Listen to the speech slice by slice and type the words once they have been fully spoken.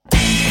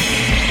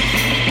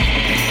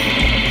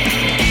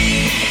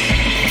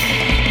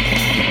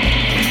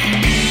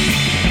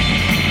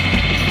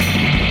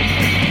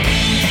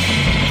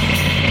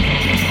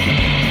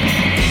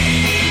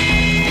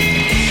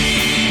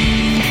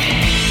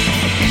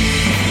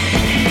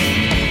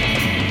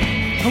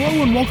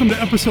welcome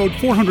to episode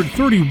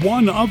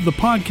 431 of the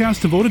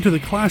podcast devoted to the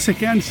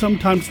classic and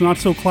sometimes not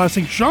so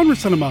classic genre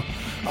cinema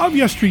of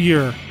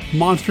yesteryear,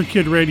 Monster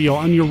Kid Radio.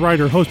 I'm your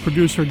writer, host,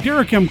 producer,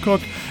 Derek M.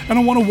 Cook, and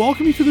I want to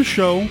welcome you to the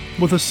show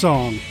with a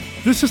song.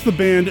 This is the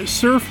band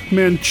Surf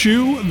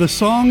Manchu. The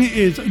song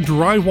is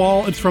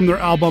Drywall. It's from their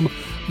album,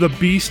 The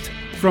Beast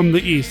from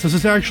the East. This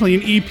is actually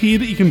an EP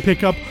that you can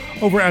pick up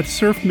over at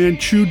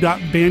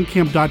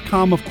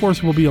surfmanchu.bandcamp.com. Of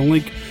course, there will be a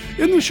link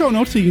in the show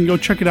notes so you can go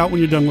check it out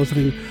when you're done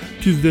listening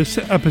to this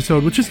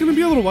episode, which is going to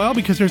be a little while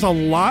because there's a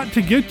lot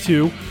to get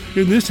to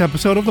in this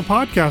episode of the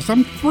podcast.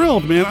 I'm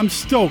thrilled, man. I'm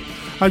stoked.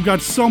 I've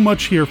got so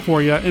much here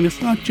for you, and it's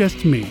not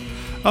just me.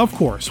 Of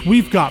course,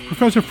 we've got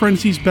Professor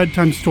Frenzy's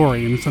Bedtime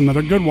Story, and it's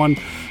another good one.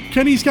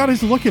 Kenny's got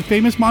his look at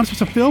famous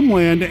monsters of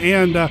filmland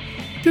and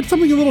did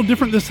something a little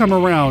different this time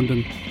around,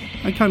 and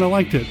I kind of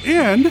liked it.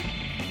 And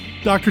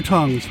Dr.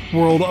 Tongue's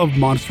World of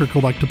Monster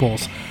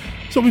Collectibles.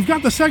 So we've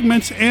got the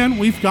segments, and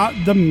we've got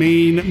the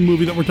main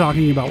movie that we're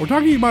talking about. We're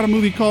talking about a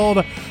movie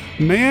called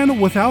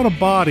Man Without a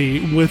Body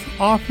with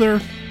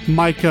author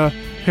Micah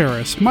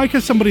Harris.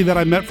 Micah's somebody that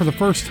I met for the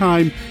first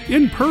time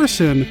in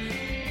person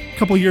a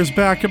couple years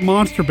back at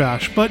Monster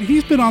Bash, but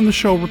he's been on the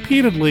show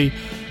repeatedly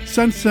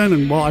since then,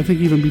 and well, I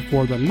think even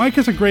before then.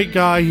 Micah's a great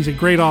guy, he's a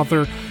great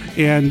author,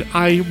 and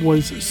I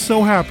was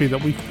so happy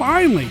that we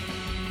finally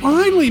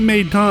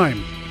made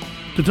time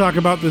to talk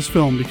about this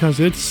film because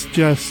it's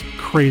just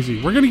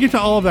crazy. We're going to get to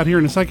all of that here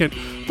in a second.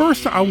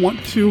 First, I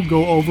want to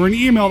go over an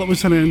email that was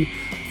sent in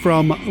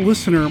from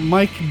listener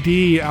Mike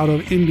D. out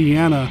of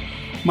Indiana.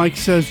 Mike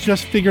says,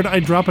 just figured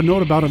I'd drop a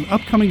note about an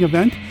upcoming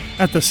event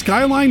at the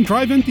Skyline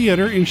Drive-In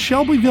Theater in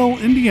Shelbyville,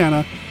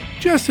 Indiana,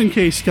 just in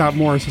case Scott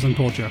Morris hasn't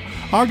told you.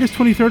 August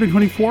 23rd and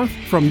 24th,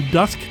 from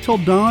dusk till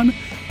dawn,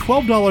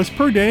 $12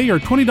 per day or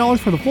 $20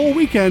 for the full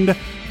weekend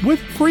with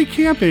free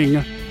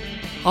camping.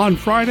 On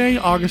Friday,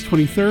 August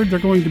 23rd, they're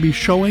going to be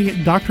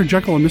showing Dr.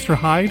 Jekyll and Mr.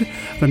 Hyde,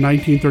 the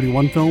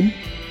 1931 film,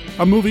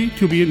 a movie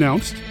to be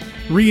announced,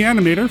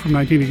 Reanimator from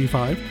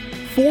 1985,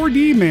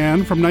 4D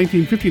Man from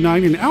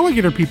 1959, and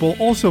Alligator People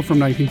also from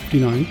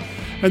 1959.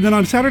 And then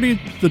on Saturday,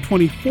 the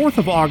 24th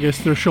of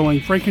August, they're showing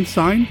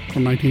Frankenstein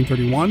from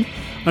 1931,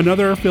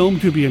 another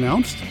film to be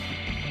announced,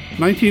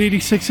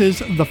 1986's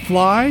The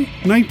Fly,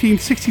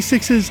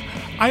 1966's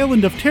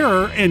Island of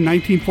Terror, and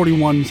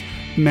 1941's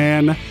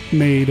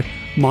Man-Made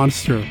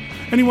Monster.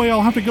 Anyway,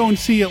 I'll have to go and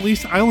see at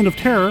least Island of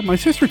Terror. My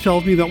sister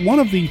tells me that one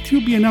of the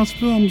to-be-announced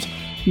films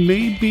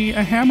may be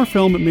a Hammer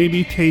film. It may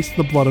be Taste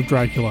the Blood of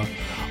Dracula.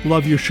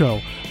 Love your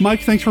show. Mike,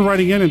 thanks for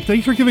writing in, and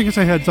thanks for giving us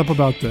a heads up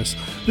about this.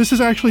 This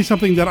is actually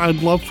something that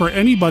I'd love for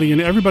anybody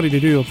and everybody to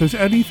do. If there's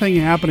anything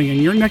happening in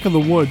your neck of the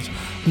woods,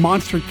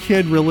 Monster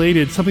Kid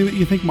related, something that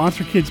you think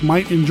Monster Kids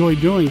might enjoy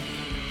doing,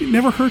 it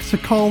never hurts to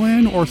call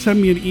in or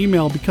send me an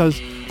email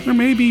because there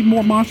may be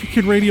more Monster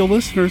Kid Radio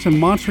listeners and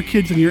Monster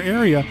Kids in your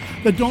area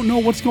that don't know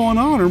what's going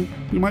on, or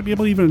you might be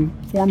able to even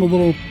form a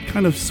little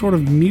kind of sort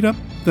of meetup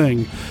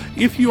thing.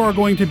 If you are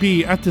going to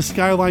be at the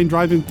Skyline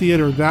Drive-In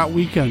Theater that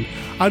weekend,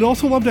 I'd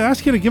also love to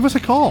ask you to give us a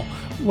call.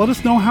 Let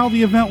us know how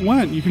the event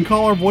went. You can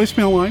call our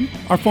voicemail line.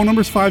 Our phone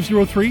number is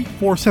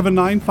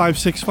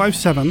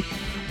 503-479-5657.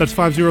 That's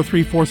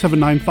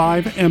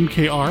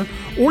 503-479-5MKR.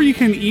 Or you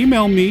can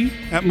email me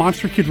at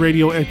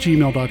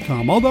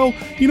monsterkidradio@gmail.com. Although,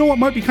 you know what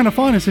might be kind of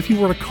fun is if you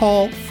were to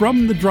call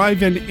from the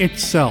drive-in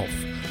itself,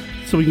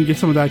 so we can get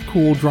some of that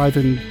cool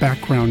drive-in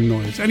background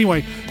noise.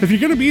 Anyway, if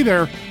you're going to be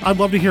there, I'd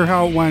love to hear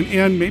how it went,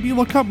 and maybe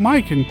look up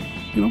Mike and,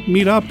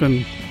 meet up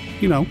and,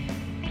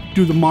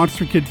 do the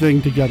Monster Kid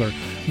thing together.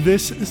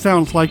 This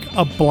sounds like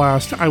a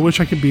blast. I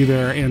wish I could be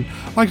there, and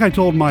like I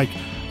told Mike,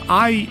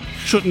 I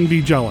shouldn't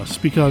be jealous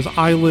because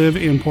I live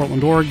in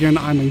Portland, Oregon.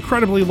 I'm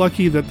incredibly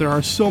lucky that there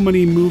are so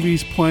many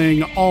movies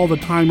playing all the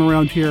time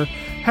around here.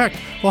 Heck,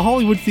 the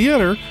Hollywood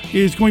Theater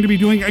is going to be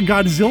doing a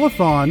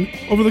Godzilla-thon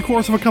over the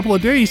course of a couple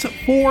of days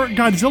for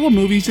Godzilla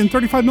movies in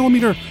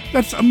 35mm.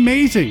 That's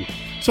amazing.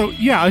 So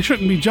yeah, I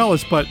shouldn't be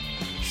jealous, but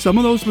some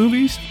of those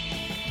movies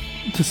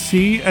to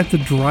see at the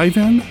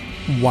drive-in,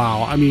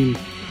 wow. I mean,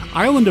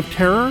 Island of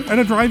Terror at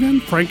a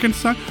drive-in,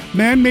 Frankenstein,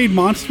 Man-Made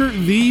Monster,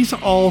 these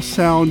all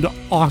sound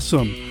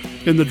awesome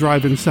in the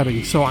drive-in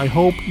setting. So I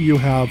hope you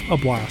have a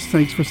blast.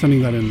 Thanks for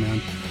sending that in,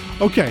 man.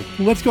 Okay,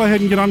 let's go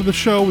ahead and get on to the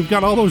show. We've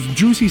got all those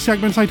juicy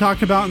segments I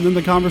talked about, and then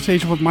the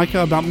conversation with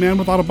Micah about Man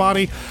Without a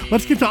Body.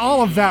 Let's get to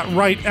all of that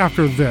right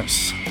after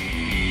this.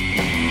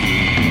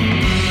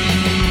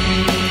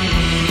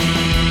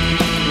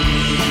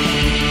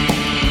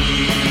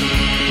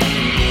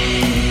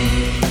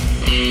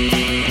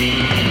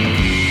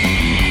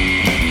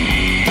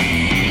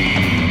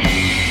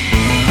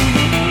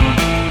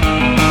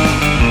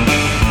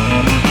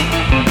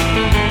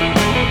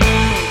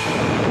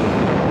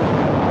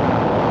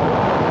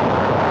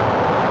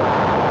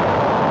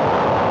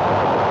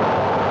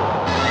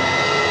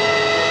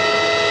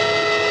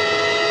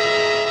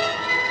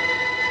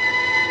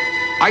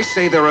 I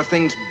say there are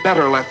things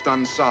better left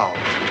unsolved.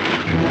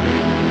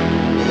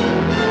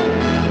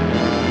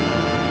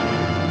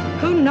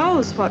 Who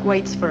knows what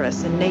waits for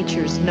us in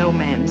nature's no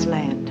man's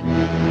land?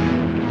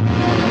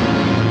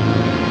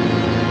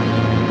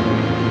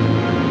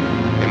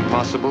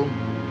 impossible,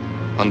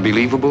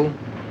 unbelievable,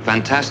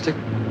 fantastic.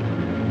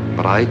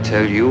 But I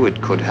tell you, it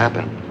could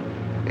happen.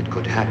 It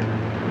could happen.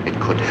 It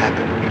could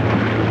happen.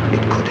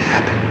 It could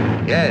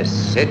happen.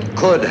 Yes, it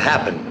could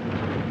happen.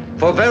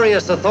 For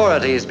various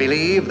authorities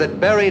believe that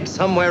buried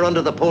somewhere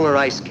under the polar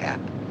ice cap,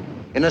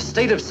 in a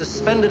state of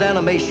suspended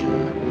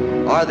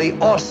animation, are the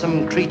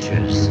awesome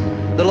creatures,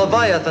 the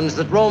leviathans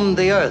that roamed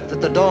the earth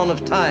at the dawn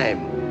of time.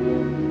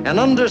 And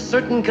under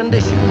certain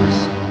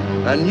conditions,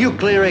 a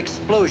nuclear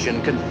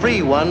explosion could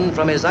free one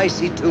from his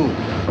icy tomb.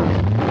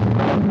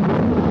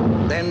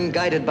 Then,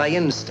 guided by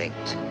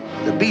instinct,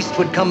 the beast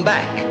would come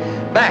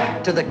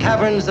back to the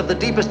caverns of the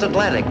deepest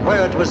Atlantic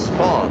where it was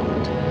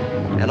spawned.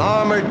 An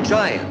armored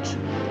giant,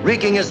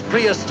 wreaking his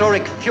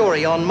prehistoric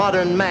fury on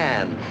modern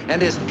man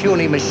and his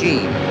puny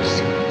machines.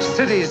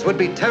 Cities would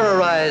be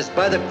terrorized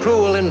by the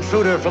cruel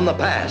intruder from the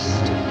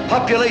past.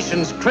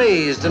 Populations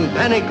crazed and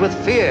panicked with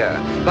fear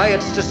by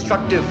its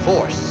destructive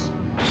force.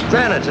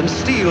 Granite and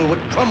steel would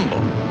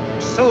crumble.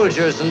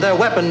 Soldiers and their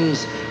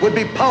weapons would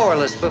be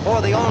powerless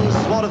before the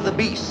onslaught of the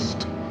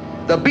beast.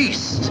 The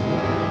beast.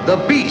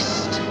 The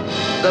beast.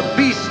 The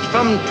beast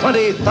from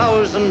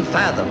 20,000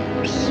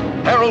 fathoms.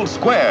 Herald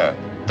Square,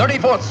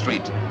 34th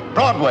Street,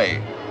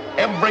 Broadway.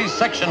 Every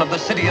section of the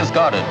city is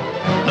guarded.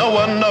 No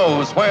one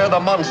knows where the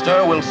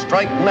monster will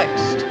strike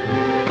next.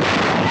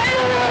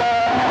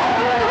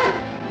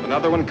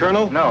 Another one,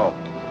 Colonel? No.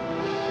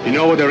 You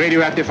know what the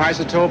radioactive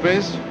isotope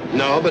is?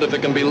 No, but if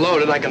it can be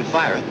loaded, I can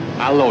fire it.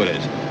 I'll load it.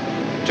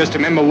 Just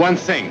remember one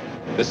thing.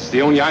 This is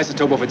the only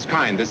isotope of its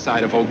kind this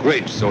side of Oak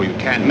Ridge, so you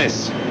can't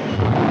miss.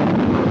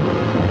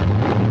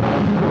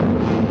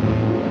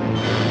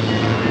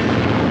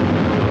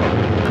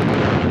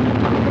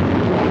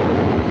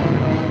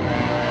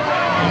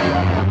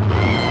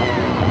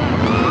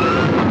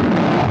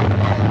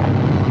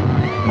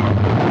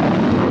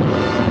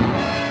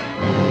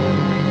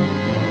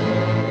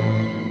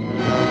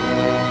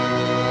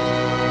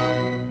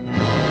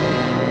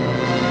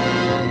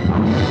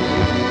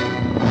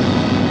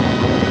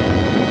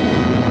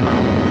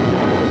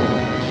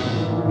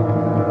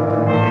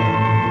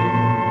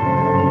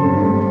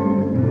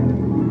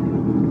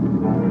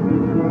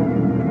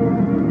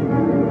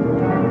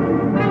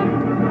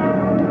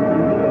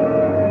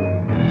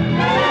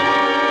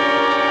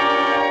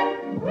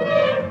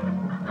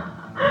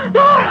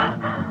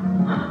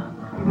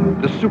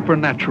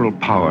 Supernatural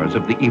powers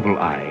of the evil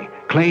eye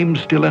claim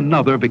still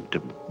another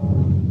victim.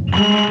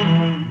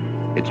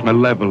 Its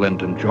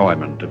malevolent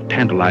enjoyment of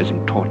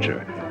tantalizing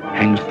torture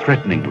hangs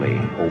threateningly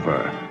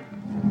over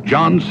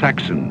John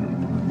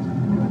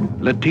Saxon,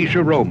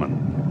 Letitia Roman,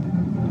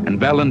 and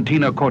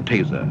Valentina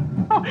Corteza.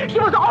 Oh, she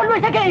was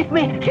always against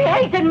me. She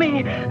hated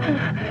me.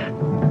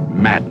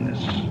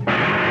 Madness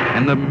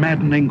and the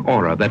maddening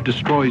aura that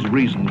destroys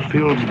reason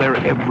fills their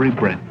every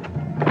breath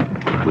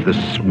with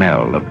the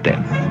smell of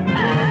death.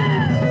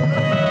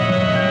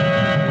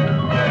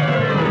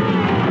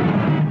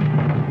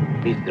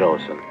 Miss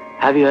Dawson,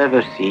 have you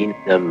ever seen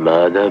a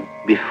murder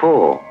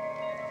before?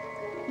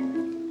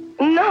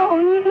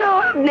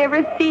 No, I've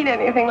never seen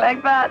anything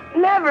like that.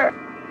 Never.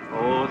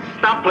 Oh,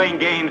 stop playing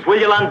games, will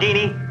you,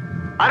 Landini?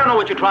 I don't know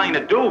what you're trying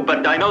to do,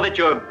 but I know that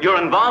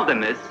you're involved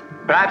in this.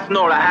 Perhaps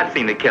Nora has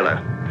seen the killer.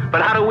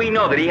 But how do we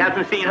know that he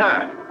hasn't seen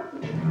her?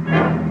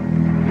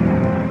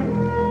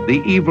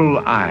 The evil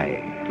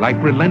eye, like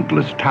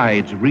relentless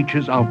tides,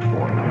 reaches out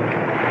for them.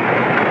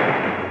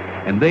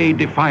 And they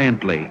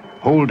defiantly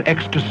hold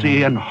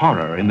ecstasy and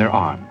horror in their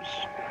arms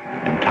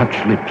and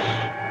touch lips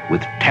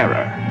with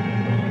terror,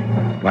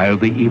 while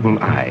the evil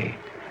eye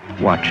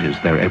watches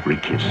their every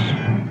kiss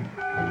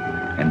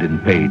and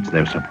invades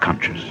their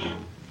subconscious.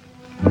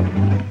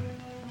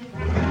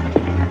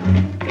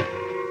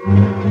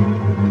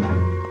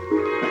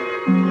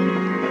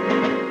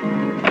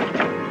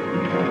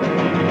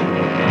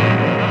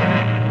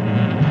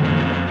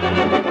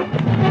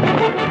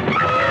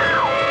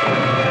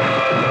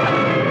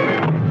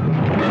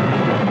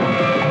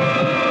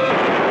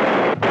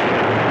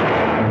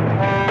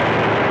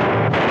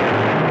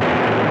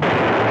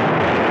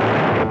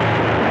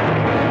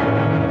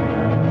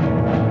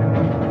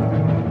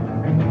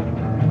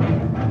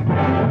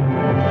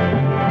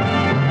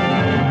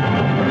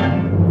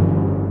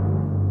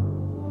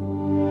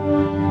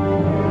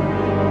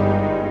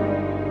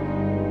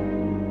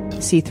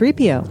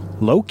 C-3PO,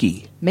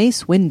 Loki,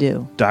 Mace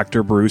Windu,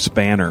 Dr. Bruce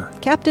Banner,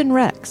 Captain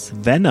Rex,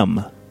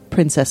 Venom,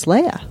 Princess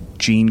Leia,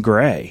 Jean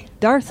Grey,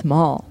 Darth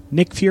Maul,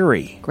 Nick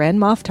Fury, Grand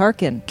Moff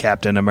Tarkin,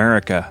 Captain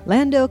America,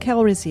 Lando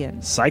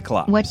Calrissian,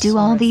 Cyclops. What do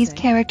all these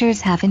characters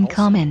have in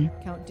common?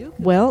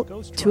 Well,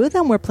 two of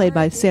them were played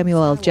by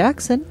Samuel L.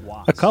 Jackson.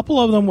 A couple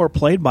of them were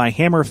played by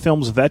Hammer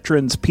Films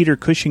veterans Peter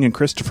Cushing and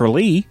Christopher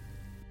Lee.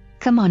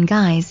 Come on,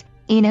 guys,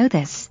 you know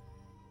this.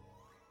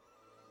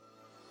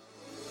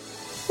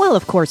 Well,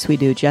 of course we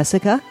do,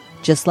 Jessica.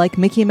 Just like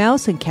Mickey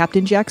Mouse and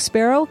Captain Jack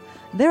Sparrow,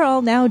 they're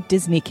all now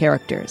Disney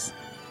characters.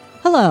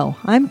 Hello,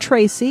 I'm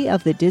Tracy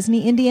of the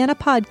Disney Indiana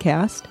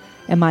podcast,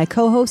 And my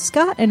co-host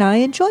Scott and I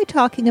enjoy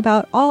talking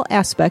about all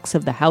aspects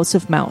of the House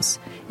of Mouse,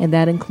 and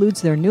that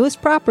includes their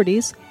newest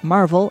properties,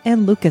 Marvel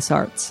and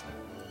LucasArts.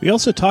 We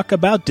also talk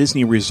about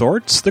Disney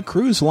resorts, the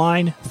cruise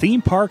line,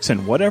 theme parks,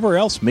 and whatever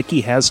else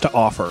Mickey has to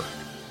offer.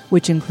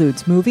 Which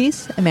includes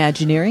movies,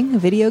 Imagineering,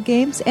 video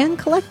games, and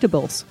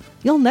collectibles.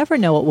 You'll never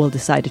know what we'll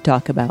decide to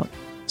talk about.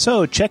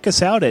 So check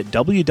us out at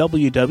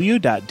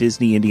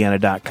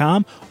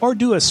www.disneyindiana.com or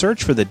do a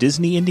search for the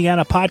Disney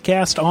Indiana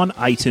Podcast on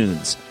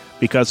iTunes,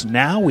 because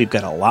now we've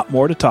got a lot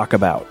more to talk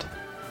about.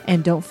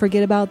 And don't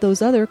forget about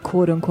those other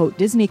quote-unquote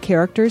Disney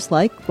characters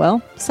like,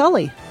 well,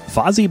 Sully,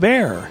 Fozzie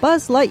Bear,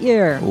 Buzz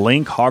Lightyear,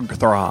 Link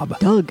Hogthrob,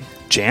 Doug,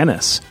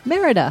 Janice,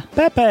 Merida,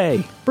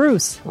 Pepe,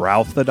 Bruce,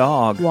 Ralph the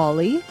Dog,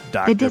 Wally,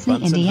 The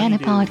Disney Indiana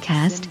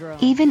Podcast.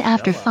 Even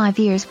after 5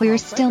 years, we're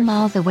still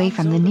miles away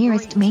from the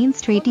nearest Main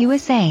Street,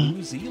 USA.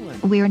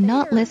 We're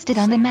not listed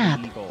on the map,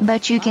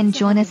 but you can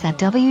join us at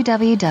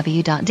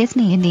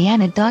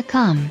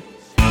www.disneyindiana.com.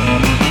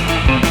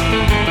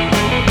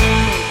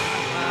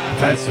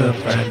 Professor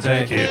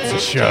Frenzy, it's a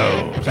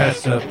show.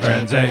 Professor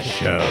Frenzy,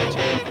 show.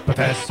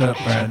 Professor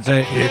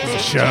Frenzy, it's a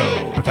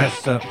show.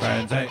 Professor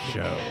Frenzy,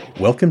 show.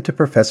 Welcome to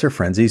Professor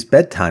Frenzy's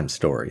Bedtime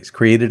Stories,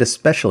 created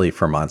especially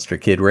for Monster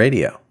Kid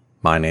Radio.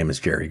 My name is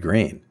Jerry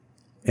Green.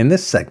 In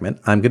this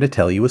segment, I'm going to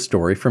tell you a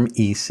story from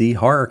EC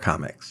Horror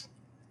Comics.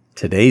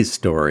 Today's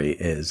story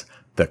is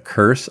The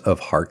Curse of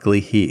Harkley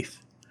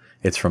Heath.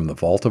 It's from the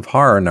Vault of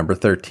Horror number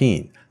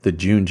 13, the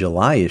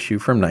June-July issue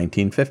from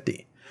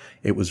 1950.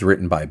 It was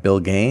written by Bill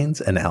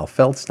Gaines and Al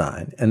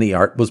Feldstein, and the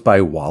art was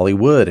by Wally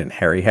Wood and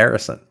Harry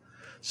Harrison.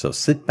 So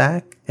sit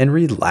back and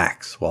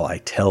relax while I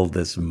tell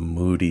this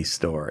moody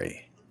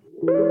story.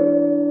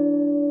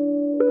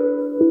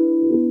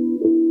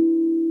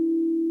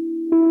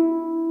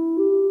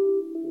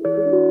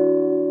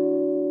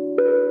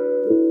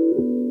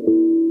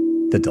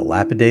 The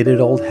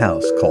dilapidated old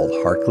house called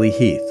Harkley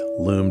Heath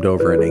loomed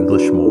over an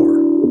English moor.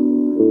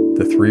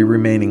 The three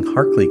remaining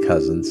Harkley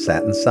cousins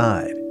sat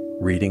inside,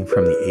 reading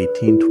from the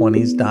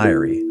 1820s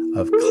diary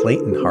of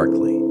Clayton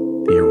Harkley,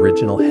 the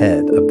original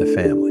head of the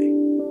family.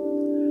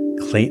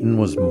 Clayton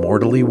was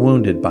mortally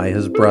wounded by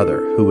his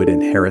brother, who would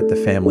inherit the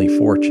family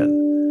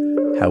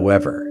fortune.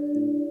 However,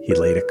 he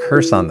laid a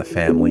curse on the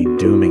family,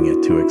 dooming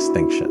it to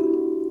extinction.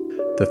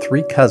 The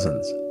three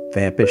cousins,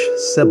 vampish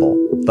Sybil,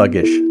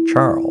 thuggish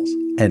Charles,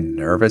 and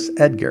nervous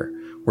Edgar,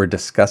 were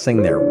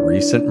discussing their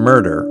recent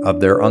murder of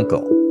their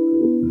uncle.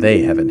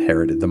 They have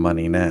inherited the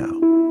money now.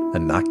 A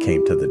knock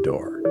came to the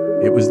door.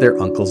 It was their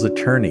uncle's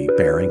attorney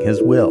bearing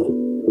his will.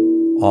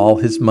 All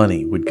his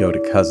money would go to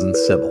cousin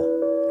Sybil.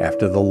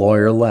 After the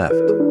lawyer left,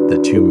 the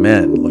two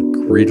men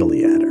looked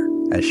greedily at her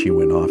as she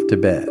went off to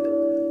bed.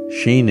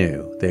 She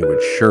knew they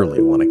would surely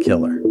want to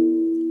kill her.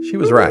 She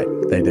was right,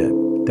 they did.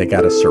 They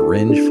got a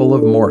syringe full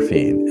of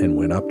morphine and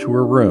went up to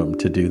her room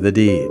to do the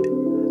deed.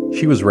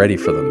 She was ready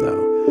for them,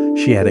 though.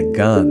 She had a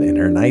gun in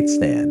her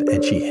nightstand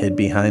and she hid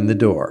behind the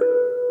door.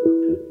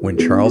 When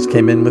Charles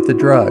came in with the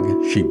drug,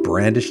 she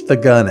brandished the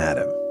gun at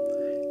him.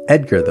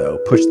 Edgar, though,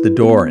 pushed the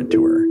door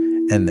into her,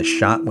 and the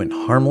shot went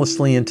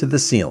harmlessly into the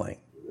ceiling.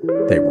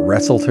 They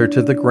wrestled her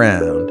to the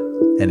ground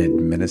and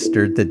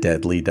administered the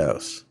deadly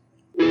dose.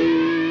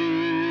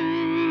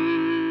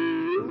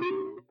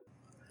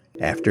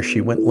 After she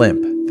went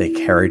limp, they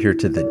carried her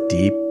to the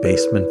deep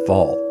basement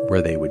vault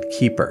where they would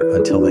keep her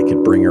until they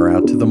could bring her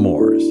out to the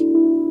moors.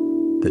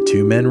 The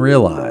two men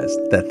realized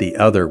that the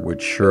other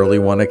would surely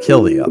want to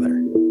kill the other.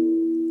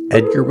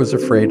 Edgar was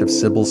afraid of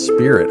Sybil's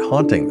spirit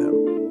haunting them.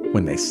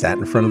 When they sat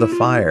in front of the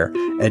fire,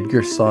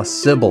 Edgar saw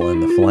Sybil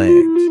in the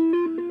flames.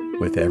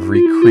 With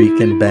every creak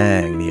and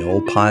bang the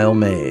old pile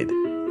made,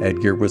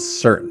 Edgar was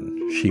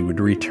certain she would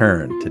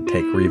return to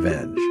take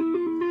revenge.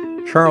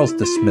 Charles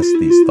dismissed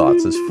these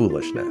thoughts as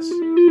foolishness.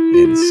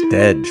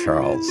 Instead,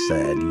 Charles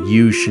said,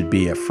 "You should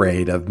be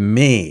afraid of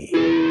me."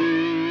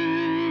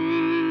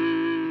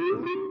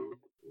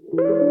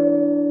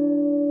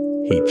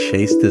 He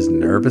chased his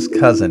nervous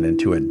cousin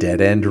into a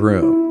dead-end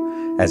room.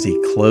 As he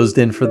closed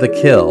in for the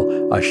kill,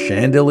 a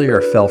chandelier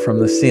fell from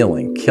the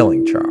ceiling,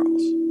 killing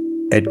Charles.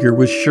 Edgar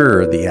was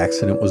sure the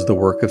accident was the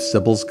work of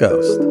Sybil's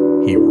ghost.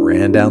 He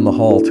ran down the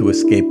hall to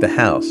escape the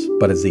house,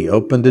 but as he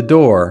opened a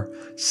door,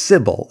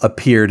 Sybil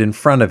appeared in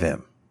front of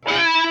him.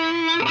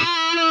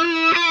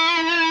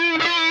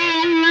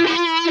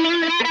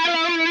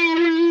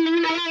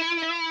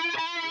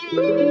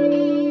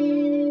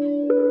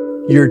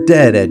 "You're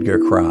dead," Edgar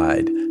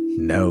cried.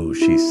 "No,"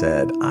 she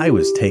said, "I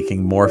was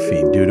taking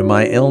morphine due to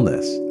my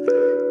illness.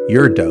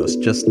 Your dose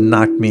just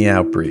knocked me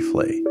out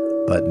briefly,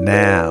 but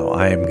now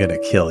I am going to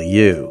kill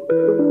you."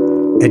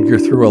 Edgar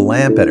threw a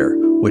lamp at her,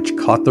 which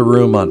caught the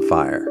room on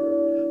fire.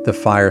 The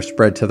fire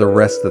spread to the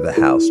rest of the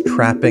house,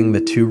 trapping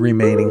the two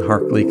remaining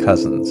Harkley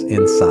cousins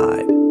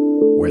inside,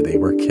 where they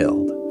were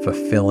killed,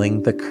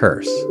 fulfilling the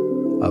curse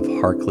of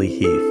Harkley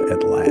Heath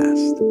at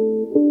last.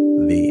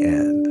 The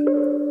end.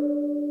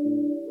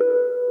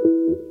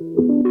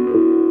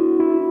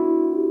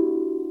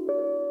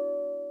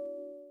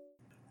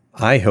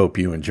 I hope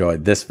you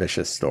enjoyed this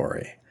vicious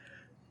story.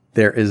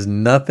 There is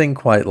nothing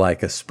quite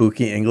like a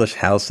spooky English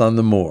house on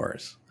the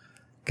moors.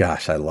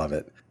 Gosh, I love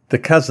it. The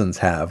cousins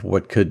have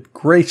what could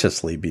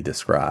graciously be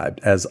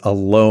described as a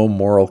low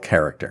moral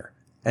character,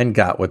 and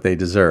got what they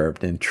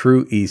deserved in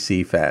true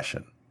EC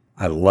fashion.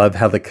 I love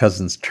how the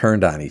cousins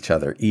turned on each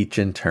other each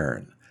in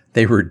turn.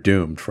 They were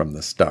doomed from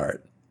the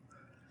start.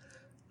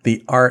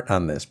 The art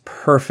on this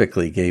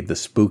perfectly gave the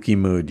spooky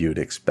mood you'd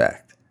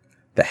expect.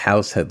 The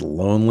house had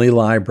lonely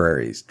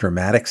libraries,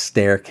 dramatic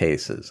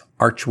staircases,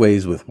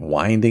 archways with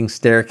winding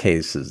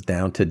staircases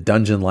down to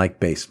dungeon-like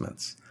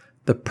basements.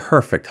 The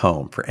perfect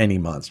home for any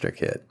monster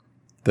kid.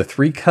 The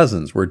three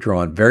cousins were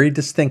drawn very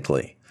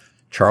distinctly.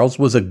 Charles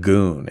was a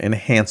goon in a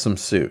handsome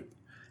suit.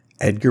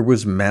 Edgar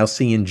was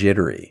mousy and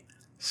jittery.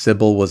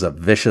 Sybil was a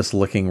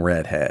vicious-looking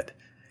redhead.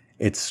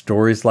 It's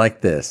stories like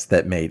this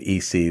that made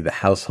EC the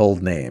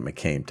household name it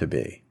came to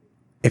be.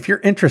 If you're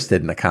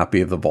interested in a copy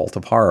of The Vault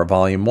of Horror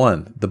Volume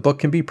 1, the book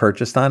can be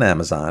purchased on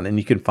Amazon, and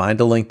you can find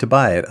a link to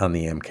buy it on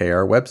the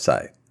MKR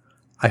website.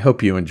 I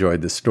hope you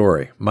enjoyed this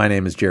story. My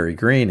name is Jerry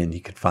Green, and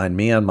you can find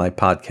me on my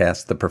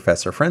podcast, The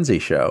Professor Frenzy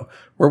Show,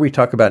 where we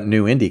talk about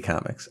new indie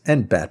comics,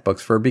 and Bat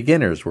Books for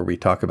Beginners, where we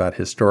talk about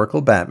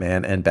historical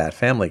Batman and Bat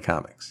Family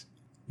comics.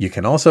 You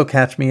can also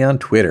catch me on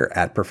Twitter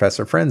at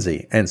Professor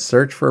Frenzy, and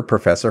search for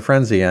Professor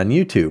Frenzy on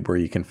YouTube, where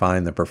you can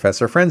find The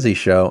Professor Frenzy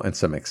Show and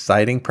some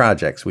exciting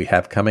projects we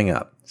have coming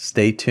up.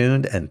 Stay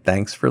tuned, and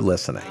thanks for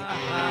listening.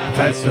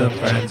 Professor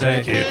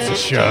Frenzy, it's a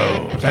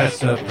show.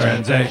 Professor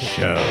Frenzy,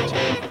 show.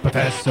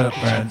 Professor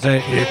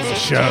Frenzy, it's a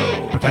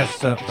show.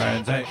 Professor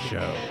Frenzy,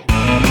 show.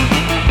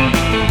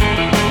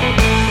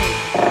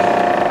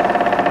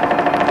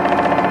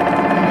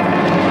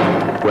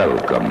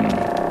 Welcome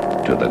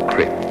to the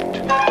Crypt.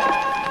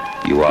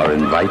 You are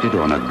invited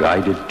on a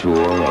guided tour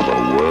of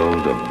a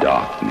world of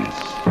darkness,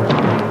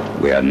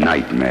 where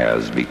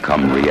nightmares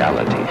become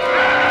reality.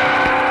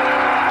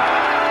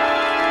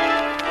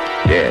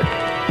 Dead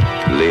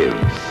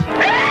lives.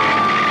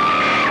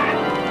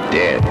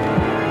 Dead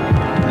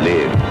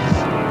lives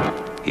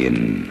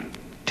in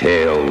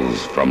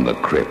Tales from the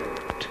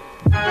Crypt.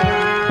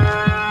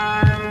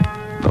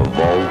 The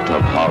Vault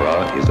of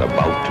Horror is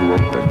about to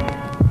open.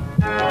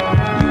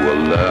 You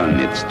will learn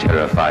its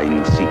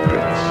terrifying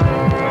secrets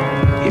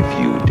if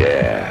you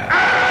dare.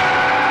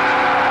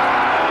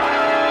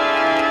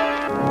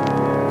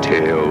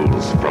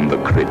 Tales from the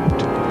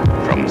Crypt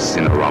from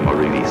Cinerama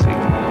Releasing.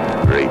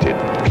 Rated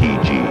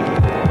PG.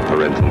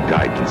 Parental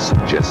guidance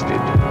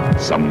suggested.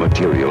 Some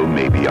material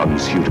may be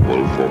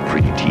unsuitable for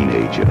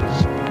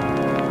pre-teenagers.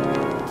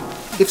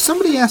 If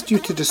somebody asked you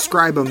to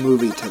describe a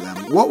movie to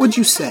them, what would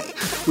you say?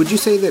 Would you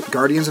say that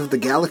Guardians of the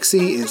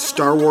Galaxy is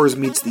Star Wars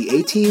meets the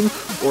A-Team,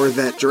 or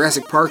that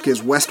Jurassic Park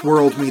is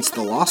Westworld meets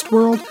the Lost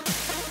World?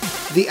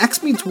 The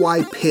X meets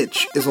Y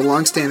pitch is a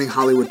long-standing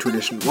Hollywood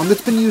tradition, one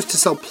that's been used to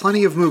sell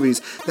plenty of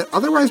movies that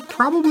otherwise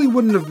probably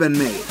wouldn't have been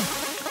made.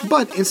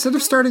 But instead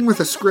of starting with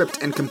a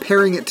script and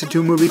comparing it to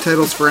two movie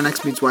titles for an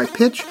X meets Y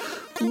pitch,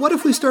 what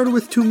if we started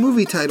with two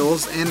movie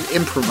titles and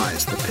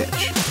improvised the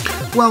pitch?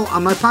 Well,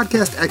 on my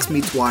podcast X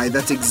Meets Y,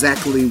 that's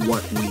exactly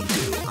what we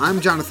do.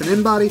 I'm Jonathan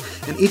Inbody,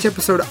 and each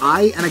episode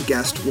I and a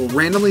guest will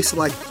randomly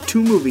select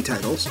two movie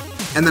titles,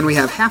 and then we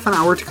have half an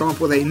hour to come up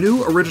with a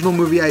new original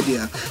movie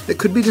idea that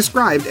could be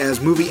described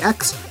as Movie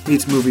X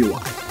meets Movie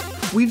Y.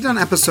 We've done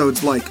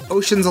episodes like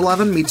Ocean's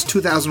 11 meets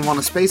 2001: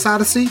 A Space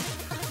Odyssey,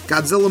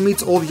 Godzilla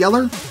meets Old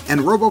Yeller,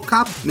 and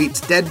RoboCop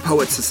meets Dead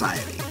Poets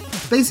Society.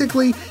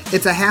 Basically,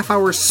 it's a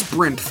half-hour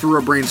sprint through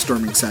a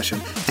brainstorming session,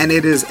 and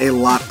it is a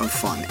lot of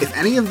fun. If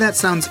any of that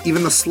sounds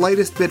even the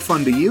slightest bit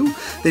fun to you,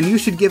 then you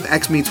should give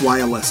X Meets Y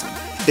a listen.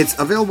 It's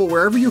available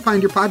wherever you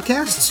find your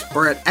podcasts,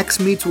 or at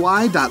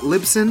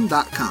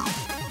xmeetsy.libsyn.com.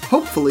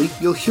 Hopefully,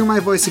 you'll hear my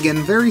voice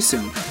again very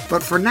soon,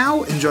 but for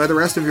now, enjoy the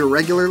rest of your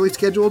regularly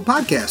scheduled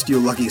podcast, you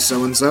lucky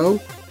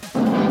so-and-so.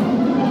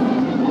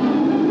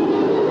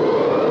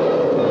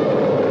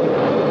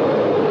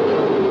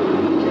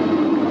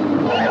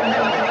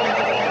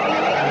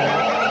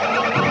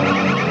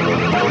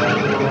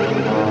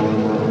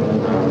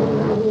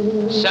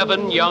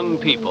 Seven young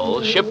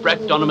people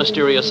shipwrecked on a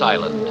mysterious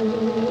island.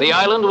 The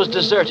island was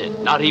deserted.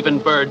 Not even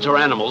birds or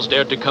animals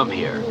dared to come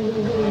here.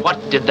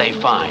 What did they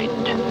find?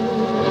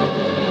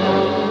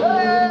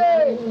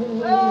 Hey!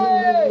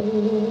 Hey!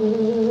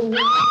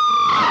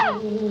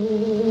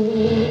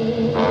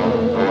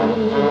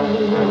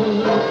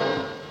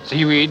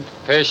 Seaweed,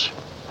 fish,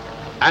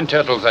 and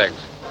turtle's eggs.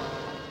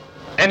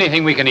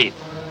 Anything we can eat,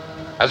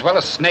 as well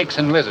as snakes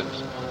and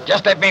lizards.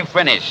 Just let me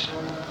finish.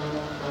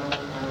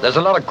 There's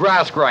a lot of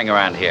grass growing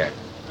around here.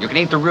 You can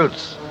eat the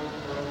roots.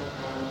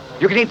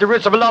 You can eat the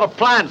roots of a lot of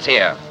plants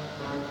here.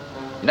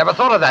 You never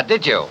thought of that,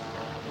 did you?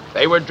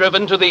 They were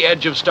driven to the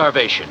edge of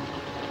starvation.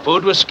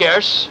 Food was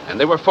scarce, and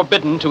they were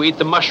forbidden to eat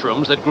the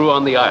mushrooms that grew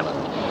on the island.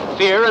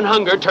 Fear and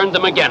hunger turned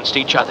them against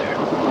each other.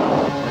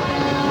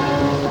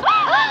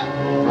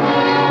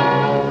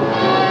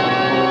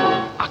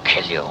 I'll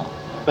kill you.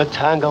 But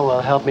Tango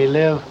will help me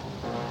live.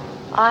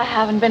 I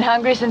haven't been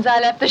hungry since I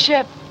left the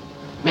ship.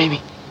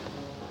 Mamie.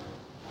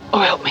 Oh,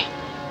 help me.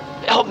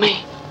 Help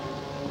me.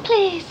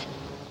 Please.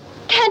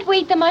 Can't we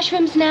eat the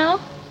mushrooms now?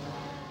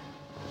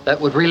 That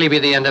would really be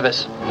the end of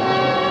us.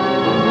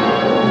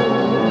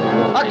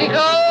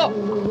 Akiko!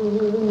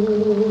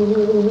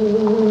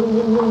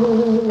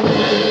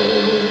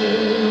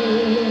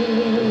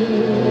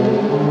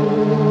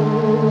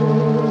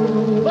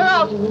 Look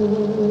out!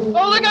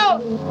 Oh, look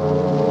out!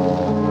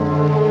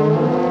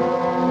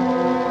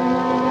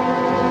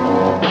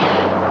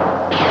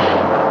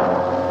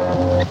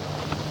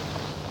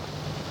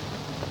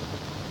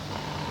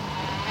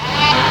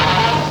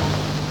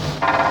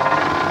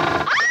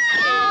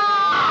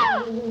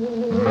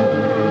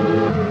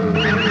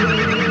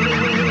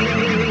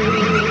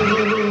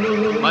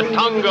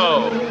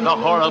 Matungo, the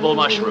horrible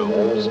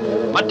mushrooms.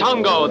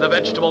 Matungo, the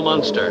vegetable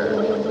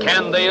monster.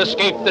 Can they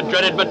escape the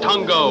dreaded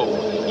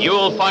Matungo?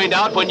 You'll find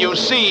out when you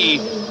see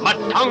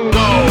Matungo.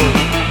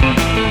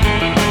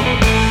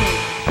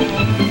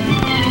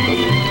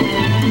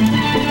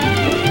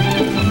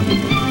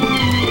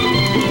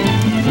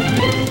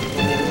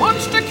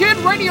 Monster Kid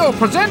Radio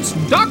presents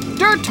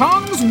Dr.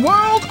 Tongue's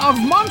World of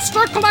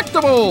Monster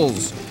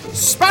Collectibles.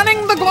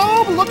 Spanning the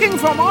globe looking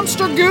for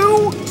monster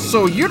goo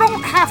so you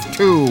don't have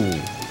to.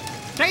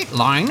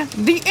 Dateline,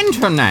 the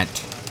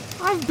internet.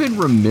 I've been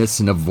remiss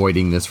in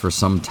avoiding this for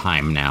some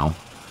time now.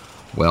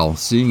 Well,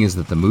 seeing as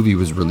that the movie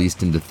was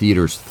released into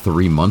theaters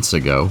 3 months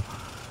ago,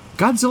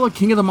 Godzilla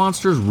King of the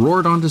Monsters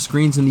roared onto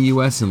screens in the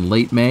US in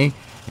late May,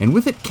 and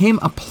with it came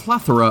a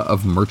plethora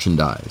of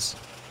merchandise.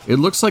 It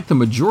looks like the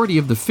majority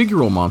of the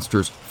figural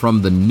monsters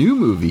from the new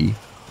movie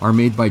are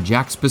made by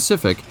Jakks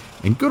Pacific,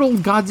 and good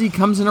old Godzilla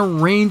comes in a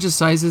range of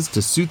sizes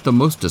to suit the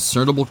most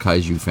discernible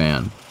kaiju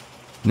fan.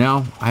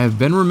 Now, I have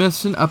been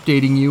remiss in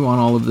updating you on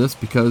all of this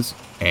because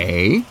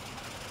A,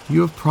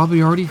 you have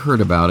probably already heard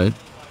about it,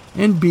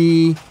 and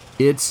B,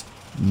 it's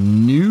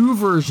new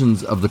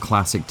versions of the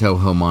classic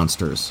Toho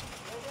monsters.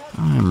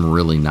 I'm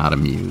really not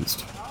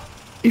amused.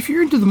 If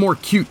you're into the more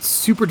cute,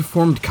 super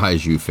deformed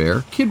kaiju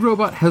fare,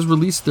 Kidrobot has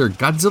released their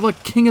Godzilla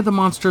King of the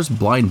Monsters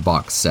blind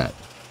box set.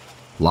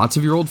 Lots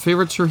of your old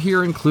favorites are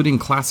here, including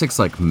classics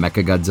like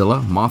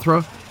Mechagodzilla,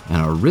 Mothra,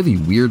 and a really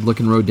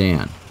weird-looking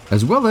Rodan,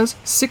 as well as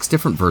 6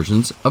 different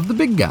versions of the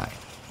big guy.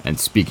 And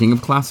speaking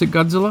of classic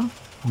Godzilla,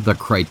 the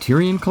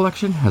Criterion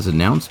Collection has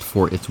announced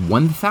for its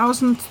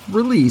 1000th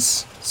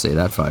release, say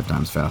that 5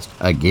 times fast,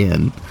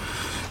 again,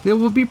 they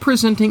will be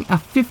presenting a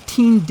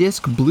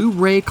 15-disc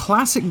Blu-ray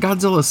classic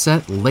Godzilla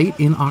set late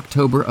in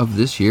October of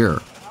this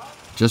year.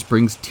 Just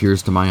brings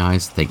tears to my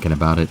eyes thinking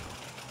about it.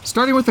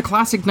 Starting with the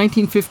classic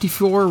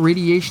 1954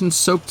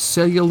 radiation-soaked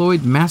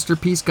celluloid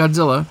masterpiece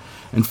Godzilla,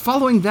 and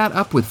following that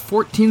up with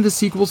 14 of the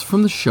sequels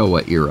from the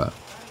Showa era.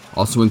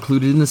 Also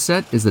included in the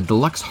set is a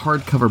deluxe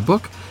hardcover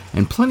book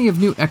and plenty of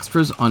new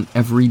extras on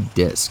every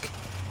disc.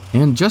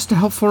 And just a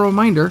helpful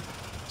reminder,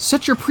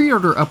 set your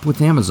pre-order up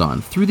with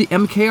Amazon through the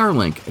MKR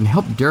link and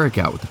help Derek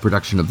out with the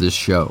production of this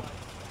show.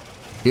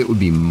 It would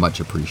be much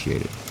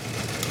appreciated.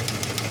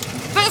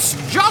 This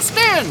just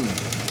in!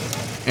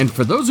 And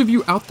for those of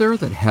you out there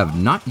that have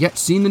not yet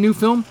seen the new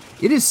film,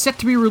 it is set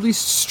to be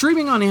released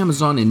streaming on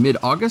Amazon in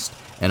mid-August,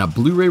 and a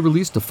Blu-ray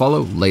release to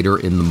follow later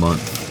in the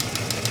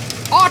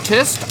month.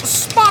 Artist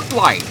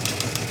Spotlight!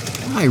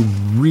 I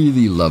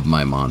really love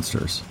my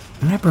monsters,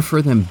 and I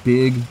prefer them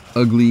big,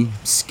 ugly,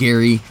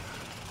 scary,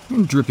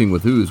 and dripping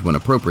with ooze when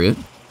appropriate.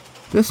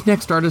 This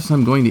next artist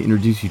I'm going to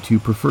introduce you to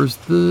prefers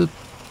the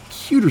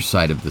cuter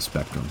side of the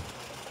spectrum.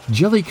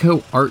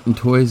 Jellicoe Art and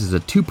Toys is a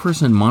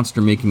 2-person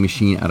monster-making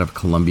machine out of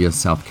Columbia,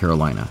 South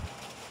Carolina.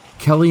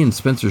 Kelly and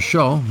Spencer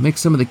Shaw make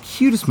some of the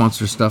cutest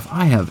monster stuff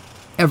I have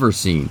ever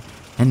seen,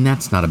 and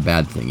that's not a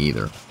bad thing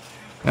either.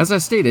 As I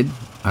stated,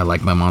 I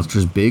like my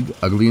monsters big,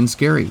 ugly, and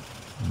scary,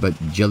 but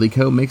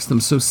Jellicoe makes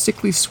them so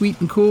sickly sweet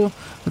and cool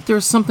that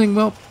there's something,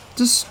 well,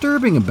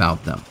 disturbing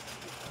about them.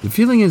 The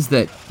feeling is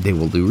that they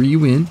will lure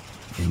you in,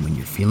 and when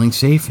you're feeling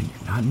safe and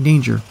you're not in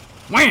danger,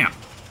 wham!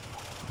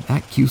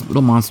 That cute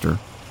little monster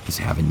is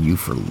having you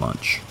for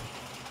lunch.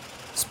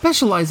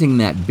 Specializing in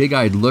that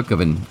big-eyed look of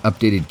an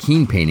updated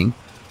Keen painting,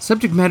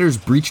 subject matters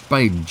breached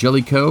by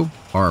Jellicoe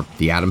are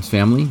the Addams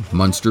Family,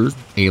 Munsters,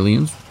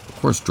 Aliens, of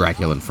course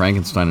Dracula and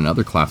Frankenstein and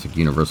other classic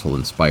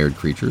Universal-inspired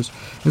creatures,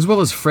 as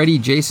well as Freddy,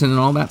 Jason, and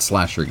all that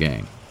slasher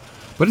gang.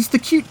 But it's the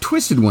cute,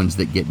 twisted ones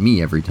that get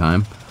me every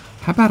time.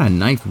 How about a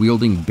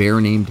knife-wielding bear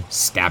named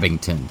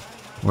Stabbington?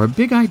 Or a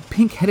big-eyed,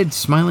 pink-headed,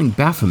 smiling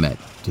Baphomet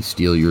to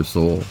steal your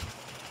soul?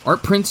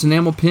 Art prints,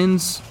 enamel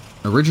pins,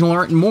 original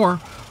art, and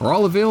more are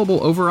all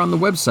available over on the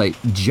website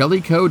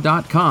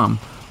jellicoe.com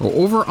or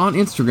over on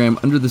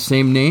Instagram under the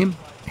same name,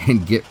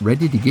 and get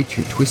ready to get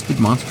your twisted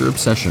monster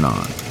obsession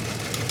on.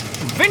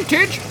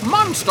 Vintage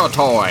Monster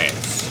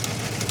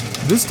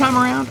Toys! This time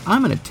around,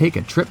 I'm going to take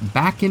a trip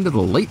back into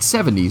the late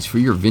 70s for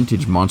your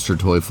vintage monster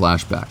toy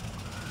flashback.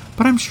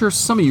 But I'm sure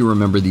some of you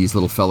remember these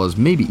little fellas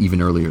maybe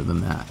even earlier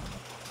than that.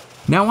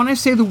 Now, when I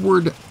say the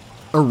word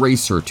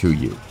eraser to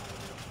you,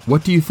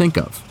 what do you think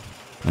of?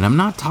 And I'm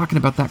not talking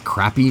about that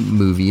crappy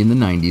movie in the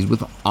 90s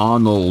with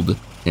Arnold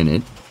in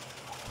it.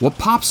 What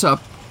pops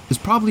up is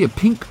probably a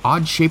pink,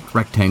 odd-shaped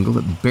rectangle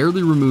that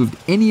barely removed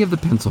any of the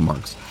pencil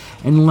marks,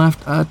 and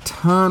left a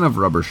ton of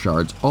rubber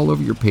shards all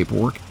over your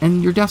paperwork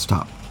and your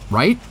desktop,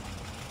 right?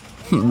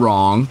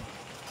 Wrong.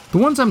 The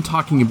ones I'm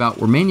talking about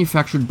were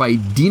manufactured by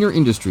Diener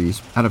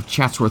Industries out of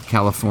Chatsworth,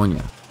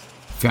 California.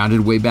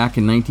 Founded way back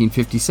in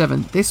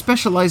 1957, they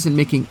specialize in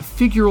making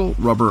figural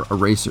rubber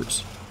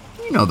erasers.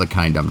 You know the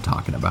kind I'm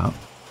talking about.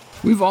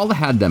 We've all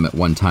had them at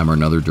one time or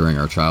another during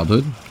our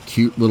childhood.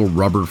 Cute little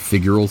rubber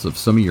figurals of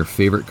some of your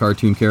favorite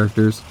cartoon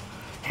characters.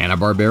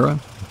 Hanna-Barbera,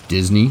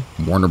 Disney,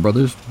 Warner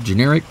Brothers,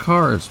 generic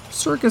cars,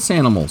 circus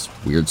animals,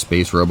 weird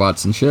space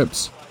robots and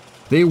ships.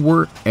 They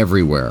were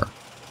everywhere.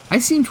 I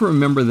seem to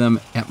remember them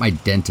at my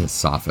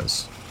dentist's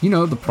office. You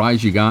know, the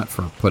prize you got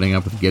for putting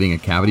up with getting a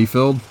cavity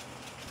filled?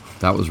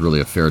 That was really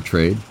a fair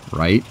trade,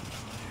 right?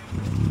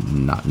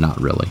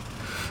 Not really.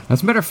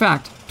 As a matter of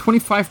fact,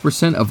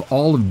 25% of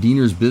all of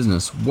Diener's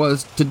business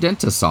was to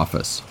dentist's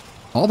office,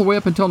 all the way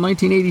up until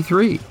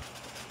 1983.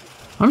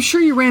 I'm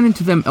sure you ran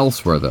into them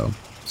elsewhere, though.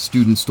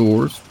 Student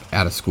stores,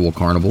 at a school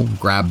carnival,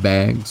 grab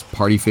bags,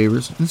 party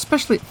favors, and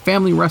especially at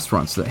family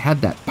restaurants that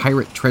had that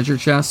pirate treasure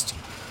chest.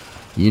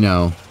 You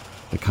know,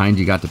 the kind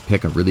you got to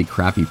pick a really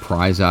crappy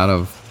prize out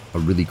of a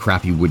really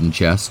crappy wooden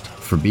chest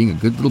for being a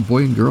good little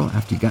boy and girl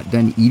after you got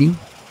done eating.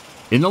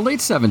 In the late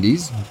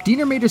 70s,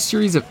 Diener made a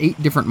series of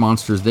 8 different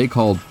monsters they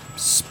called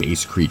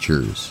space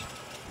creatures.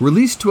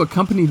 Released to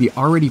accompany the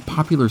already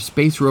popular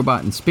space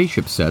robot and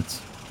spaceship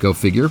sets, go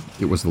figure,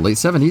 it was the late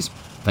 70s.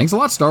 Thanks a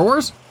lot, Star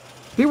Wars.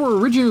 They were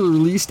originally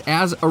released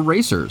as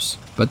erasers,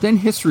 but then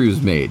history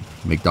was made.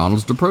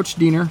 McDonald's approached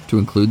Diener to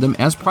include them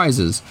as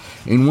prizes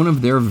in one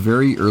of their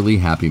very early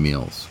Happy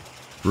Meals.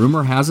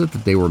 Rumor has it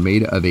that they were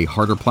made of a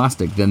harder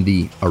plastic than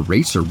the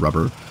eraser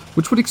rubber,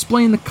 which would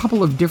explain the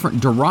couple of different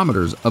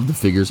durometers of the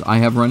figures I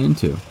have run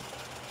into.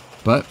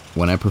 But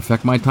when I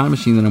perfect my time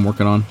machine that I'm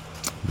working on,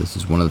 this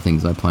is one of the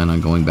things I plan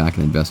on going back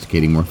and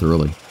investigating more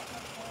thoroughly.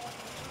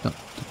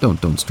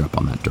 Don't strap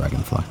on that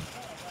dragonfly.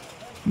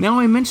 Now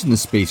I mention the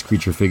space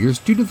creature figures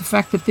due to the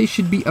fact that they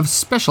should be of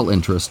special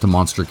interest to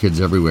monster kids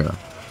everywhere,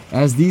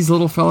 as these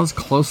little fellas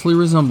closely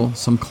resemble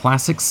some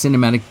classic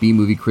cinematic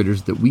B-movie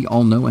critters that we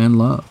all know and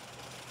love.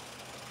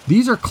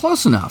 These are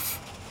close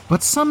enough,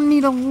 but some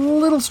need a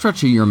little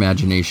stretch of your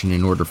imagination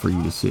in order for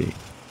you to see.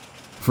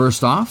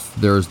 First off,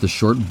 there's the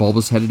short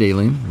bulbous-headed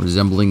alien,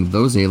 resembling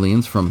those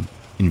aliens from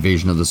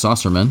Invasion of the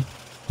Saucermen,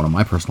 one of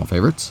my personal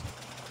favorites.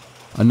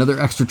 Another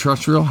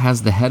extraterrestrial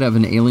has the head of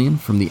an alien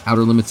from the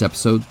Outer Limits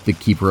episode, The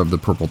Keeper of the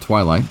Purple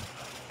Twilight.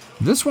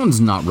 This one's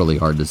not really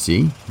hard to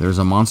see. There's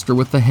a monster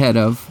with the head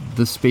of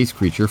the space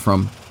creature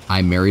from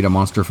I Married a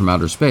Monster from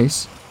Outer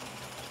Space.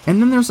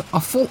 And then there's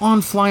a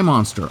full-on fly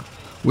monster,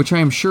 which I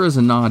am sure is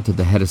a nod to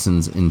the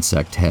Hedison's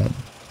insect head.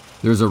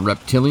 There's a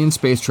reptilian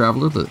space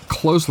traveler that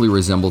closely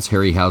resembles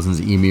Harryhausen's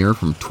Ymir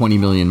from 20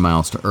 million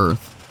miles to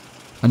Earth.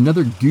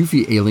 Another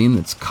goofy alien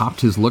that's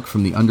copped his look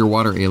from the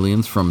underwater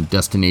aliens from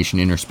Destination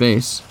Inner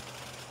Space.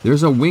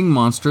 There's a wing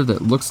monster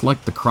that looks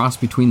like the cross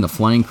between the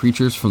flying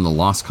creatures from the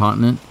Lost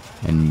Continent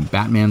and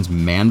Batman's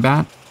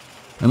Man-Bat.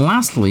 And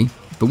lastly,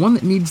 the one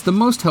that needs the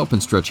most help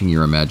in stretching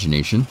your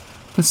imagination,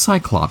 the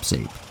Cyclops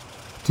ape.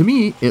 To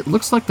me, it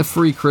looks like the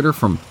furry critter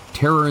from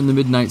Terror in the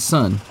Midnight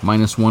Sun,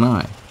 minus one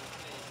eye.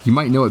 You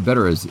might know it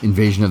better as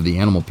Invasion of the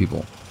Animal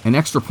People, and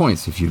extra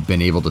points if you've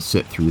been able to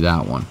sit through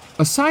that one.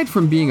 Aside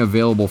from being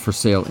available for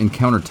sale in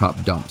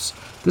countertop dumps,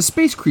 the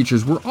space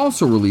creatures were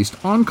also released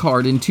on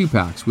card in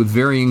 2-packs with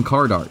varying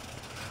card art.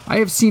 I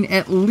have seen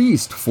at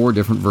least 4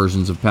 different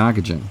versions of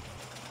packaging.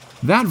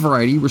 That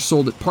variety were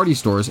sold at party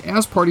stores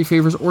as party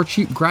favors or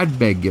cheap grab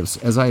bag gifts,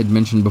 as I had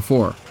mentioned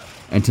before.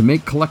 And to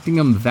make collecting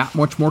them that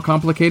much more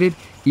complicated,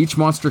 each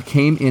monster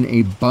came in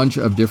a bunch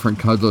of different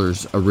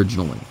colors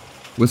originally,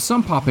 with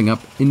some popping up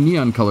in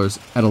neon colors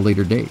at a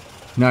later date.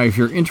 Now, if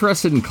you're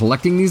interested in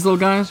collecting these little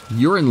guys,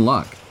 you're in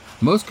luck.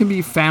 Most can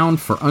be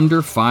found for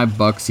under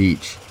 $5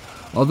 each,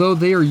 although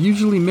they are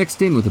usually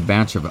mixed in with a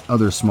batch of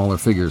other smaller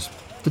figures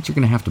that you're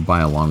going to have to buy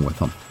along with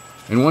them.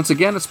 And once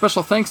again, a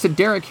special thanks to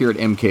Derek here at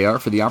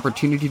MKR for the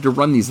opportunity to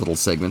run these little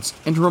segments,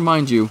 and to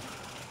remind you,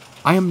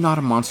 I am not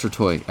a monster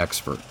toy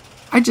expert.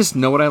 I just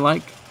know what I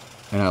like,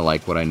 and I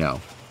like what I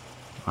know.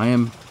 I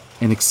am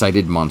an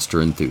excited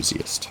monster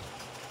enthusiast.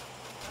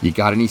 You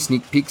got any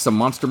sneak peeks of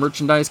monster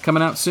merchandise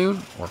coming out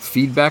soon, or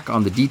feedback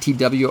on the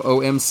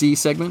DTWOMC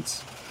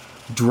segments?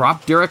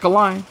 Drop Derek a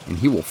line, and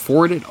he will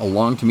forward it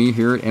along to me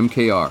here at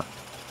MKR.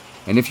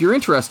 And if you're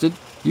interested,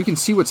 you can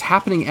see what's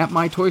happening at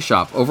my toy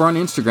shop over on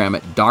Instagram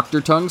at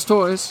Dr. Tongues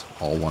Toys,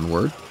 all one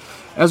word,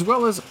 as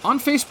well as on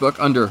Facebook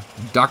under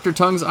Dr.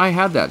 Tongues I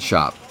Had That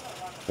Shop.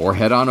 Or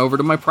head on over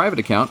to my private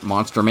account,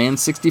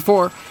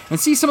 MonsterMan64, and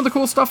see some of the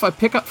cool stuff I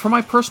pick up for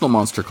my personal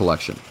monster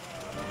collection.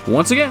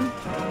 Once again,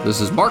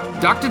 this is Mark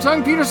Dr.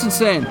 Tongue Peterson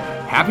saying,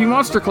 happy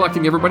monster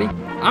collecting, everybody.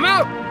 I'm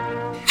out!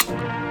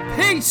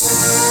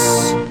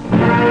 Peace!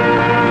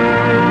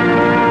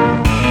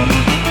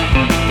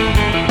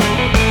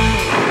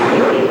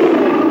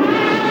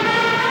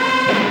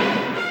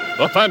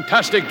 The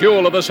fantastic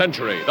duel of the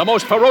century, the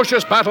most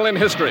ferocious battle in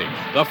history.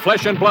 The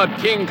flesh and blood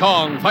King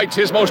Kong fights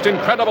his most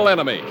incredible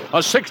enemy,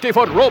 a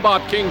 60-foot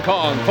robot King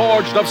Kong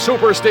forged of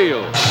super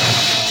steel.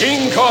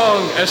 King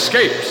Kong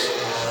escapes.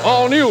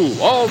 All new,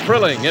 all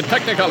thrilling in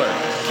Technicolor.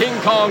 King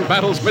Kong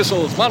battles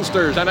missiles,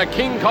 monsters, and a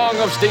King Kong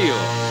of steel.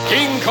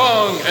 King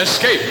Kong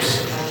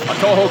escapes. A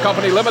Toho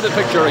Company limited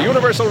picture, a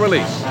universal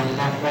release.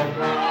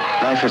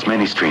 Life has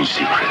many strange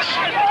secrets.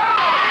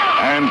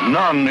 And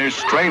none is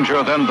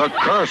stranger than the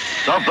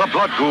curse of the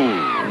Blood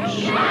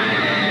Ghouls.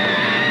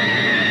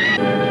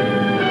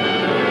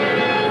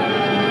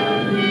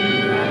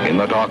 In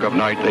the dark of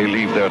night, they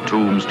leave their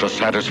tombs to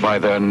satisfy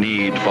their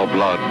need for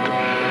blood.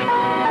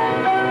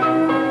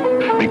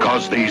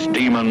 Because these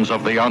demons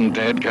of the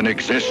undead can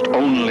exist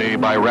only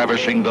by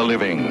ravishing the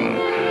living.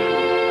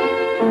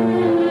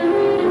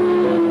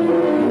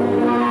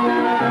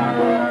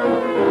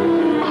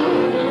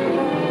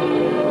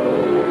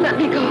 Let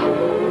me go.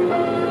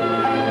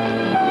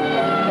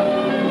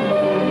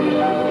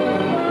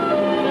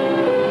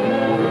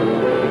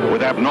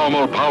 With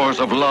abnormal powers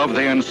of love,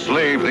 they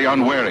enslave the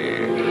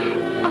unwary.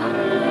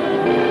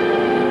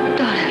 Don't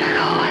let her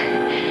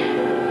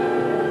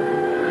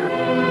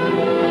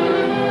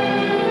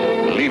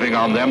go. Leaving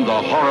on them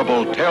the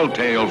horrible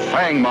telltale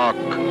fang mark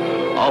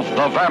of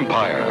the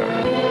vampire.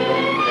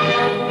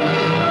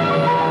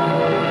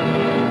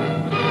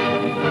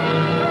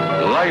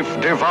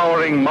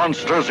 Life-devouring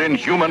monsters in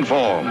human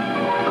form.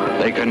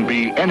 They can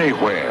be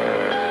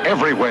anywhere,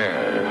 everywhere.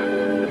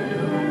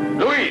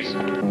 Louise!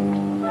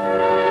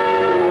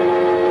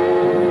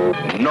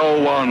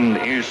 No one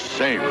is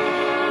safe.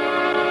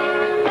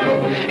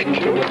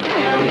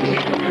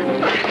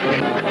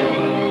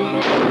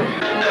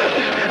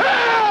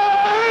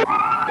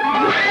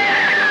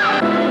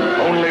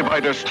 Only by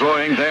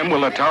destroying them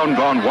will a town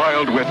gone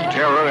wild with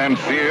terror and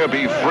fear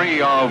be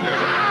free of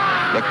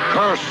the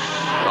curse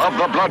of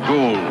the Blood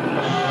Ghouls.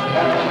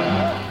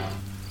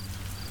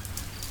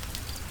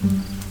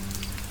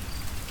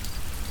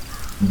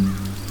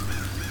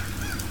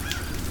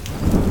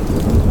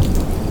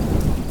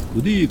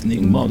 Good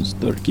evening,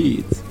 Monster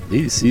Kids.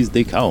 This is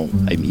the Count.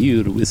 I'm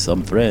here with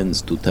some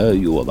friends to tell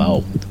you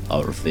about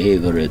our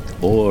favorite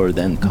board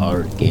and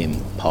card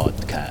game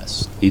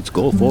podcast. It's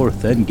Go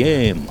Forth and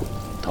Game.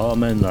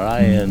 Tom and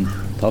Ryan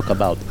talk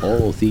about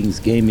all things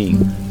gaming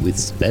with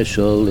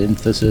special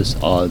emphasis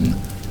on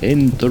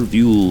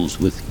interviews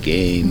with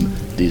game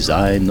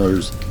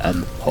designers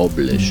and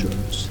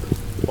publishers.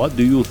 What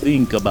do you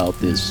think about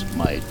this,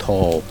 my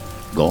tall,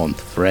 gaunt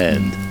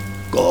friend?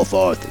 Go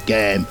Forth,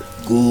 Game.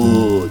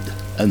 Good.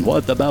 And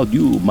what about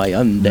you, my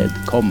undead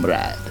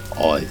comrade?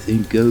 I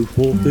think Go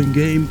Forth and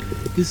Game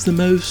is the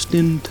most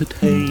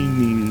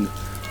entertaining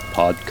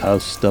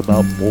podcast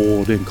about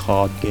board and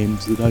card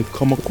games that I've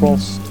come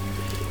across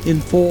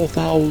in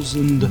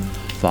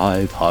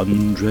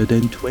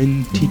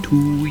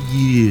 4,522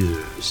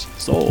 years.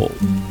 So,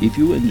 if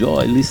you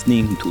enjoy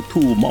listening to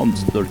two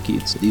monster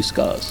kids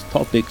discuss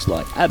topics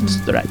like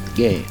abstract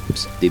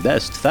games, the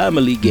best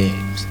family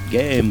games,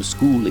 game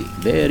schooling,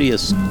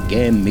 various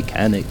game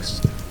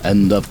mechanics,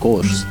 and of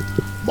course,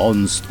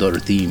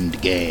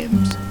 monster-themed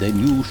games, then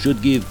you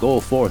should give Go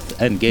Forth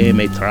and Game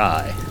a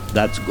try.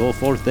 That's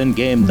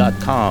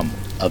goforthandgame.com,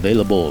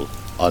 available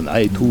on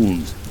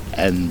iTunes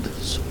and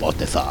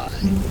Spotify.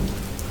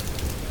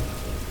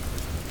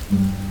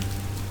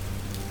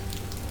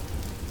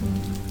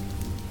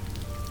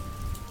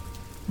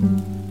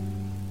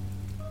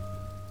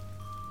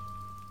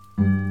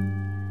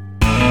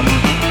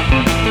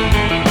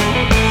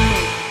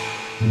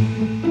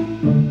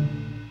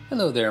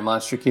 Hello there,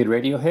 Monster Kid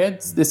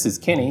Radioheads. This is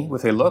Kenny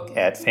with a look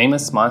at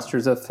famous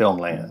monsters of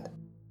Filmland.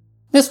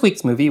 This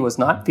week's movie was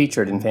not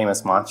featured in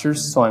Famous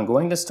Monsters, so I'm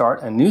going to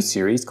start a new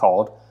series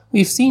called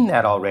We've Seen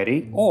That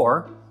Already,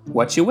 or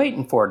What You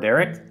Waiting For,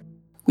 Derek?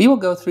 We will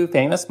go through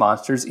Famous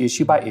Monsters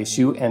issue by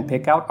issue and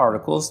pick out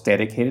articles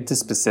dedicated to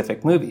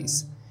specific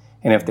movies.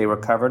 And if they were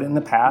covered in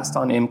the past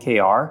on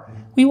MKR,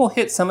 we will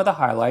hit some of the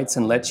highlights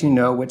and let you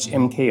know which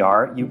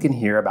MKR you can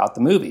hear about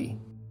the movie.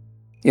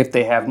 If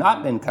they have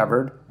not been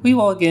covered, we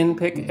will again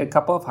pick a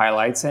couple of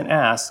highlights and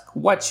ask,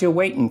 what you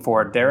waiting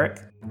for,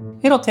 Derek?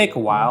 It'll take a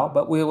while,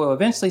 but we will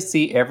eventually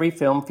see every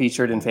film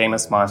featured in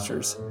Famous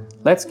Monsters.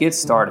 Let's get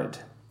started.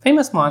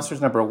 Famous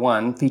Monsters number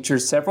 1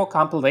 features several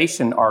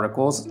compilation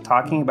articles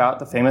talking about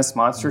the famous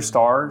monster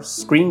stars,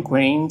 scream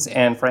queens,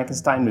 and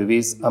Frankenstein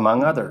movies,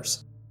 among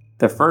others.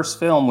 The first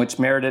film which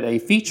merited a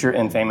feature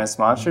in Famous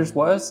Monsters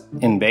was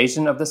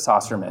Invasion of the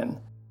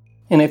Saucermen.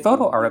 In a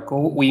photo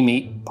article, we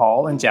meet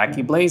Paul and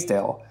Jackie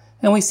Blaisdell,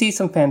 and we see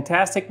some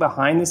fantastic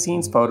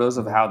behind-the-scenes photos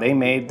of how they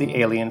made the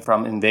alien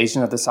from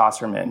Invasion of the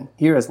Saucermen.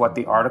 Here is what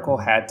the article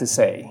had to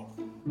say.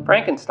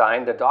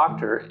 Frankenstein, the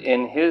doctor,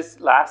 in his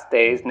last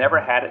days never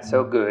had it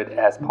so good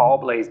as Paul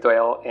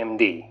Blaisdell,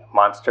 MD,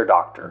 monster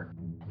doctor.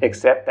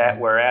 Except that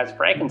whereas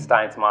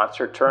Frankenstein's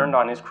monster turned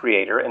on his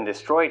creator and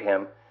destroyed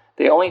him,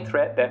 the only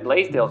threat that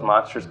Blaisdell's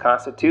monsters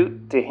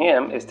constitute to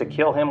him is to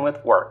kill him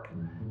with work.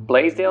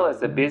 Blaisdell is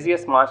the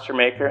busiest monster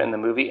maker in the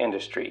movie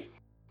industry.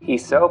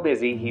 He's so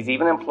busy, he's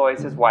even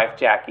employs his wife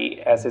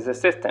Jackie as his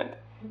assistant.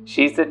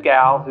 She's the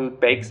gal who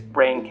bakes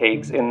brain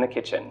cakes in the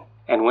kitchen.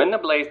 And when the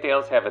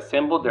Blaisdells have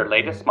assembled their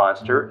latest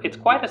monster, it's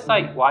quite a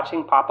sight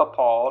watching Papa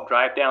Paul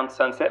drive down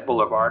Sunset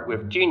Boulevard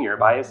with Junior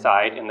by his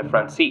side in the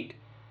front seat.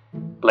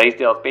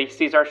 Blaisdell's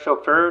beasties are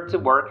chauffeured to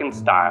work in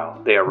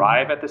style. They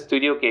arrive at the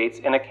studio gates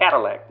in a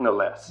Cadillac, no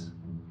less.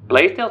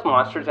 Blaisdell's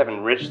monsters have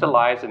enriched the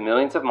lives of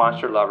millions of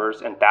monster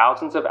lovers, and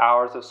thousands of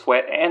hours of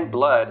sweat and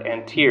blood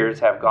and tears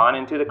have gone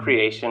into the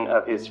creation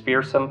of his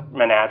fearsome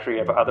menagerie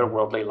of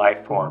otherworldly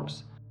life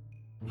forms.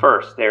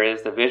 First, there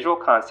is the visual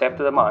concept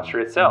of the monster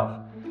itself.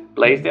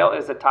 Blaisdell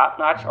is a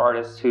top-notch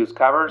artist whose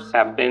covers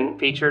have been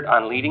featured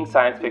on leading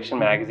science fiction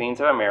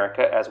magazines of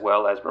America as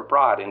well as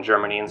abroad in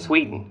Germany and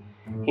Sweden.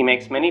 He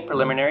makes many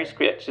preliminary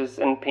sketches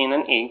in pen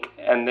and ink,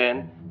 and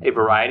then a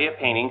variety of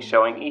paintings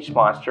showing each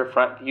monster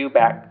front view,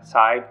 back,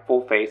 side,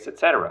 full face,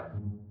 etc.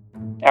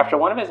 After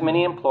one of his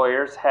many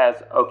employers has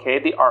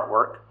okayed the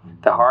artwork,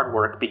 the hard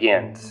work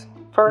begins.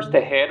 First,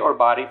 a head or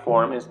body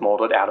form is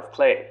molded out of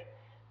clay.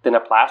 Then a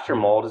plaster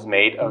mold is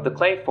made of the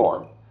clay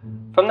form.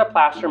 From the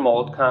plaster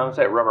mold comes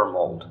a rubber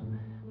mold.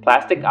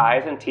 Plastic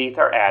eyes and teeth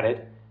are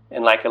added,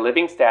 and like a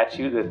living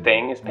statue, the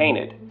thing is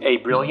painted. A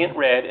brilliant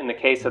red in the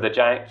case of the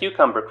giant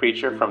cucumber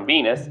creature from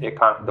Venus, It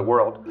Conquered the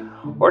World,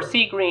 or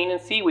sea green and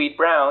seaweed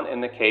brown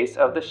in the case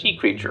of the she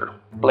creature.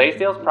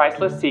 Blaisdell's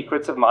priceless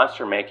secrets of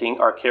monster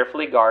making are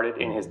carefully guarded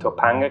in his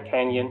Topanga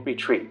Canyon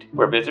retreat,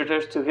 where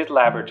visitors to his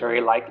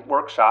laboratory-like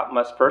workshop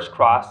must first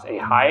cross a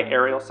high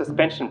aerial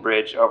suspension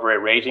bridge over a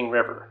raging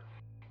river.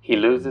 He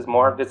loses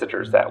more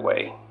visitors that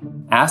way.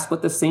 Asked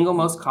what the single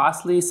most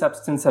costly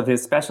substance of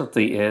his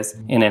specialty is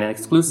in an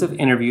exclusive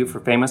interview for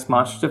Famous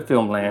Monsters of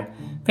Filmland,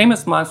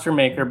 famous monster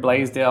maker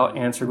Blaisdell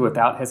answered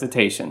without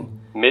hesitation,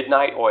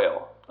 "Midnight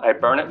oil. I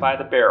burn it by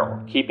the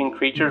barrel, keeping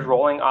creatures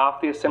rolling off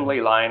the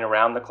assembly line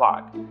around the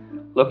clock."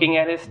 Looking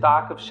at his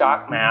stock of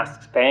shock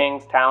masks,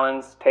 fangs,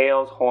 talons,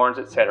 tails, horns,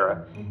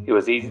 etc., it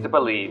was easy to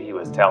believe he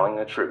was telling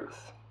the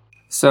truth.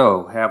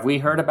 So, have we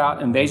heard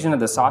about Invasion of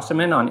the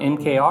Saucermen on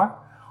MKR?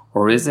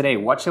 Or is it a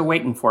what you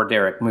waiting for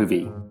Derek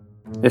movie?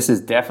 This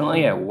is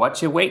definitely a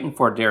what you waiting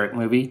for Derek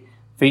movie,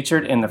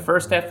 featured in the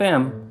First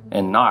FM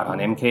and not on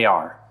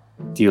MKR.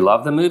 Do you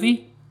love the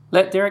movie?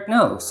 Let Derek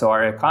know so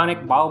our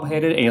iconic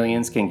bulb-headed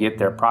aliens can get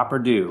their proper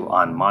due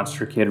on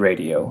Monster Kid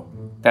Radio.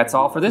 That's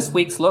all for this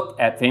week's look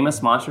at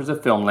Famous Monsters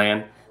of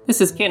Filmland.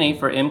 This is Kenny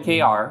for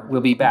MKR.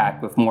 We'll be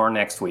back with more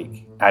next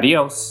week.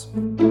 Adios.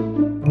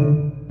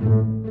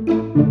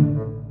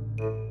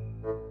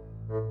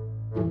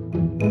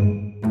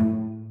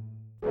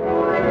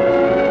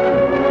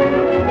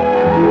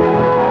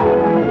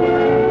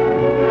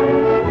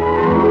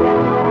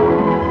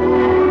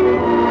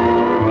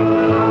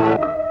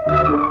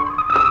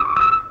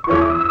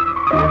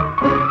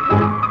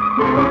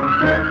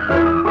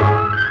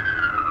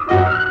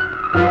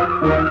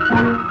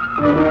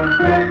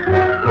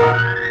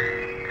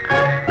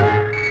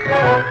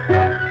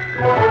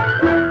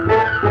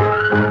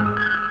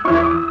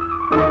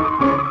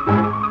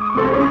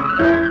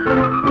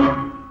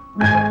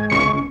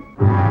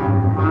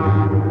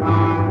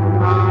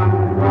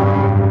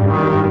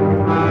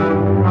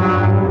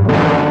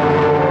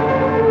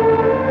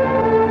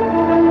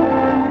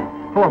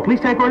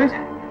 Police headquarters?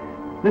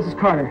 This is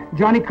Carter.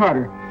 Johnny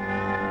Carter.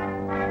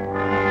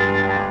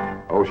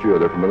 Oh, sure,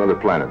 they're from another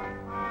planet.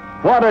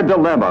 What a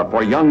dilemma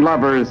for young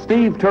lovers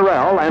Steve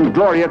Terrell and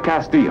Gloria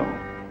Castillo.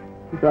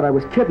 He thought I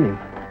was kidding him.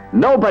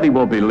 Nobody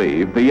will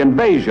believe the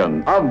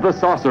invasion of the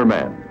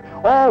Saucermen.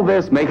 All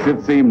this makes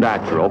it seem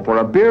natural for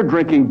a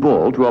beer-drinking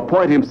bull to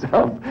appoint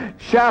himself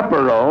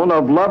chaperone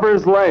of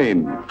Lover's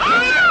Lane.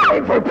 Hey,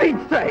 for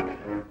Pete's sake!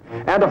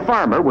 And a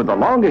farmer with the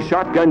longest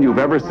shotgun you've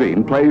ever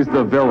seen plays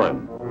the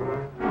villain.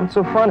 What's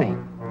so funny?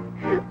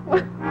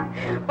 Well,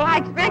 I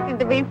expected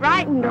to be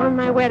frightened on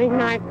my wedding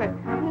night, but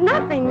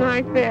nothing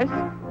like this.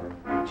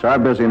 It's our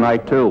busy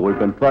night, too. We've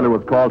been flooded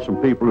with calls from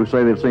people who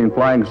say they've seen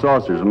flying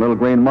saucers and little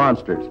green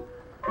monsters.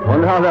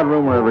 Wonder how that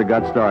rumor ever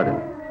got started.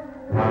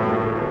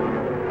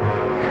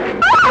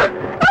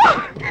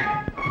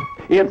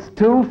 It's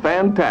too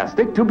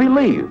fantastic to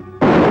believe.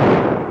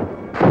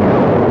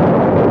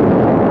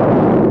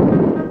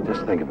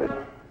 Just think of it.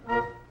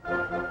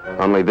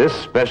 Only this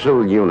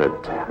special unit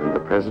and the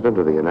President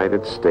of the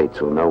United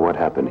States will know what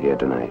happened here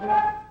tonight.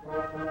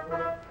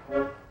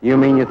 You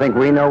mean you think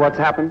we know what's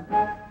happened?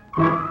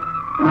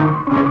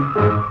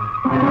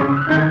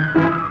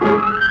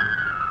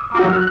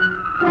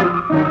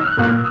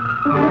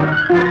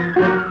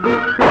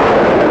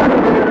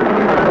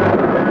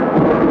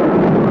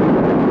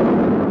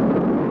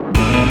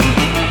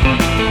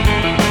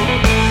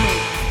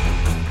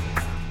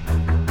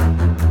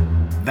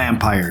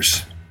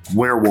 Vampires,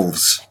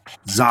 werewolves,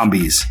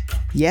 zombies.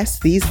 Yes,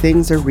 these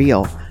things are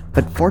real,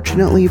 but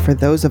fortunately for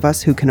those of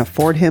us who can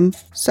afford him,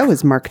 so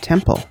is Mark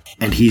Temple.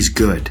 And he's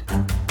good.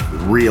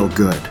 Real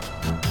good.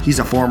 He's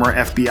a former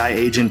FBI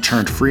agent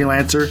turned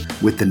freelancer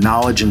with the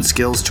knowledge and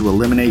skills to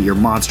eliminate your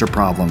monster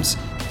problems.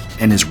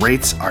 And his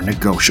rates are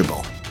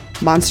negotiable.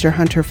 Monster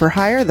Hunter for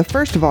Hire, the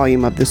first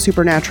volume of the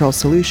Supernatural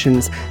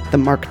Solutions, the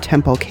Mark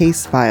Temple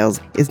Case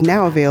Files, is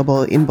now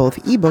available in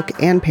both ebook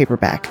and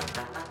paperback.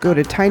 Go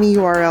to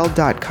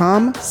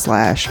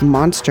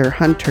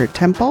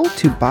tinyurl.com/monsterhuntertemple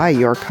to buy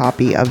your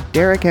copy of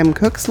Derek M.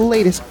 Cook's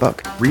latest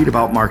book. Read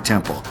about Mark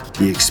Temple,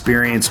 the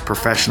experienced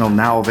professional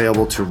now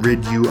available to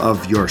rid you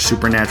of your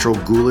supernatural,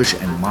 ghoulish,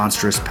 and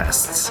monstrous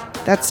pests.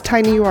 That's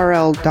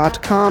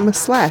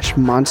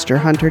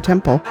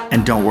tinyurl.com/monsterhuntertemple.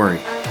 And don't worry,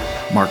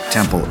 Mark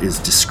Temple is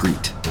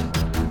discreet.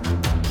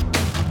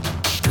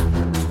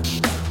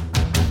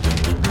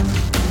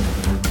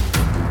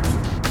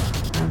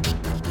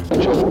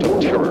 Jolt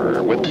of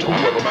terror with two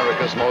of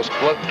America's most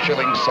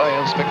blood-chilling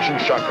science fiction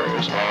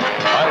shockers,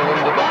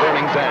 Island of the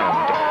Burning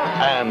Damned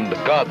and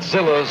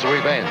Godzilla's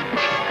Revenge.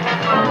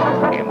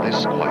 In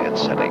this quiet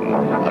setting,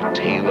 a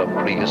tale of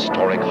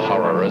prehistoric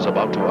horror is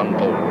about to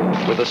unfold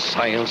with the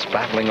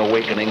science-battling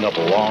awakening of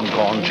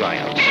long-gone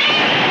giants.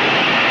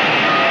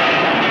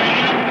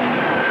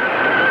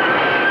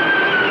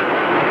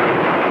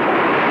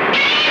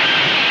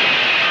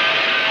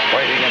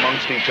 Fighting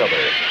amongst each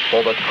other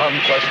for the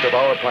conquest of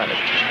our planet.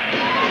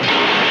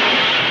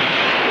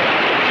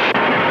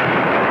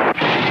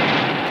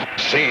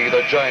 See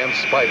the giant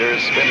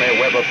spiders spin their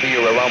web of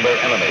fear around their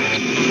enemies.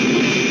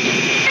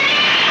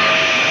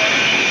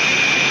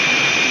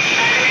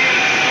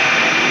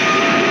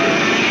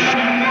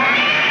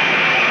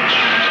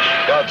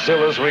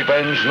 Godzilla's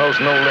Revenge knows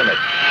no limit.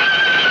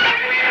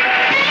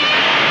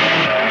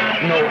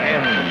 No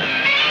end.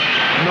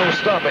 No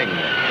stopping.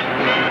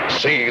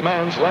 See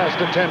man's last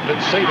attempt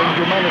at saving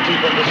humanity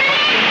from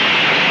destruction.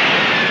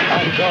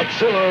 And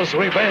Godzilla's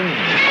Revenge.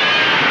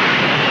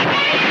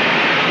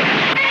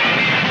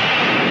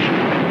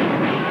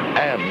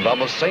 And on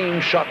the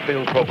same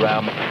shock-filled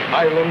program,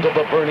 Island of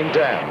the Burning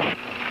Dam.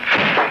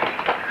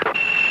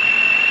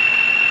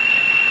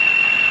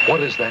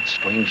 What is that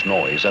strange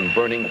noise and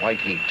burning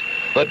white heat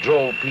that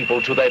drove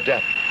people to their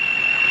death?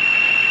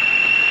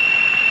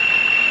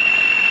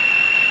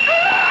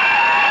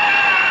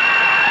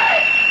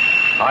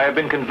 I have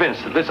been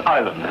convinced that this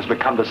island has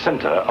become the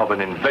center of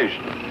an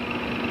invasion.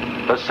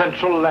 The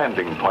central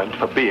landing point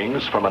for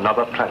beings from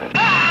another planet.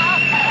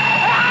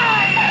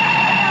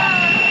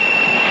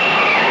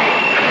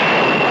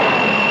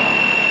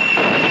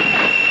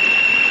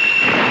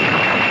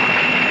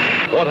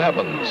 What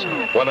happens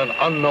when an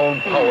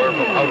unknown power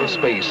from outer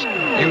space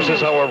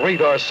uses our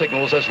radar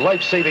signals as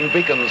life-saving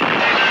beacons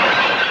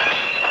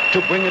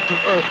to bring it to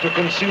Earth to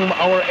consume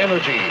our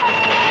energy?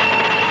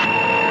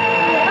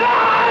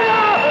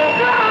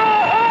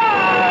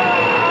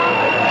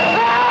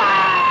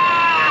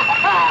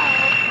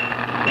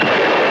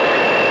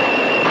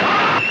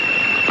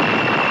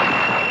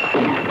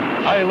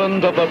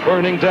 Island of the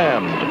Burning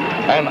Damned,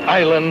 an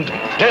island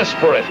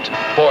desperate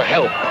for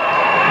help.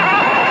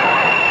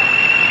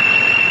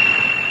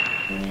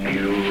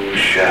 You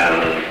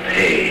shall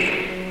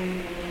pay,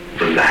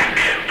 Black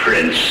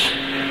Prince.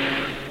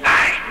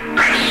 I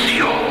curse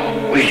you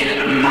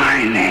with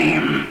my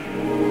name.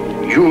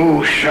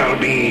 You shall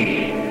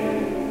be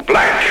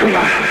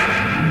Blackula.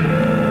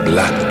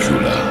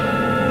 Blackula,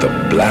 the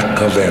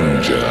Black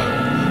Avenger,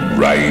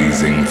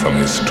 rising from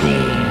his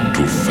tomb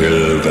to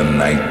fill the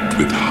night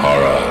with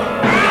horror.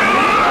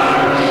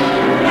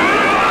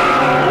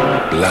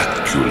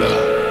 Blackula,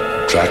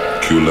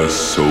 Dracula's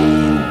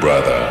soul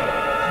brother,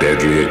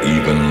 deadlier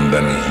even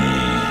than he.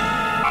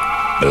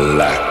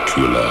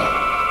 Blackula,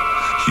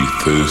 he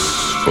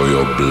thirsts for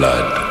your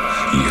blood,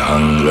 he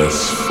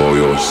hungers for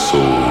your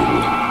soul,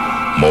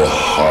 more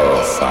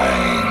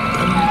horrifying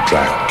than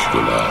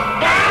Dracula.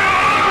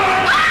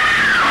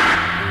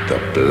 The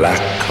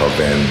Black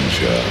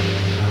Avenger,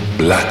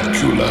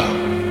 Blackula,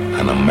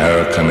 an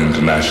American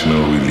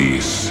international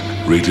release,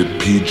 rated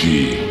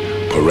PG,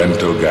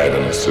 parental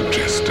guidance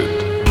suggested.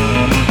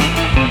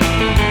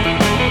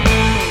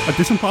 A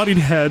disembodied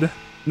head,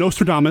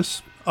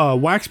 Nostradamus, a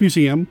wax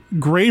museum,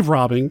 grave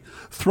robbing,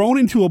 thrown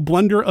into a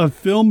blender of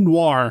film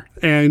noir.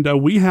 And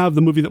we have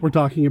the movie that we're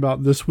talking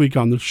about this week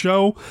on the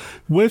show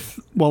with,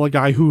 well, a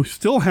guy who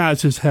still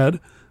has his head.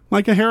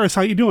 Micah Harris,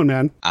 how you doing,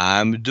 man?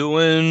 I'm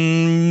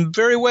doing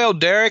very well,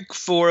 Derek,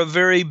 for a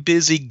very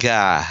busy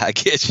guy, I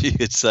guess you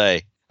could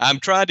say. I'm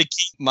trying to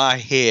keep my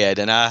head,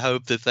 and I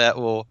hope that that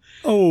will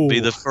be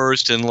the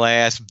first and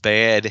last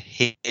bad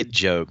head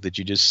joke that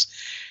you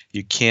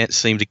can't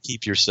seem to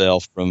keep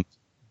yourself from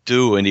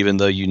doing, even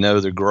though you know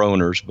they're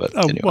groaners. But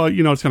anyway. Well,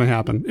 you know it's going to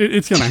happen.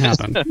 It's going to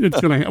happen.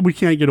 We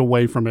can't get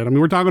away from it. I mean,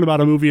 we're talking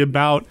about a movie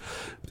about.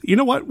 You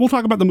know what? We'll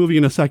talk about the movie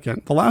in a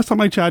second. The last time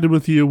I chatted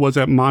with you was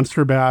at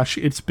Monster Bash.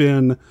 It's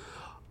been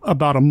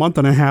about a month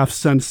and a half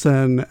since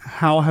then.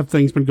 How have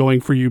things been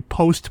going for you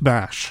post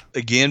Bash?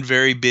 Again,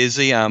 very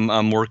busy.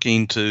 I'm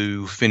working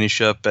to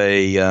finish up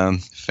a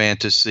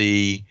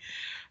fantasy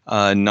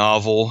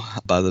novel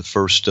by the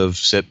 1st of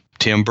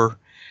September,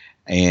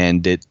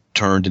 and it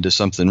turned into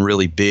something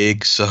really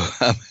big, so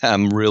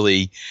I'm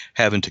really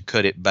having to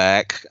cut it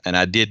back. And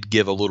I did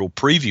give a little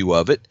preview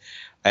of it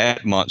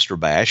at Monster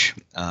Bash.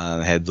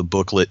 Had the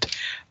booklet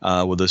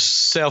with a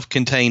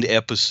self-contained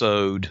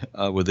episode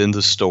within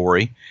the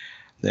story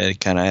that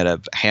kind of had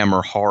a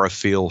Hammer horror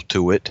feel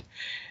to it.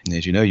 And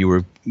as you know, you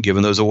were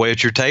giving those away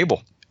at your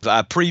table.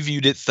 I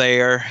previewed it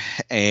there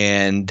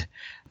and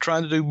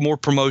trying to do more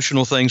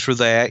promotional things for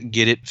that,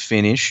 get it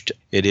finished.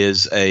 It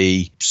is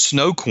a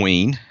Snow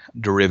Queen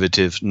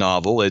derivative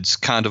novel. It's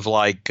kind of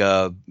like,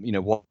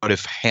 what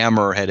if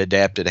Hammer had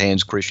adapted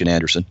Hans Christian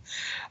Andersen?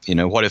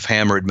 What if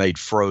Hammer had made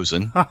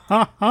Frozen?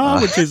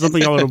 Which is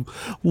something I would have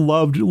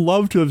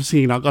loved to have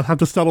seen. I'll have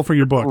to settle for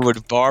your book.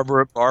 With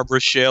Barbara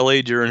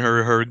Shelley during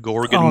her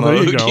Gorgon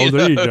mode.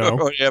 There you go.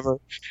 Whatever.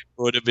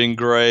 Would have been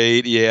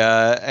great,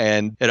 yeah.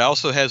 And it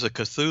also has a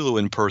Cthulhu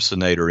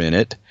impersonator in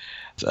it.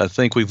 I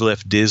think we've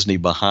left Disney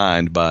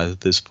behind by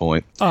this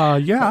point.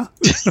 Yeah.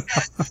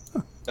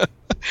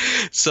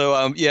 So,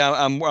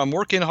 I'm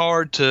working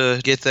hard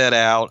to get that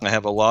out. I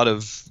have a lot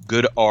of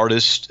good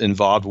artists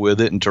involved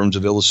with it in terms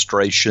of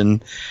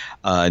illustration.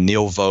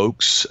 Neil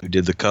Vokes, who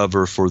did the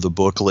cover for the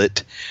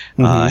booklet,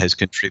 has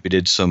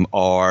contributed some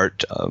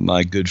art.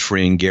 My good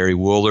friend Gary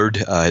Woolard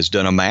has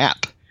done a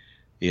map.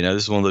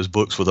 This is one of those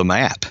books with a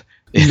map.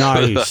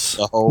 Nice.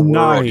 The whole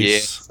world.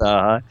 Nice.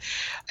 Yes.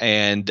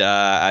 And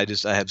I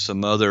have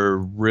some other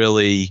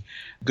really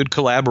good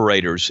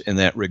collaborators in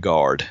that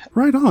regard.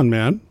 Right on,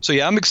 man. So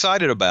I'm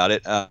excited about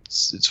it.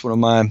 It's one of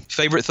my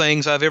favorite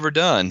things I've ever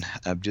done.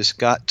 I've just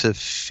got to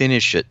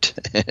finish it.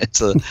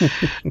 It's a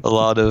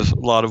lot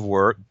of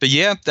work. But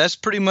yeah, that's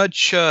pretty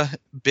much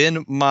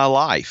been my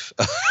life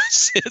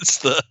since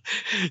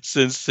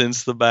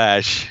the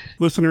bash.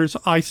 Listeners,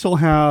 I still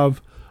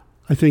have,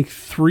 I think,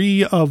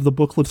 3 of the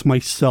booklets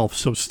myself,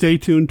 so stay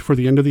tuned for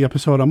the end of the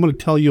episode. I'm going to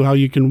tell you how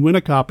you can win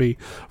a copy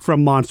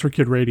from Monster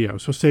Kid Radio,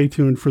 so stay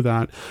tuned for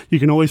that. You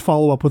can always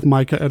follow up with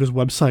Micah at his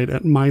website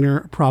at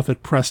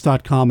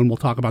minorprofitpress.com, and we'll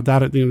talk about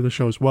that at the end of the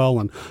show as well,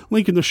 and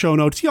link in the show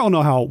notes. Y'all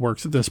know how it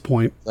works at this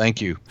point. Thank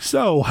you.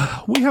 So,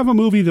 we have a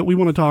movie that we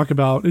want to talk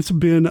about. It's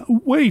been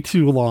way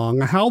too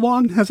long. How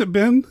long has it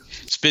been?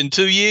 It's been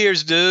 2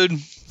 years, dude,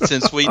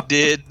 since we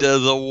did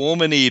The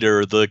Woman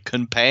Eater, the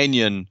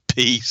companion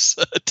piece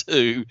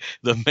to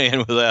The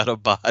Man Without a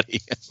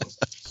Body.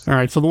 All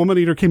right, so The Woman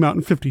Eater came out in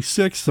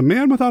 1956. The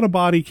Man Without a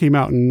Body came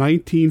out in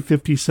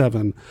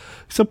 1957.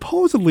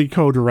 Supposedly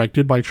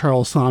co-directed by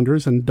Charles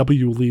Saunders and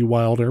W. Lee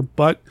Wilder,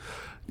 but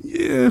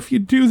if you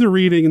do the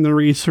reading and the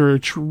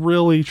research,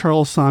 really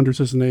Charles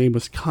Saunders' name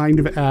was kind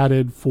of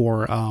added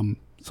for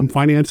some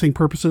financing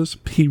purposes.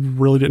 He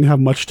really didn't have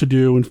much to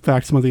do. In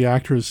fact, some of the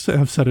actors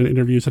have said in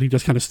interviews that he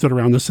just kind of stood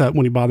around the set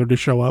when he bothered to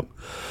show up.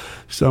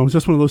 So it's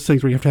just one of those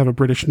things where you have to have a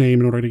British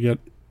name in order to get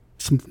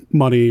some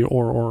money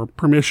or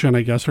permission,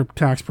 I guess, or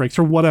tax breaks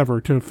or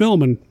whatever to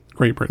film in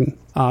Great Britain.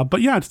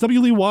 But yeah, it's W.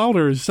 Lee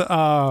Wilder's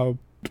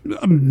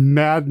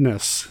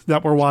madness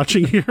that we're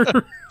watching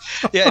here.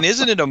 Yeah, and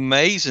isn't it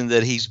amazing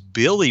that he's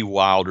Billy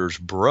Wilder's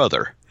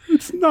brother?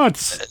 It's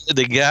nuts.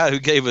 The guy who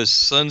gave us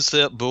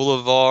Sunset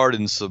Boulevard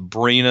and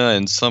Sabrina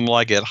and Some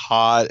Like It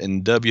Hot,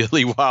 and W.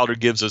 Lee Wilder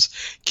gives us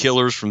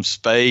Killers from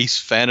Space,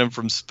 Phantom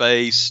from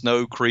Space,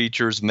 Snow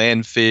Creatures,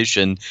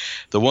 Manfish, and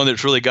the one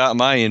that's really got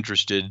my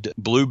interested,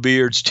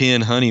 Bluebeard's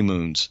 10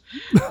 Honeymoons.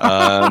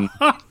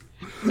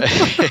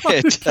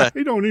 I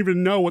don't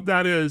even know what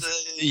that is.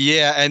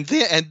 Yeah, and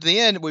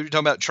then we were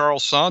talking about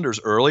Charles Saunders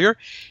earlier.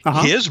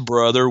 His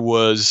brother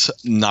was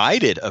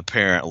knighted,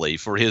 apparently,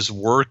 for his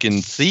work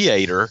in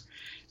theater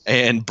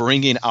and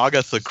bringing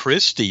Agatha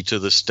Christie to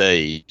the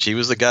stage. He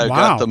was the guy who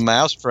got the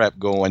Mousetrap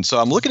going. So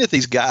I'm looking at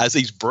these guys,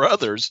 these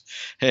brothers,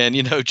 and,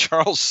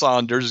 Charles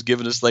Saunders is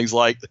giving us things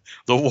like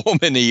The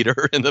Woman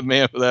Eater and The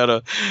Man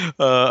Without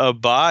a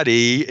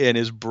Body, and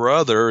his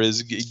brother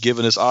is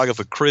giving us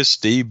Agatha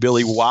Christie.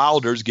 Billy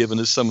Wilder's giving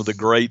us some of the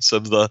greats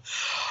of the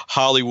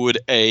Hollywood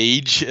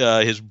age.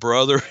 His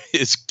brother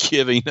is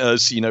giving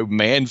us,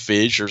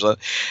 Manfish or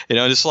something.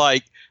 It's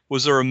like,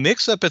 was there a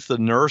mix-up at the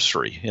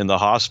nursery in the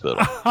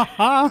hospital?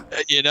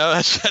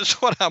 That's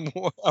what I'm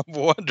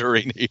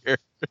wondering here.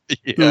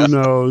 Yeah. Who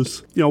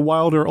knows?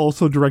 Wilder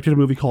also directed a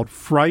movie called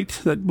Fright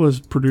that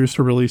was produced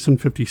or released in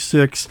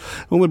 1956.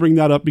 I only bring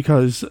that up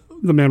because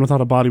The Man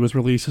Without a Body was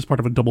released as part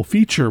of a double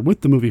feature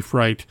with the movie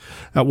Fright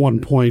at one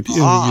point in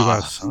the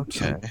U.S.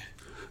 Okay.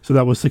 So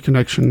that was the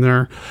connection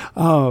there.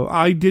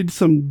 I did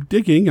some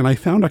digging, and I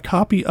found a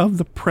copy of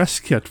the press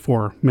kit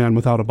for Man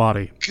Without a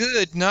Body.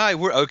 Good night.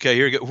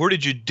 Here we go. Where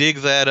did you dig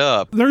that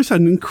up? There's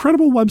an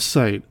incredible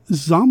website,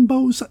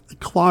 Zombo's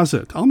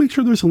Closet. I'll make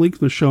sure there's a link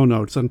in the show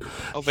notes. And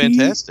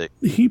fantastic.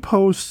 He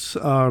posts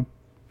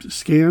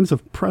scans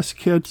of press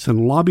kits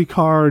and lobby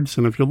cards,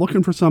 and if you're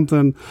looking for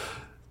something,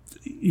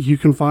 you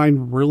can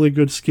find really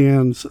good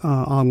scans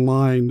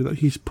online that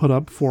he's put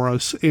up for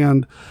us.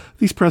 And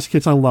these press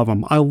kits, I love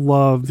them. I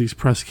love these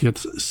press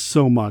kits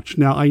so much.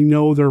 Now, I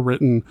know they're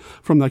written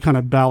from that kind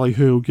of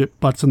ballyhoo, get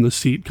butts in the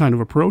seat kind of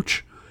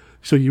approach.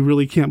 So you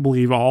really can't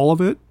believe all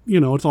of it.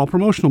 It's all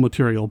promotional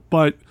material.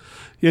 But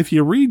if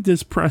you read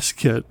this press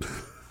kit,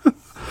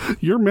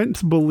 You're meant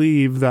to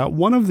believe that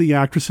one of the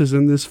actresses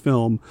in this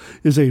film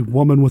is a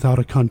woman without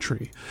a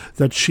country.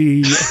 That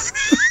she,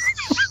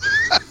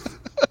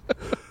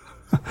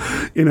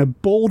 in a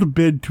bold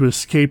bid to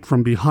escape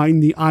from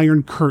behind the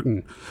Iron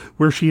Curtain,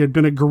 where she had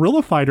been a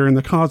guerrilla fighter in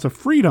the cause of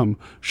freedom,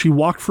 she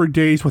walked for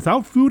days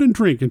without food and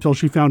drink until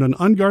she found an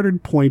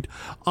unguarded point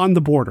on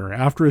the border.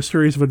 After a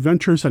series of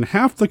adventures in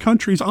half the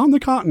countries on the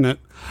continent,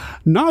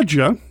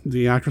 Nadja,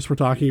 the actress we're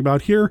talking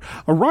about here,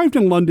 arrived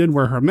in London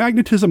where her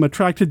magnetism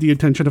attracted the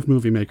attention of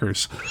movie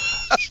makers.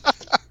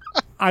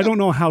 I don't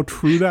know how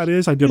true that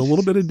is. I did a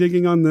little bit of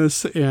digging on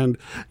this, and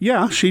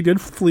yeah, she did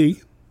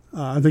flee.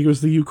 I think it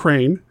was the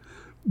Ukraine.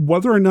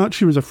 Whether or not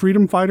she was a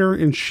freedom fighter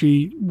and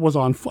she was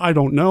on, I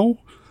don't know,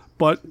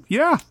 but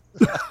yeah.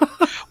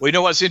 Well, you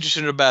know what's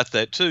interesting about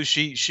that too?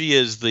 She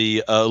is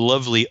the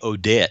lovely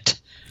Odette.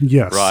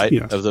 Yes, right.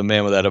 Yes. Of the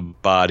Man Without a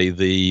Body,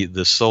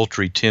 the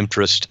sultry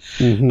temptress,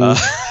 who,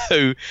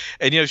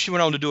 and she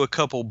went on to do a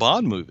couple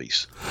Bond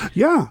movies.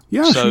 Yeah.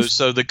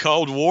 So the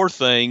Cold War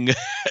thing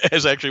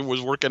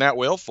was working out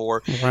well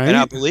for her, right? And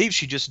I believe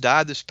she just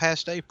died this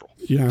past April.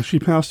 Yeah, she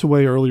passed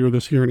away earlier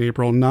this year in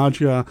April.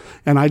 Nadja,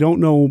 and I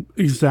don't know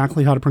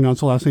exactly how to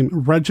pronounce the last name,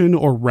 Regin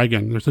or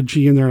Regan. There's a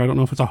G in there, and I don't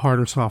know if it's a hard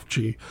or soft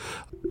G.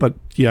 But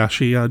yeah,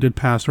 she did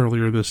pass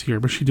earlier this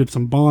year. But she did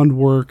some Bond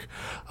work,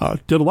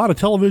 did a lot of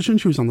television.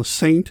 She was on The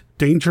Saint,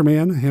 Danger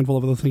Man, a handful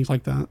of other things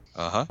like that.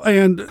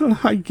 And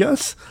I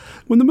guess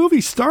when the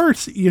movie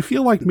starts, you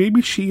feel like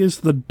maybe she is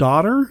the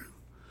daughter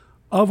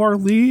of our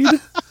lead,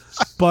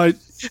 but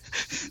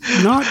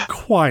not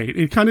quite.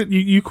 It kind of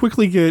you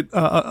quickly get.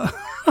 I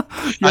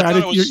thought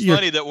it was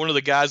funny that one of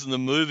the guys in the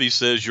movie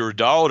says your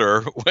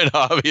daughter, when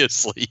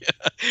obviously,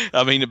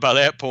 I mean, by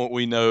that point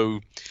we know,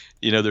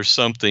 there's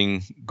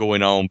something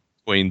going on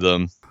between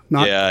them.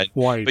 Not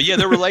quite. But yeah,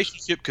 their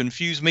relationship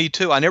confused me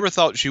too. I never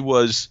thought she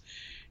was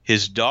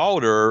his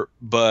daughter,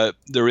 but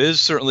there is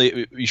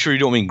certainly, you sure you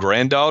don't mean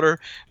granddaughter?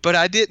 But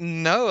I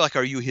didn't know, like,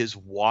 are you his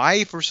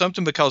wife or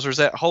something? Because there's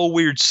that whole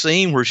weird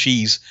scene where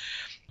she's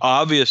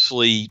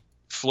obviously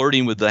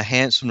flirting with the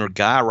handsomer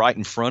guy right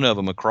in front of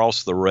him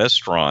across the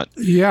restaurant.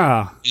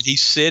 Yeah. And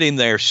he's sitting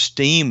there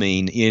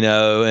steaming,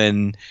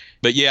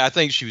 but yeah, I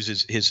think she was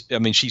his I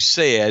mean, she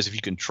says, if you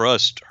can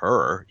trust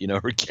her,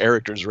 her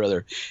character's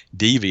rather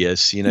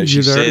devious. She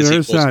says he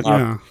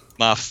was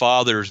my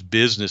father's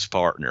business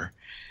partner.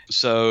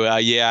 So,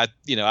 I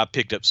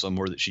picked up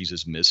somewhere that she's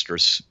his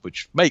mistress,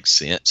 which makes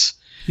sense.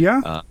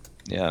 Yeah.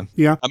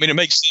 Yeah. I mean, it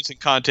makes sense in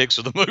context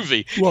of the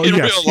movie. Well, in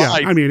yes, real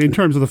life. I mean, in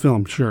terms of the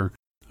film, sure.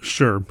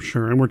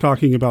 And we're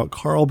talking about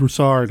Carl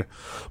Broussard,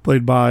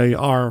 played by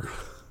our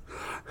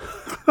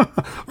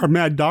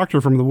mad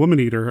doctor from The Woman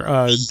Eater,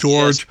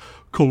 George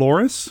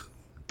Coulouris.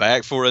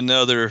 Back for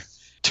another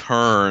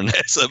turn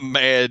as a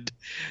mad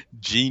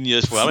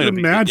genius. Well, I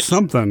mean, mad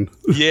something.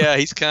 Yeah,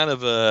 he's kind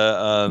of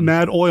a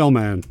mad oil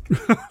man.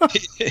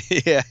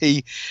 Yeah,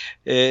 it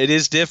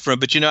is different.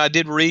 But I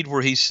did read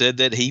where he said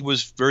that he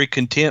was very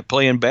content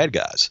playing bad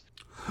guys.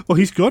 Well,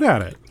 he's good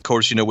at it. Of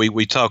course,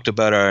 we talked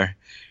about our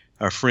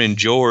friend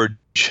George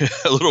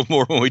a little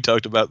more when we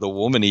talked about The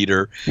Woman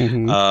Eater.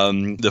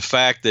 Mm-hmm. The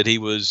fact that he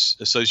was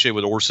associated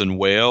with Orson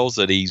Welles,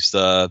 that he's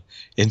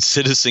in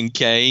Citizen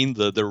Kane,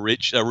 the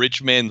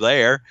rich man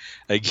there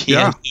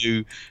again,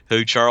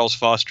 who Charles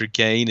Foster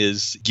Kane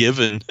is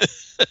given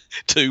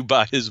to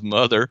by his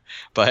mother,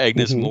 by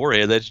Agnes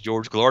Moorehead. That's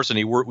George Coulouris.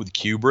 He worked with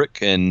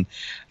Kubrick and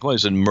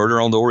was in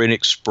Murder on the Orient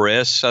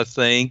Express, I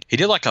think. He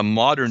did like a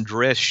modern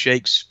dress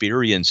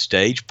Shakespearean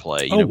stage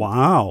play.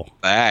 Wow.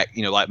 Back,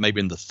 like maybe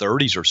in the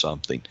 30s or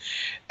something.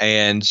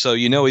 And so,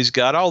 he's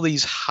got all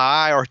these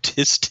high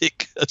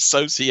artistic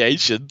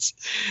associations.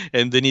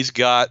 And then he's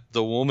got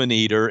The Woman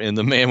Eater and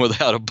The Man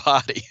Without a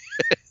Body.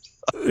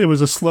 It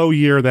was a slow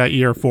year that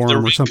year for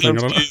him or something. I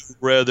don't know.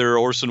 Whether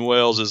Orson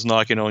Welles is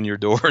knocking on your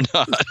door or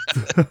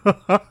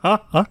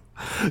not.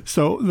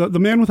 So the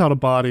Man Without a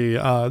Body,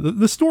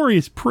 the story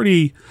is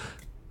pretty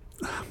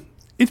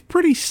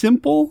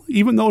simple,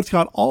 even though it's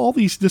got all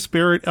these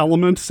disparate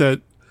elements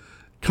that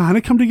kind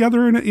of come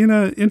together in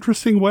an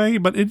interesting way,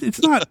 but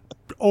it's not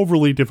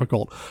overly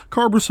difficult.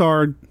 Carl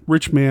Broussard,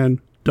 rich man,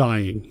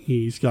 dying.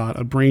 He's got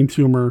a brain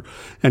tumor,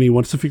 and he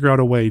wants to figure out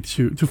a way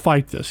to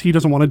fight this. He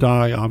doesn't want to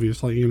die,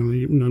 obviously. He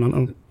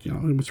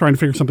was trying to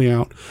figure something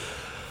out.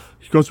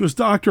 He goes to his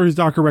doctor. His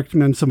doctor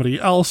recommends somebody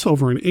else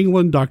over in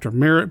England, Dr.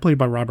 Merritt, played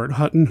by Robert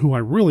Hutton, who I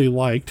really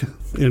liked.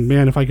 And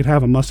man, if I could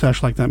have a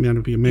mustache like that man, it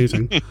would be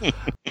amazing.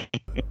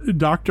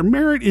 Dr.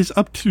 Merritt is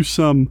up to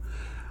some,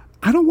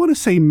 I don't want to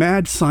say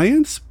mad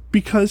science,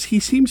 because he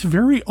seems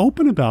very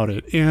open about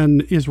it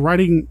and is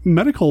writing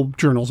medical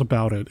journals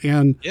about it.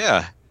 And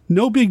yeah.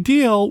 No big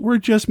deal. We're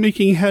just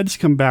making heads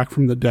come back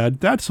from the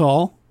dead. That's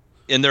all.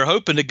 And they're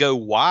hoping to go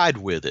wide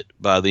with it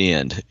by the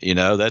end.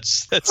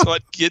 That's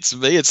what gets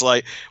me. It's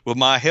like, will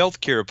my health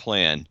care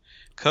plan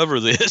cover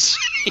this?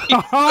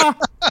 Do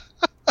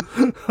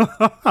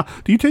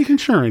you take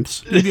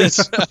insurance?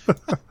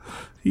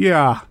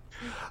 Yeah.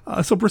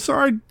 So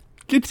Broussard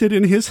gets it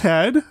in his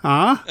head.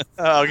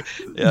 Okay.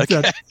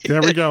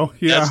 There we go.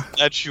 Yeah.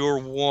 That's your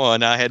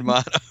one. I had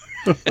mine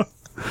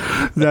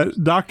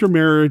that Dr.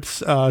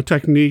 Merritt's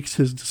techniques,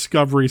 his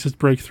discoveries, his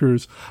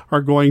breakthroughs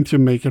are going to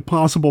make it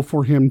possible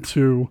for him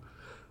to...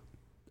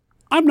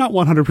 I'm not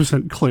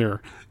 100%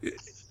 clear.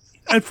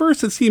 At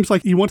first, it seems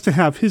like he wants to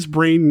have his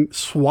brain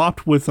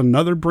swapped with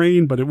another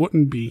brain, but it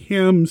wouldn't be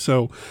him,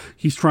 so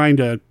he's trying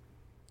to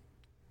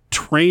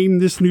train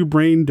this new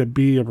brain to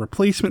be a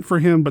replacement for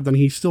him, but then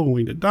he's still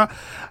going to die.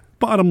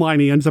 Bottom line,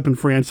 he ends up in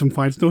France and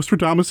finds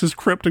Nostradamus'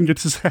 crypt and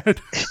gets his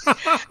head.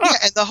 Yeah,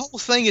 and the whole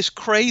thing is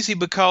crazy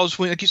because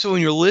when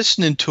you're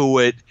listening to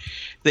it,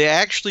 they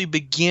actually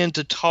begin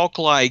to talk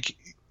like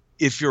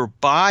if your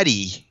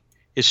body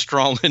is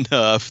strong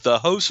enough, the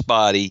host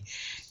body,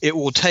 it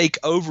will take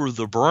over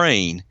the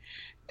brain,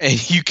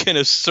 and you can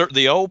assert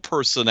the old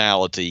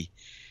personality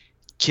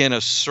can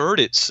assert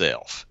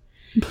itself.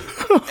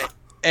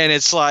 And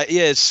it's like,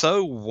 yeah, it's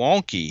so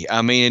wonky.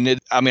 I mean,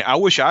 I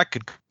wish I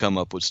could come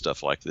up with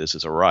stuff like this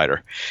as a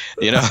writer.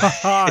 You know,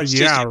 it's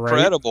just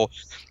incredible.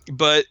 Right?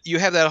 But you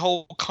have that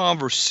whole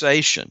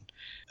conversation.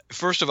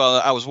 First of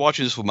all, I was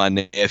watching this with my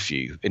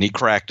nephew, and he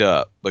cracked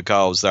up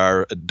because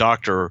our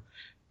doctor,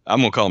 I'm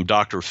going to call him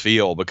Dr.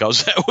 Phil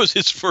because that was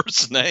his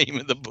first name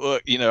in the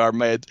book. You know,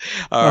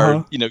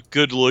 our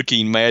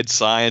good-looking mad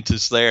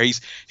scientist there.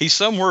 He's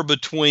somewhere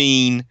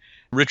between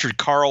Richard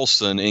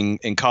Carlson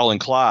and Colin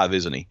Clive,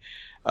 isn't he?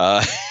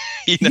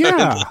 In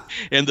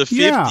the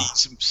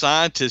 50s,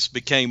 scientists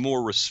became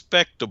more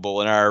respectable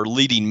and our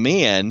leading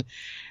men,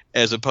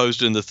 as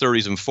opposed to in the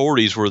 30s and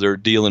 40s where they're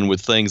dealing with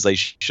things they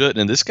shouldn't.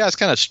 And this guy's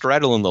kind of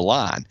straddling the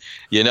line,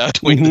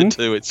 between the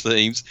two, it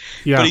seems.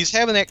 Yeah. But he's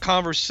having that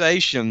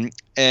conversation,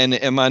 and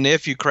my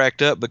nephew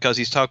cracked up because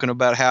he's talking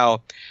about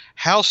how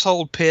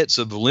household pets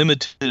of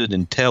limited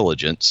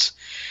intelligence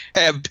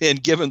have been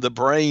given the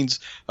brains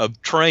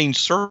of trained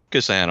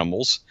circus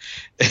animals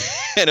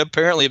and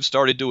apparently have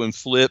started doing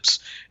flips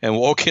and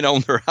walking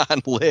on their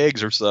hind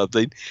legs or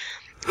something.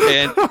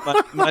 And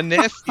my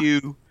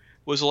nephew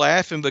was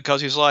laughing because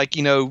he's like,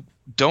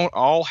 don't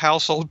all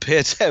household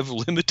pets have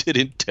limited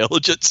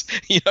intelligence,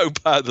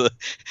 by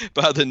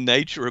the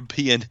nature of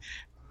being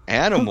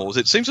animals?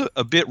 It seems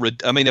a bit,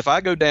 if I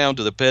go down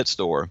to the pet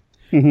store,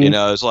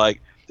 it's like,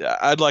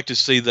 I'd like to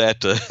see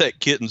that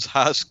kitten's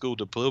high school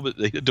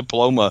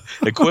diploma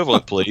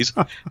equivalent, please,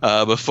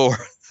 before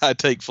I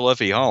take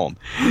Fluffy home.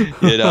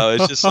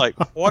 It's just like,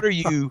 what are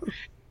you,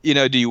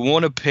 do you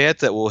want a pet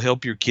that will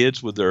help your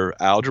kids with their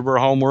algebra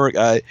homework?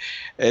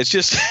 It's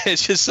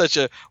just such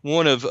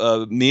one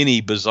of many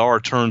bizarre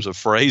turns of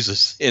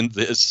phrases in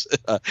this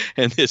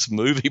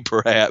movie,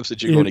 perhaps,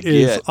 that you're going to get. It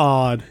is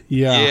odd,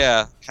 yeah.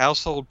 Yeah,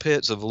 household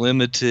pets of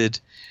limited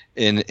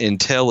in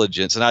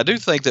intelligence, and I do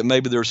think that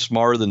maybe they're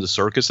smarter than the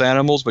circus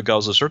animals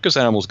because the circus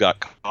animals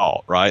got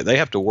caught, right? They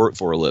have to work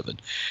for a living.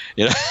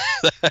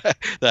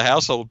 The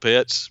household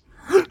pets,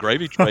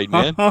 gravy trade,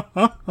 man.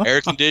 Air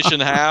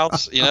conditioned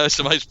house.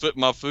 Somebody's putting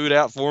my food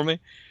out for me,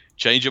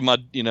 changing my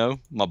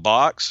my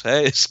box.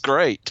 Hey, it's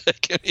great.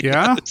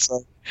 Yeah.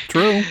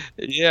 True.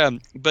 Yeah,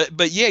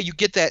 but yeah, you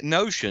get that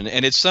notion,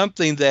 and it's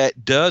something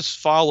that does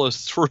follow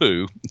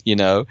through,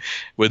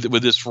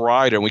 with this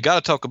writer. And we got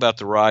to talk about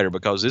the writer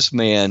because this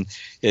man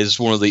is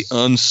one of the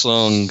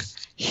unsung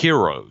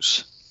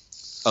heroes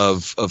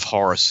of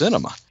horror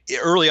cinema.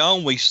 Early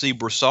on, we see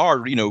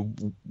Broussard,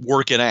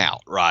 working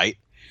out, right?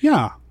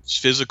 Yeah. His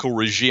physical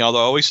regime, although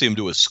I always see him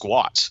do his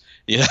squats.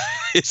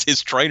 It's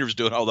his trainer's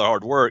doing all the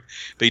hard work.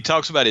 But he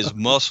talks about his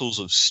muscles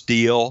of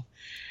steel.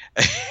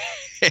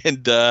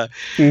 And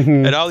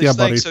all these things.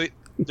 Buddy. So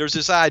there's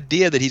this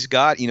idea that he's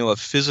got, a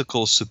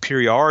physical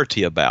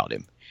superiority about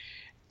him.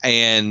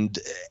 And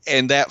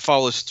that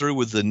follows through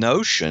with the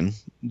notion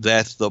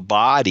that the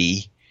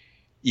body,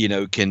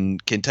 can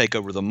take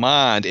over the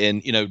mind.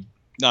 And,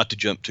 not to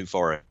jump too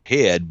far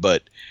ahead,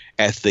 but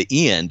at the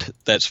end,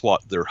 that's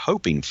what they're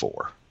hoping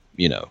for,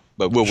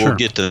 But we'll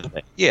get to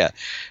that. Yeah.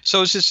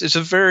 So it's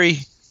a very,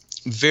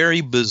 very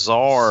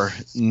bizarre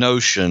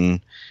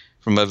notion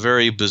from a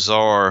very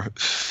bizarre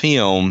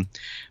film,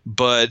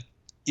 but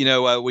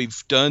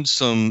we've done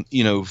some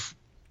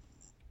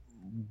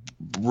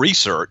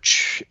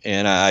research,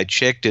 and I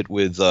checked it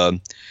with.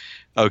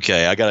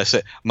 Okay, I gotta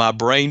say, my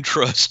brain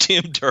trusts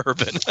Tim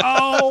Durbin.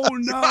 Oh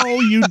no,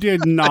 you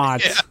did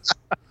not. Yeah.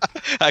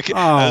 I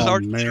was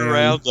hard to get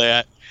around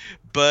that,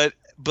 but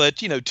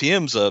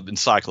Tim's an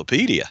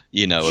encyclopedia,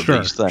 of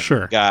these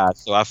things, guys.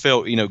 So I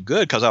felt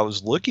good because I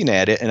was looking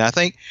at it, and I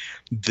think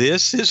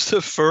this is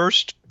the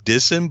first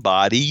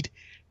disembodied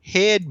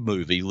head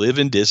movie,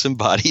 living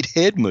disembodied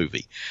head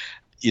movie.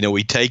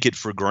 We take it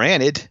for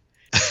granted,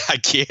 I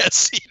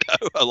guess,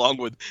 along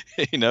with,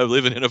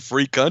 living in a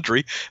free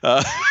country,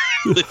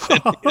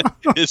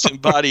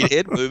 disembodied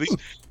head movies.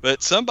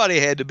 But somebody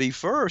had to be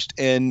first.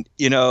 And,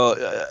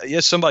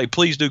 yes, somebody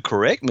please do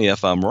correct me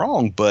if I'm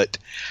wrong, but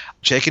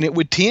checking it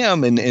with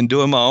Tim and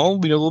doing my own,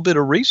 a little bit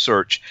of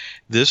research,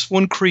 this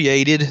one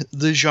created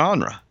the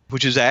genre,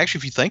 which is actually,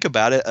 if you think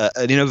about it,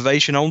 an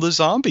innovation on the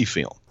zombie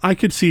film. I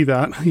could see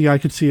that. Yeah, I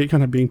could see it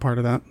kind of being part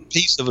of that.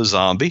 Piece of a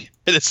zombie,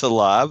 and it's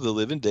alive, the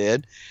living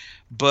dead.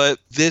 But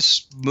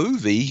this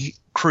movie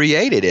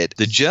created it.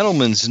 The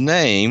gentleman's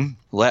name,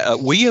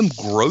 William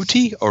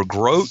Grote, or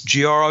Grote,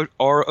 Grote.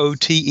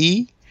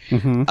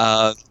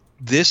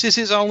 This is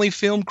his only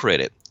film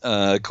credit.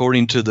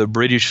 According to the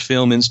British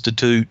Film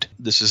Institute,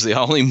 this is the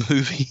only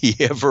movie he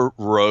ever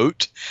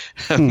wrote.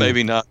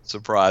 Maybe not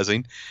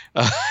surprising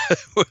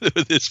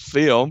with this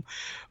film.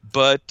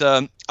 But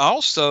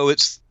also,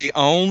 it's the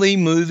only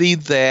movie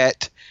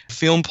that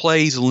Film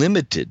Plays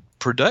Limited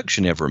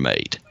production ever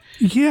made.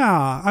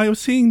 Yeah, I was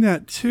seeing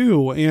that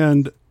too.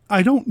 And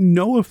I don't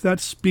know if that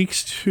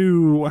speaks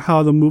to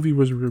how the movie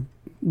was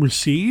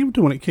received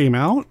when it came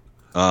out.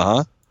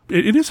 Uh-huh.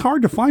 It is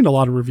hard to find a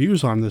lot of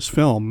reviews on this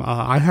film.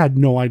 I had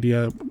no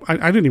idea. I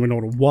didn't even know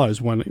what it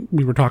was when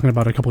we were talking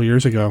about it a couple of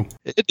years ago.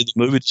 Did the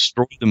movie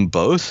destroy them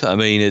both? I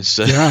mean, it's...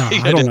 Yeah,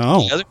 I don't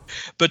know.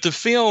 But the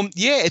film,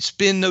 it's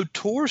been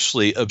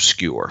notoriously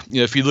obscure.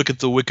 If you look at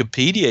the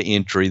Wikipedia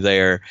entry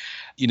there,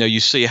 you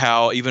see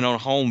how even on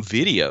home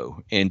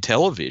video and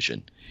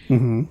television,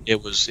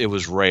 it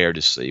was rare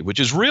to see,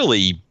 which is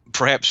really...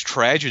 Perhaps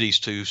tragedy's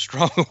too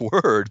strong a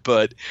word,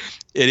 but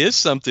it is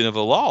something of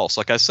a loss.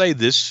 Like I say,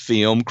 this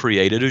film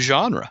created a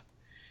genre.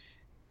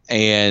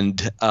 And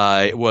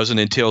it wasn't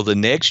until the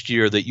next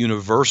year that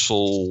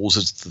Universal's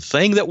It's the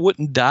Thing That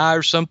Wouldn't Die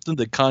or something,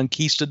 the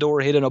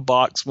Conquistador Hit in a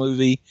Box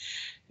movie.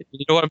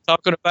 You know what I'm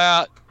talking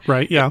about?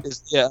 Right, yeah.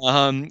 That's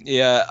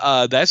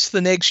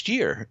the next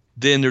year.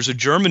 Then there's a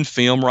German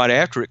film right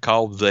after it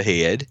called The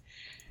Head.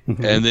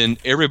 And then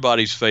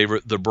everybody's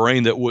favorite, The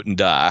Brain That Wouldn't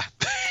Die,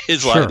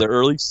 is like the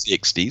early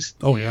 60s.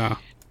 Oh, yeah.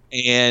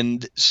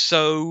 And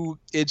so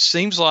it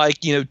seems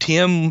like,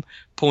 Tim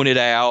pointed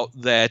out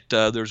that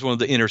there's one of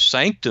the Inner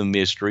Sanctum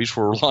mysteries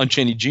where Lon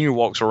Chaney Jr.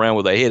 walks around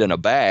with a head in a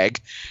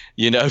bag,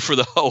 for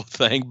the whole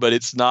thing, but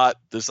it's not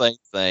the same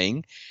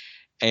thing.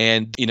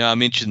 And, I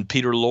mentioned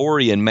Peter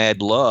Lorre in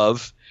Mad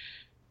Love.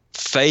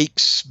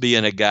 Fakes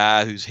being a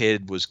guy whose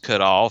head was cut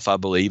off, I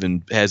believe,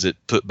 and has it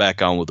put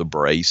back on with a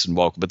brace and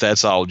walk. But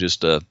that's all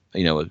just a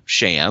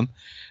sham.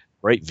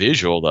 Great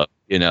visual, though,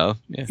 Yeah.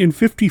 In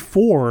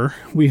 54,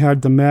 we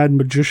had The Mad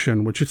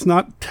Magician, which it's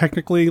not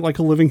technically like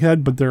a living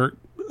head, but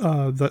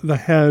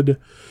the head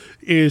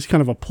is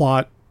kind of a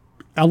plot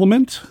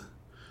element.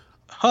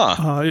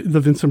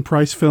 The Vincent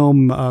Price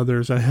film,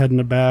 there's a head in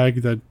a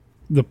bag that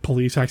the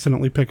police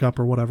accidentally pick up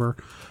or whatever.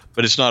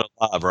 But it's not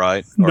alive,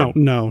 right? No,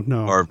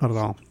 not at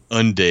all.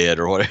 Undead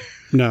or whatever.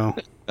 No.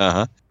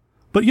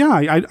 But yeah,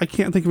 I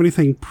can't think of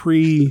anything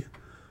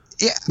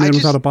Man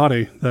Without a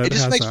Body that it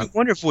just has makes that. me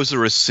wonder if was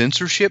there a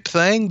censorship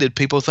thing? Did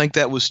people think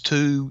that was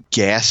too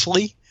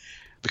ghastly?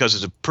 Because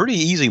it's a pretty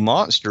easy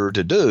monster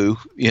to do,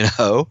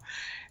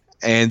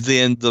 And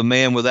then The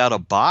Man Without a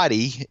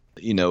Body,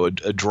 a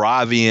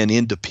drive-in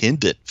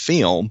independent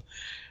film.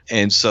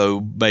 And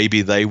so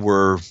maybe they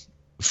were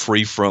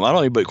free from, I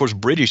don't know, but of course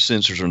British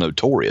censors are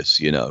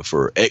notorious,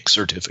 for X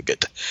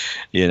certificate,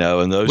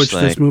 and those which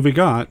things. This movie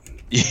got.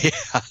 Yeah.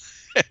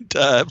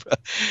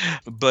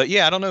 But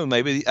yeah, I don't know.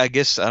 Maybe, I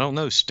guess, I don't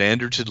know.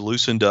 Standards had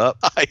loosened up.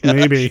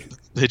 Maybe.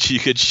 That you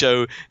could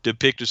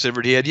depict a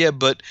severed head. Yeah,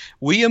 but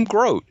William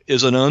Grote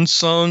is an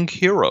unsung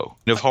hero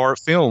of horror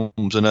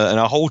films and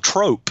a whole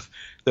trope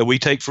that we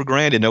take for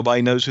granted.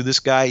 Nobody knows who this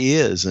guy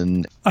is.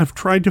 And I've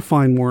tried to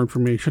find more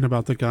information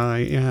about the guy,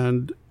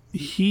 and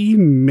he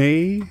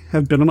may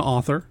have been an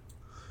author.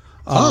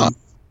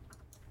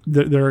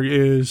 There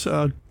is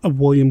a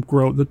William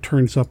Grote that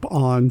turns up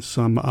on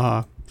some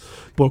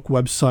book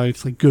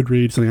websites like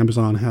Goodreads, and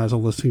Amazon has a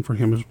listing for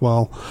him as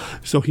well.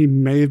 So he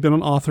may have been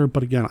an author,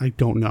 but again, I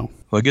don't know.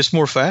 Well, it gets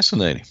more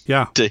fascinating.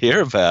 Yeah. To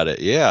hear about it.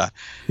 Yeah.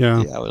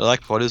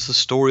 Like, what is the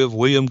story of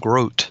William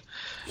Grote?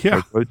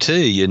 Yeah. Or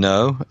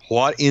Grote,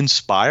 what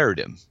inspired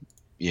him?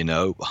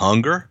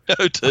 Hunger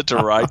to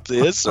write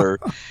this, or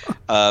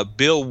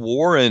Bill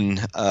Warren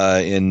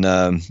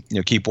in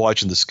Keep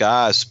Watching the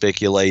Sky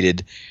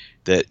speculated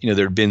that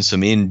there had been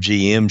some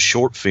MGM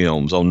short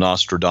films on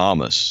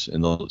Nostradamus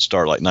in the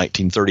start like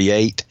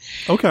 1938.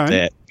 Okay.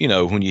 That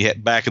when you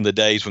had back in the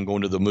days when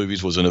going to the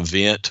movies was an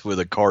event with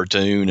a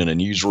cartoon and a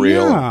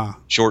newsreel,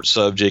 short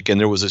subject, and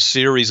there was a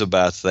series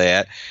about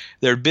that.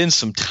 There had been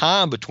some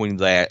time between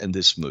that and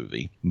this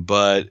movie,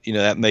 but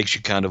that makes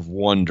you kind of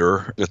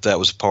wonder if that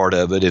was part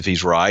of it, if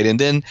he's right. And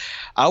then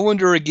I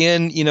wonder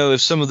again,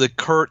 if some of the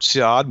Kurt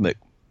Siodmak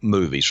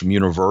movies from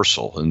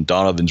Universal and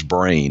Donovan's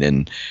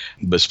Brain,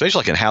 but especially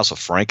like in House of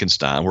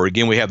Frankenstein, where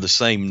again we have the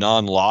same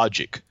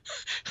non-logic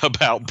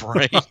about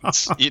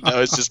brains.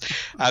 It's just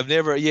I'm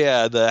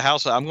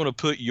going to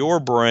put your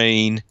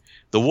brain,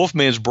 the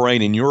Wolfman's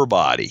brain, in your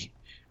body,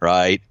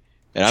 right?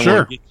 And I'm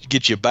going to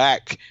get you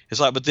back. It's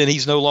like, but then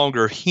he's no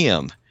longer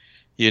him.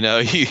 You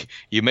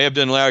may have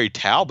done Larry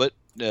Talbot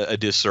a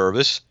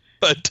disservice,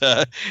 but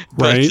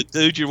the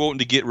dude you're wanting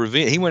to get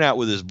revenge, he went out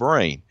with his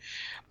brain.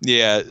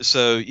 Yeah,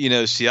 so,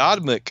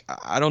 Siodmak,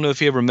 I don't know if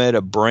he ever met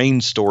a brain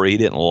story he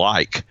didn't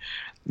like,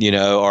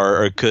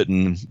 or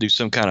couldn't do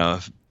some kind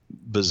of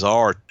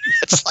bizarre.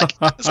 It's like,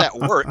 how does that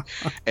work?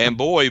 And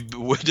boy,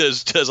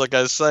 does like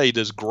I say,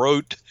 does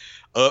Grote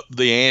up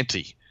the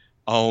ante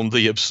on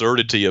the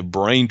absurdity of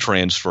brain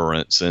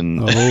transference and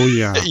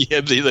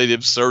the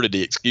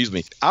absurdity. Excuse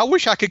me. I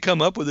wish I could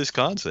come up with this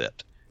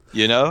concept.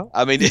 You know,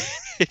 I mean,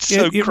 it's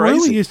so crazy. It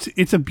really is.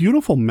 It's a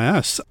beautiful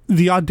mess.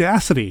 The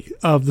audacity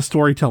of the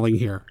storytelling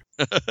here.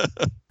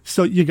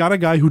 So you got a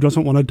guy who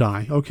doesn't want to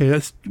die.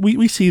 Okay,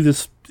 we see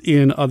this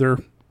in other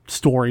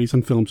stories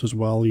and films as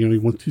well. You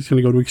know, he's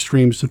going to go to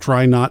extremes to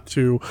try not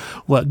to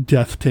let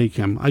death take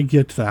him. I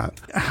get that.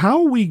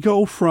 How we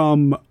go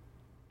from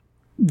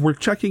we're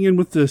checking in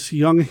with this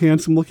young,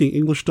 handsome-looking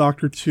English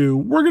doctor to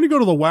we're going to go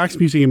to the Wax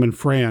Museum in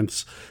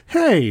France.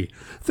 Hey,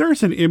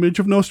 there's an image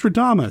of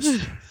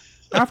Nostradamus.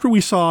 After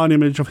we saw an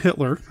image of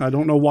Hitler, I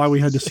don't know why we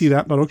had to see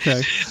that, but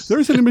okay.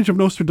 There's an image of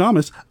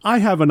Nostradamus. I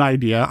have an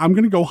idea. I'm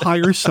going to go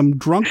hire some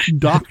drunk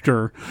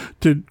doctor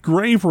to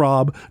grave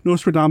rob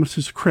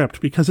Nostradamus' crypt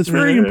because it's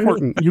very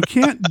important. You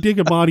can't dig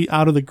a body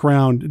out of the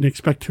ground and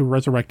expect to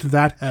resurrect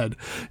that head.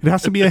 It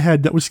has to be a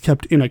head that was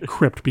kept in a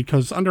crypt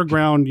because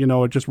underground, you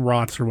know, it just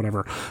rots or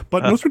whatever.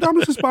 But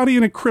Nostradamus' body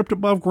in a crypt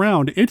above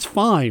ground, it's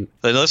fine.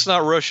 Then let's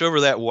not rush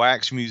over that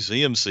Wax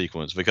Museum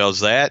sequence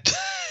because that...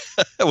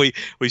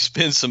 we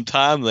spend some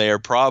time there,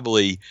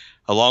 probably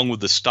along with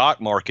the stock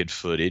market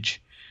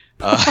footage,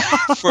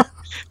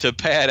 to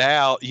pad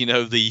out, you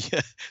know, the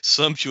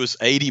sumptuous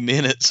 80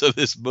 minutes of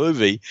this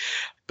movie.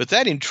 But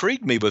that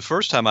intrigued me. But the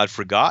first time I'd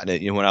forgotten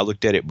it, you know, when I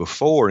looked at it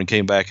before and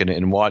came back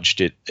and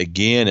watched it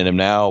again, and I'm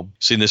now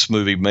seeing this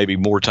movie maybe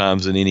more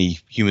times than any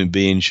human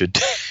being should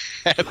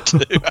have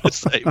to, I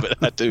say,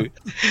 but I do.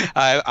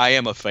 I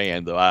am a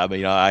fan, though. I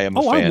mean, I am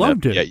a fan. I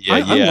loved it.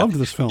 I loved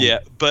this film. Yeah,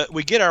 but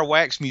we get our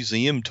Wax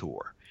Museum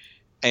tour.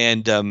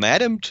 And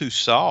Madame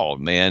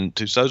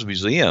Tussauds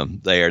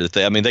Museum there,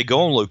 they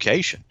go on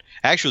location.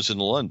 Actually, it's in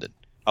London,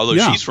 although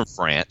she's from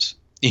France.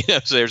 You know,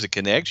 so there's a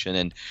connection.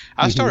 And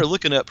I started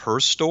looking up her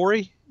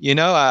story. You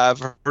know, I've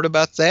heard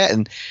about that.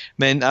 And,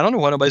 man, I don't know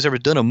why nobody's ever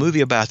done a movie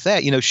about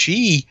that. You know,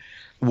 she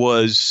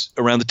was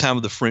around the time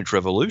of the French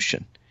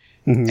Revolution.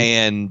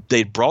 And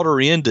they brought her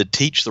in to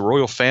teach the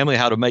royal family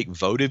how to make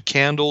votive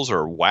candles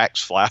or wax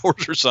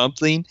flowers or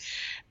something.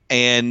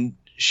 And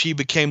she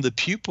became the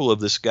pupil of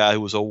this guy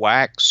who was a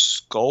wax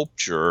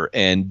sculptor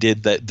and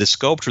did the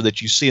sculpture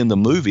that you see in the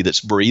movie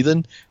that's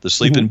breathing, the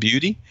Sleeping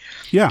Beauty.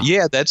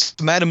 Yeah, that's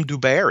Madame du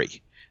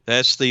Barry.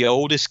 That's the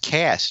oldest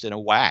cast in a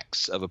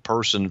wax of a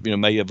person, you know,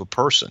 made of a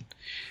person.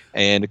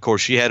 And, of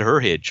course, she had her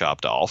head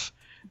chopped off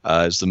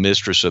as the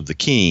mistress of the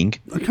king.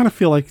 I kind of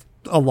feel like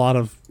a lot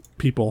of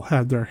people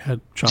had their head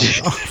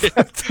chopped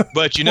off.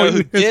 But you know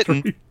who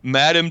didn't?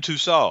 Madame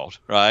Tussauds,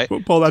 right?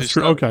 Well, that's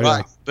true. Okay.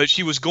 Right. Yeah. But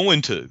she was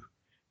going to.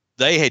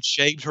 They had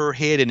shaved her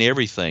head and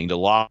everything to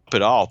lop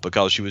it off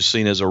because she was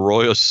seen as a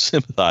royal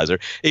sympathizer,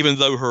 even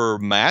though her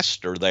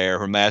master,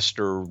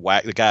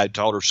 the guy who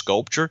taught her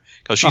sculpture,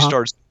 because she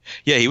starts,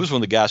 he was one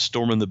of the guys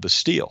storming the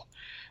Bastille.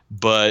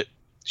 But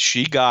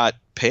she got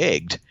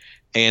pegged,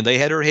 and they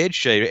had her head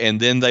shaved, and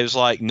then they was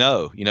like,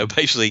 no, you know,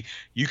 basically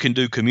you can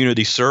do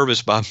community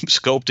service by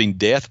sculpting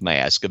death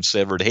masks of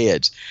severed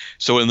heads.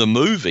 So in the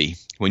movie,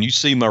 when you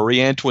see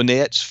Marie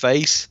Antoinette's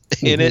face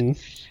in it,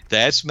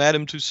 that's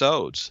Madame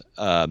Tussauds.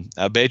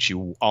 I bet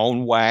you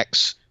on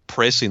wax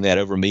pressing that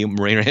over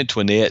Marie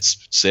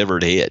Antoinette's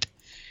severed head.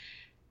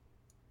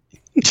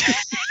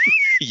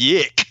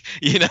 Yick.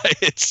 You know,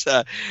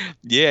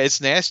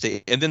 it's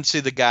nasty. And then see,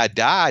 the guy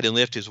died and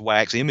left his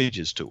wax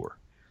images to her.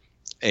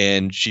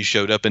 And she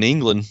showed up in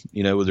England,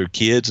 you know, with her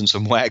kids and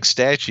some wax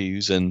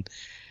statues, and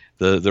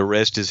the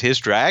rest is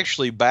history.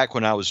 Actually, back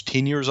when I was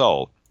 10 years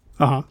old,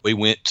 we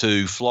went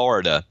to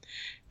Florida,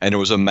 and there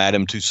was a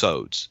Madame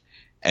Tussauds.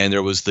 And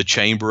there was the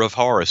Chamber of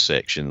Horror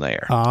section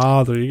there.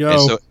 Ah, there you go. And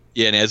so,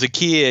 and as a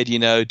kid, you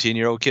know,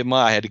 10-year-old kid,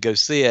 I had to go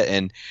see it.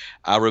 And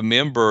I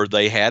remember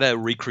they had a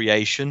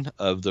recreation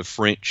of the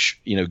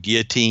French, you know,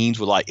 guillotines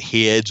with like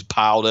heads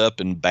piled up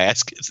in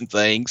baskets and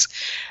things.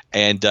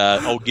 And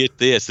get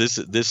this.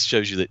 This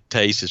shows you that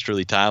taste is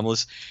truly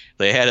timeless.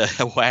 They had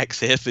a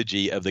wax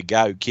effigy of the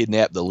guy who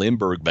kidnapped the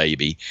Limburg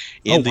baby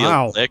in the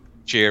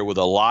electric chair with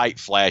a light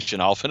flashing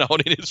off and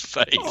on in his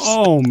face.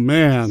 Oh,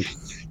 man.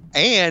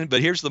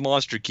 But here's the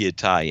Monster Kid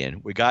tie-in.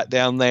 We got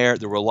down there.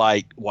 There were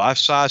like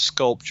life-size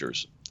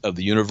sculptures of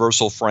the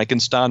Universal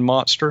Frankenstein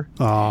monster.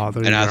 Oh,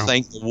 there you go. I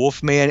think the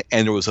Wolfman.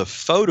 And there was a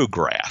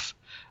photograph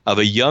of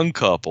a young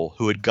couple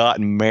who had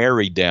gotten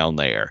married down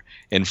there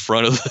in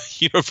front of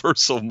the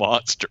Universal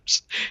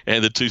monsters.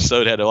 And the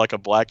Tussauds had like a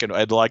black and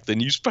had like the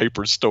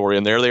newspaper story.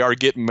 And there they are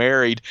getting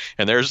married.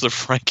 And there's the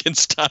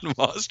Frankenstein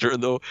monster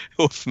and the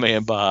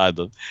Wolfman behind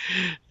them.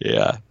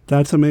 Yeah.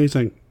 That's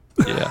amazing.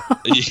 Yeah,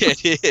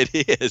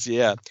 it is.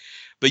 Yeah,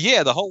 but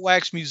yeah, the whole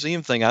Wax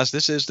Museum thing.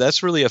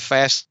 That's really a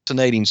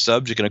fascinating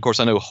subject, and of course,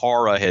 I know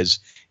horror has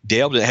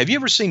delved in. Have you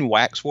ever seen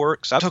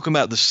Waxworks? I'm talking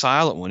about the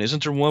silent one.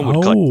 Isn't there one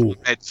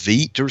with at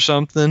Veet or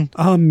something?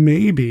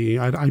 Maybe.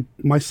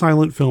 My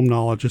silent film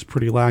knowledge is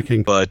pretty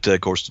lacking. But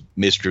of course,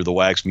 Mr. the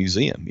Wax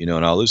Museum, you know,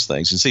 and all those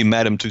things. And see,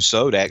 Madame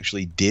Tussauds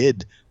actually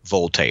did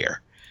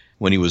Voltaire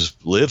when he was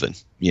living.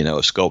 You know,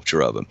 a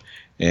sculpture of him.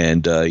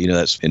 And, you know,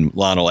 that's in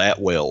Lionel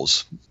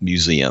Atwell's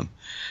museum.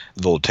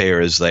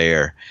 Voltaire is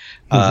there.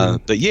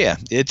 But yeah,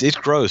 it's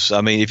gross.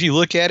 I mean, if you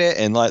look at it,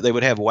 and like they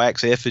would have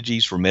wax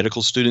effigies for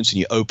medical students, and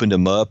you opened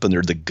them up, and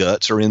the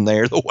guts are in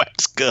there, the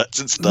wax guts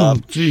and stuff.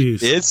 Oh,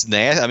 jeez. It's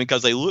nasty. I mean,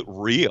 because they look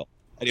real.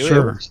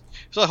 Sure.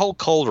 There's a whole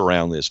cult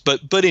around this,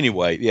 but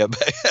anyway, yeah,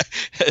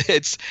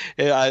 it's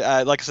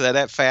like I said,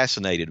 that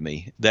fascinated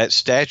me. That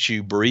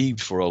statue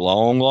breathed for a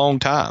long, long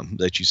time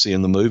that you see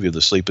in the movie of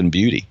the Sleeping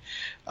Beauty.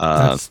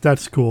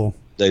 That's cool.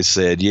 They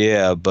said,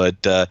 yeah, but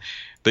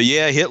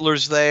yeah,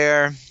 Hitler's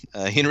there.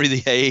 Henry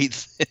VIII,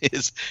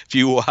 his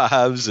few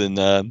wives, and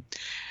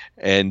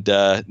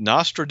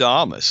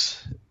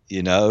Nostradamus.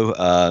 You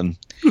know.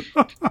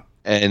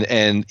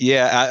 And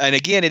yeah, and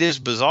again, it is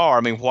bizarre.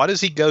 I mean, why does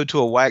he go to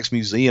a wax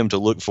museum to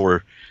look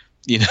for,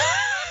 you know,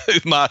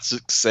 my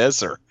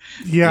successor?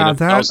 Yeah,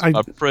 you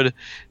know,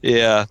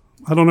 yeah.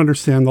 I don't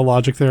understand the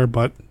logic there,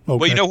 but okay.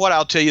 Well, you know what?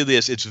 I'll tell you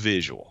this: it's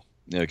visual.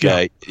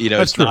 Okay, yeah, you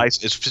know, it's true.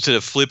 Nice. It's instead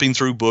of flipping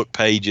through book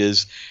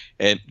pages,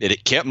 and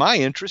it kept my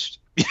interest.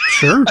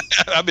 Sure.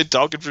 I've been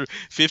talking for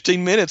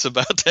 15 minutes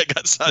about that.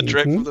 Got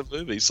sidetracked from the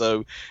movie.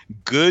 So,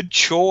 good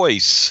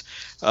choice.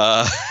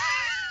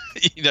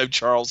 You know,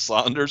 Charles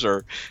Saunders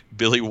or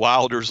Billy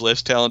Wilder's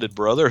less talented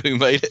brother who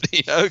made it.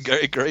 You know,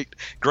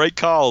 great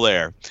call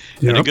there.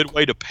 Yep. And a good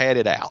way to pad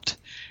it out.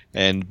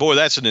 And boy,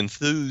 that's an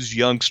enthused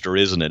youngster,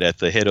 isn't it, at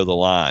the head of the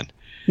line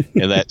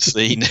in that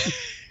scene?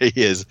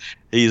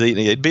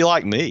 He'd be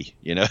like me,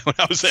 you know, when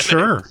I was there.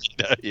 Sure.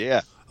 You know,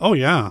 yeah. Oh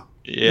yeah.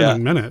 Yeah. In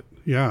a minute.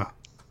 Yeah.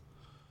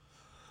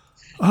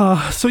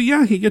 So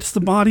yeah, he gets the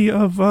body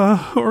of,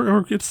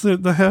 or gets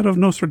the head of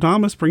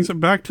Nostradamus, brings it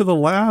back to the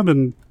lab,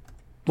 and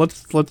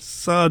let's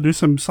do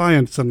some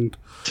science. And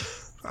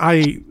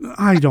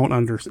I don't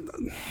understand.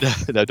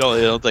 No,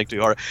 don't think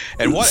too hard.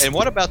 And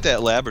what about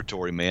that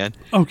laboratory, man?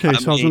 Okay,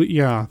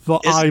 the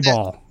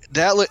eyeball.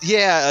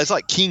 It's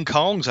like King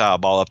Kong's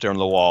eyeball up there on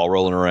the wall,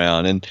 rolling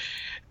around, and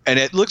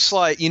it looks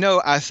like, you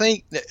know, I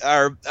think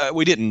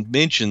we didn't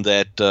mention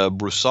that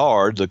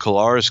Broussard, the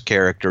Colares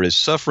character, is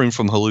suffering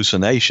from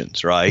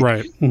hallucinations, right?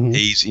 Right. Mm-hmm.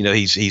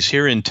 He's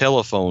hearing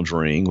telephones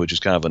ring, which is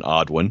kind of an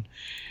odd one,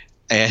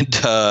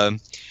 and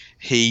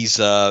he's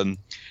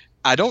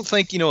I don't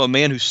think, you know, a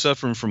man who's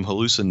suffering from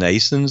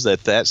hallucinations,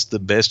 that's the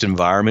best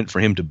environment for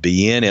him to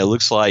be in. It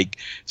looks like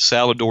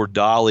Salvador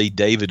Dali,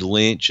 David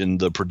Lynch, and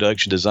the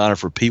production designer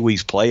for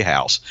Pee-wee's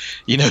Playhouse,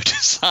 you know,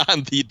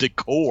 designed the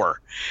decor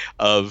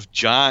of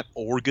giant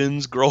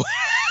organs growing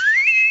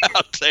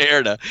out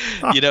there.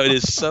 It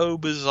is so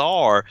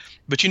bizarre.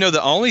 But, you know,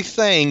 the only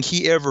thing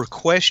he ever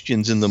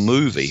questions in the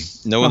movie,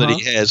 knowing that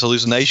he has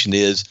hallucination,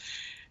 is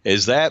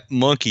that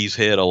monkey's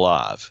head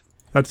alive?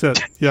 That's it.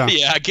 Yeah.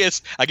 Yeah, I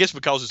guess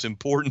because it's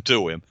important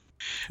to him.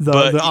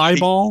 The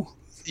eyeball?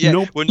 Yeah.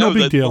 Nope, well, no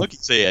big deal.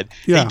 Monkey's head.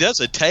 Yeah. He does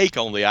a take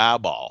on the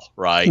eyeball,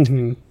 right?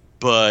 Mm-hmm.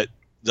 But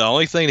the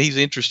only thing that he's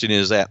interested in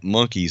is that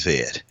monkey's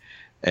head.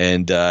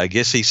 And I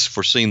guess he's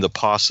foreseen the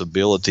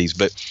possibilities.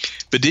 But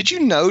did you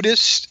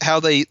notice how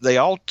they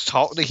all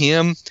talk to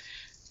him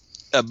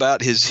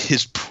about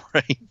his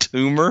brain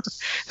tumor?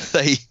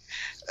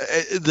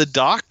 The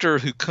doctor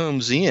who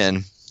comes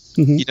in,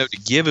 you know,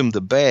 to give him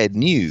the bad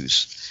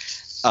news,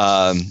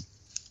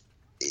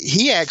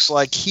 he acts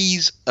like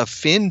he's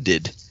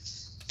offended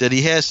that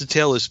he has to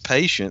tell his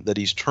patient that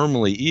he's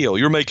terminally ill.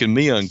 You're making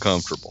me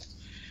uncomfortable.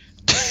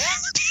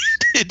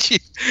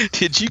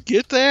 Did you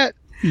get that?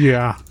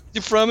 Yeah.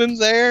 From him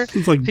there?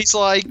 He's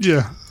like,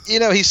 yeah. You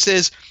know, he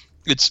says,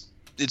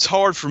 it's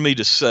hard for me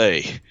to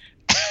say.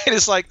 And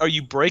it's like, are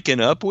you breaking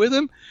up with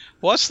him?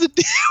 What's the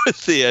deal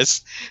with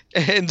this?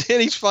 And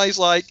then he's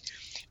like,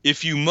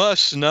 if you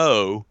must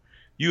know,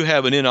 you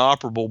have an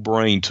inoperable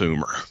brain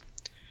tumor.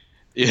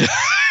 Yeah.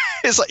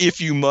 It's like, if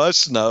you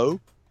must know,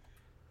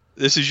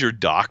 this is your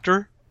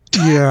doctor.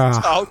 Yeah.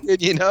 Talking,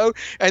 you know,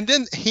 and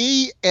then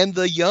he and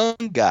the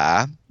young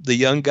guy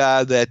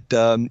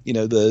that you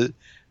know, the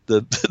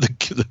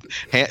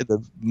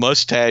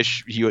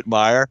mustache Hewitt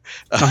Meyer,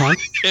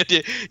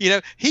 you know,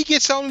 he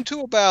gets on him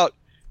too about,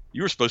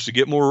 you were supposed to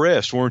get more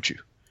rest, weren't you?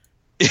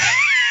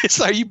 It's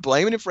like, are you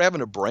blaming him for having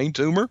a brain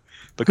tumor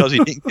because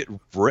he didn't get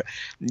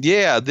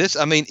yeah,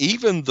 I mean,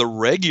 even the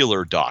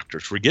regular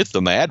doctors, forget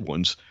the mad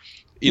ones,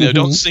 you know,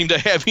 don't seem to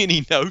have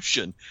any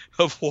notion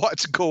of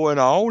what's going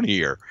on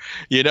here,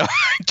 you know,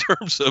 in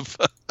terms of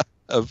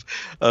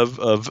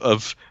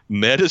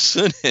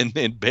medicine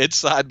and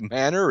bedside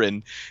manner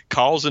and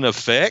cause and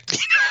effect.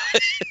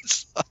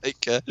 It's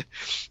like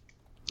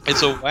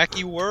it's a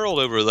wacky world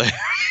over there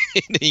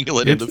in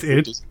England.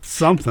 It's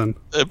something.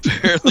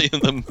 Apparently in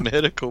the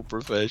medical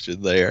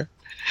profession there.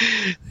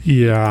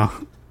 Yeah.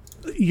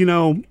 You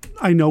know,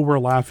 I know we're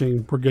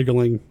laughing, we're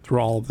giggling through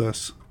all of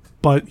this,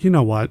 but you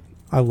know what?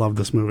 I love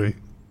this movie.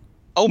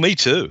 Oh, me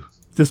too.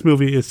 This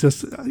movie is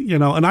just, you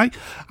know, and I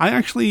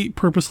actually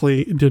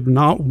purposely did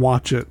not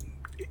watch it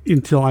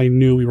until I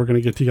knew we were going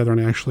to get together and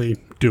actually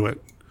do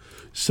it.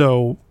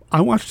 So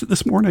I watched it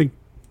this morning,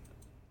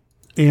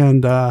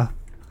 and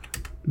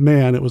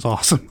man, it was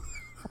awesome.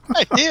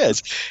 It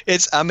is.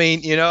 It's. I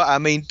mean, you know,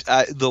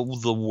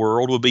 the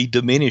world would be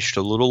diminished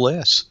a little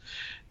less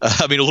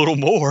I mean, a little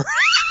more.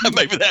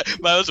 Maybe that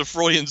was a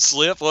Freudian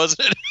slip,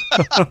 wasn't it?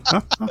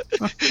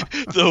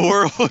 The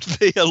world would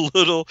be a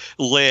little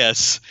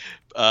less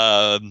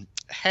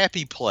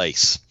happy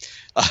place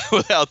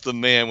without the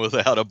man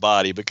without a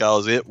body,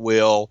 because it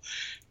will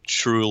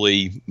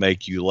truly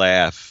make you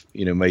laugh,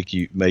 make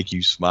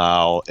you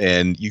smile.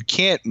 And you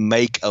can't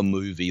make a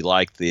movie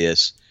like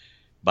this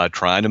by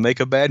trying to make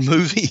a bad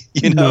movie.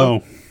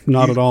 No,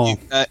 not at all.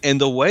 And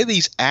the way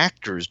these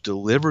actors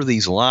deliver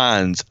these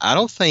lines, I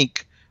don't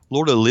think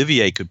Laura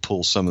Olivier could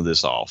pull some of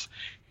this off.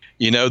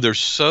 They're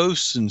so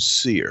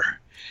sincere.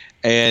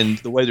 And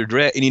the way they're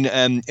dressed,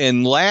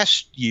 and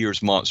last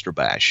year's Monster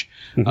Bash,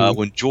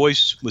 when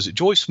Joyce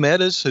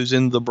Meadows, who's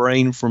in The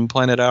Brain from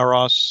Planet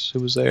Auros, who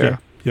was there?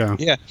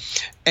 Yeah.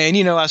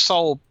 And, I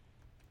saw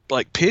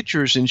like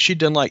pictures, and she'd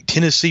done like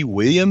Tennessee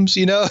Williams,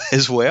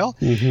 as well.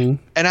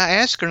 Mm-hmm. And I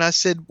asked her, and I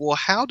said, well,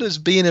 how does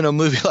being in a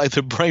movie like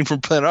The Brain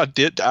from Planet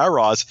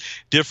Auros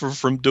differ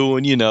from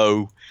doing,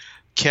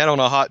 Cat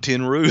on a Hot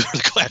Tin Roof or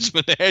The Glass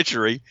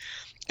Menagerie?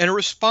 And her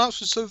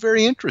response was so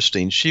very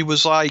interesting. She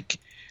was like,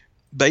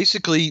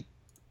 basically,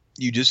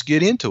 you just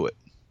get into it,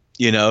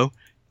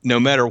 no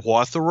matter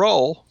what the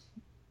role,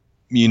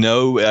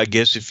 I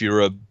guess if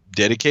you're a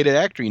dedicated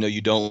actor,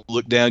 you don't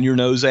look down your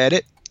nose at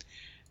it,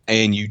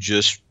 and you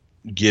just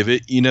give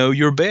it,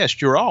 your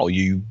best, your all.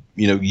 You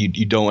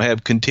don't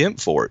have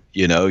contempt for it.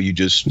 You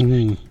just,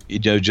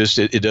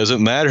 it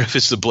doesn't matter if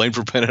it's The Blame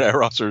for Planet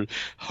Auros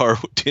or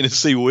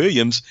Tennessee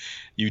Williams.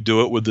 You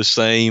do it with the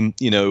same,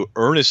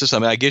 earnestness. I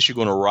mean, I guess you're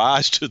going to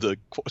rise to the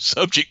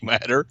subject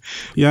matter.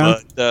 Yeah.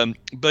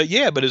 But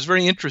it's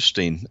very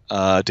interesting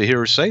to hear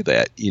her say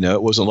that.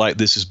 It wasn't like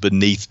this is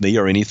beneath me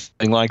or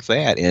anything like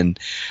that. And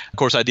of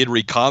course, I did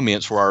read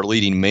comments where our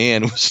leading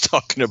man was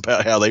talking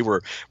about how they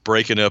were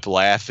breaking up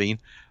laughing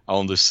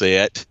on the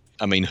set.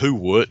 I mean, who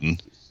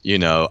wouldn't?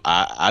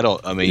 I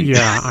don't. I mean,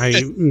 yeah,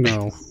 I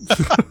know.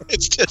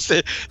 It's just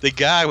that the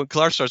guy, when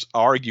Clark starts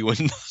arguing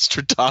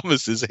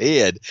Nostradamus'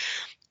 head.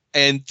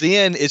 And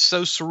then it's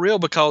so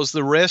surreal because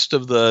the rest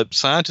of the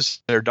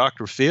scientists there,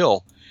 Dr.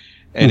 Phil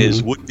and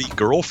his would-be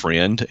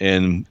girlfriend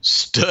and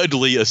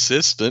studly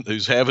assistant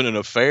who's having an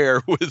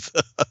affair with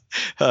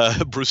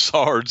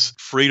Broussard's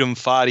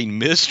freedom-fighting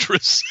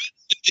mistress.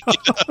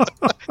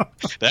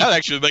 That would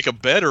actually make a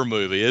better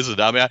movie, isn't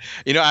it? I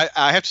mean,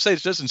 I have to say,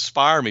 it does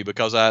inspire me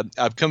because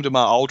I've come to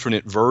my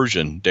alternate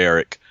version,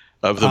 Derek,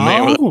 of The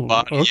Man with a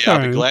Body. Okay. Yeah,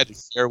 I'll be glad to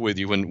share with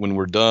you when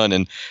we're done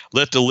and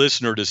let the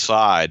listener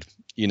decide.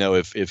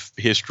 If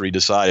history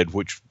decided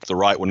which the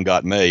right one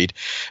got made,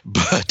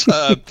 but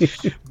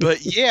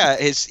yeah,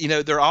 it's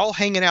they're all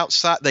hanging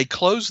outside. They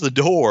close the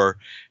door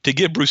to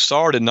give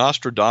Broussard and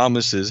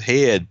Nostradamus's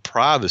head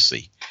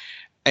privacy,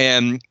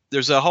 and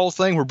there's a whole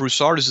thing where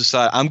Broussard has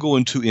decided, I'm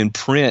going to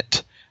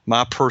imprint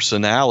my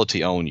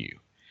personality on you.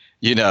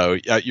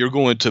 You're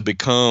going to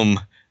become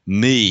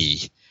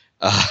me.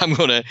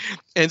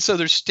 And so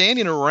they're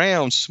standing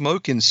around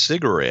smoking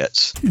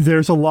cigarettes.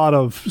 There's a lot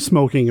of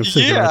smoking of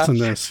cigarettes in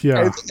this,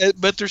 yeah.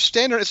 But they're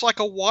standing, it's like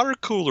a water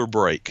cooler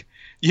break,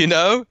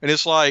 and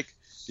it's like,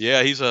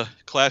 yeah, he's a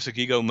classic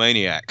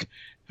egomaniac.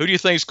 Who do you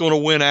think's going to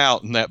win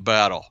out in that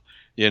battle?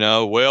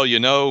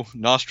 Well,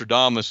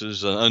 Nostradamus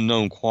is an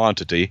unknown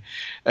quantity.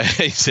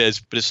 He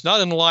says, but it's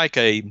not unlike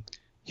a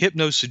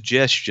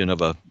hypnosuggestion of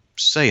a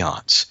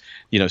seance.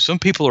 Some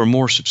people are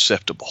more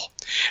susceptible.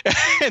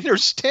 And they're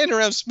standing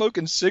around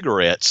smoking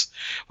cigarettes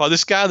while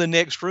this guy in the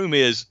next room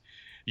is,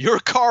 you're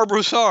Carl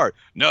Broussard.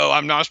 No,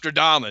 I'm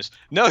Nostradamus.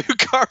 No, you're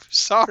Carl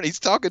Broussard. He's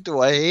talking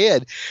to a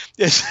head.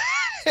 Just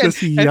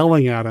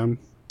yelling at him.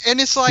 And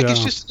it's like,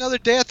 it's just another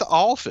day at the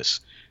office.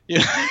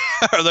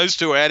 Are those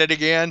two at it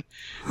again?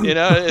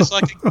 It's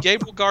like a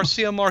Gabriel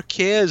Garcia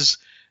Marquez,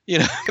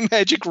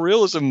 magic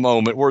realism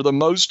moment where the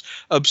most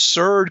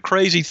absurd,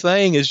 crazy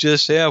thing is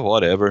just,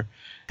 whatever.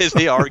 Is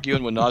he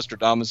arguing with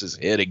Nostradamus'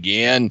 head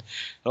again?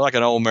 They're like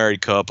an old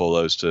married couple,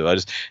 those two.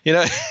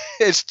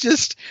 It's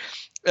just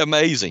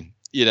amazing,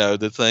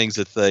 the things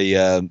that they,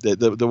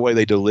 the way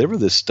they deliver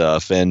this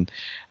stuff. And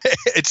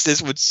it's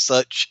just with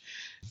such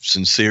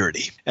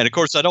sincerity. And of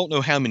course, I don't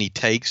know how many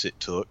takes it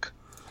took.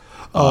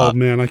 Oh,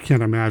 man, I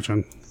can't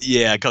imagine.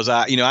 Yeah, because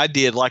I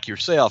did, like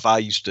yourself, I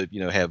used to,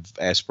 have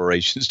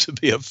aspirations to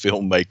be a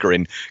filmmaker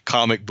and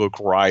comic book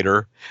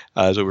writer,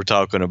 as we were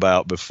talking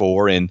about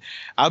before. And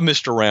I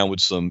messed around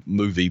with some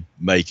movie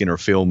making or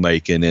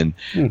filmmaking.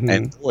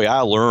 And boy,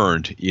 I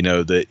learned,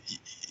 that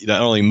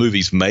not only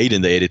movies made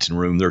in the editing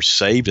room, they're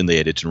saved in the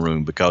editing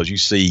room because you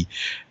see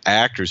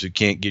actors who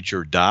can't get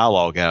your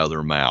dialogue out of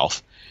their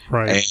mouth.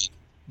 Right.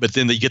 But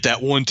then they get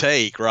that one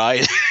take,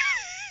 right?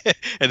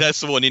 And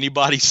that's the one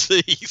anybody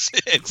sees.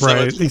 So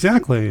right,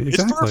 exactly.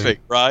 It's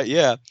perfect, right?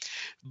 Yeah.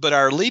 But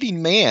our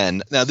leading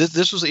man, now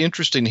this was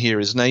interesting here.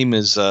 His name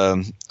is,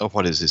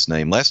 what is his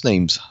name? Last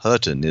name's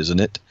Hutton, isn't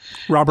it?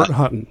 Robert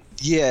Hutton.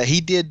 Yeah, he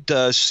did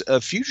a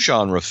few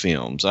genre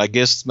films. I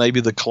guess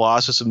maybe The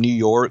Colossus of New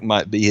York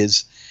might be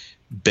his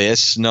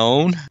best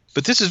known.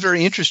 But this is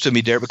very interesting to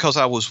me, Derek, because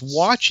I was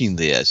watching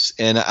this,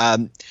 and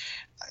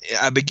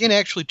I begin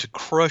actually to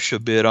crush a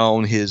bit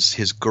on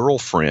his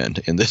girlfriend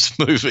in this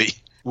movie,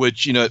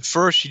 which, at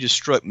first she just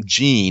struck me.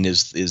 Jean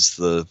is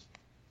the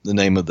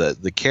name of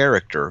the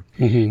character.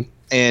 Mm-hmm.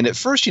 And at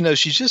first,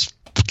 she's just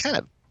kind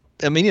of,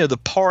 the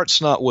part's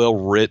not well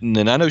written,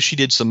 and I know she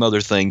did some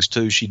other things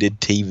too. She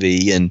did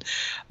TV and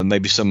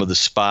maybe some of the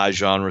spy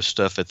genre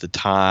stuff at the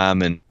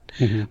time, and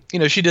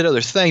she did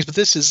other things. But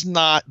this is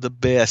not the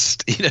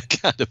best,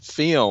 kind of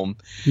film.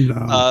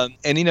 No.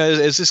 And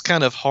as this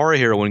kind of horror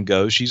heroine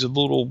goes, she's a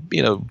little,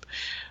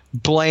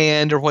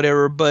 bland or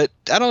whatever. But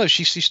I don't know.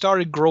 She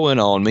started growing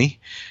on me.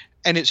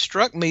 And it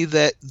struck me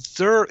that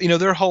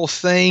their whole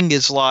thing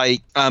is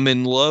like, I'm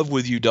in love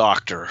with you,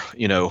 doctor.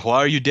 Why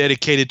are you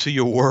dedicated to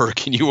your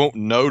work and you won't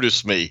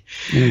notice me?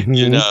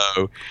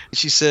 Mm-hmm.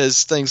 She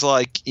says things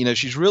like,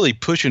 she's really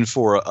pushing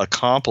for a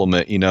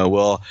compliment.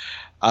 Well,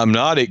 I'm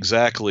not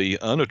exactly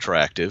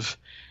unattractive.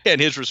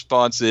 And his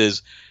response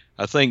is,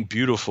 I think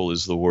beautiful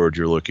is the word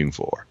you're looking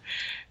for.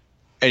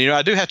 And,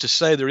 I do have to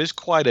say there is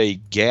quite a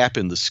gap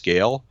in the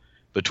scale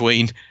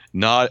between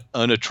not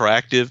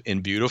unattractive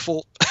and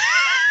beautiful.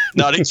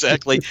 Not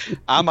exactly.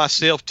 I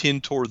myself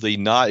tend toward the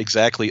not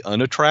exactly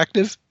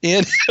unattractive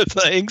end of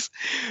things,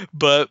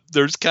 but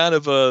there's kind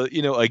of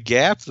a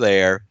gap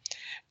there,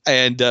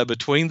 and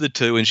between the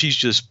two, and she's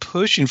just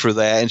pushing for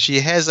that. And she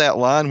has that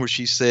line where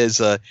she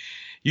says,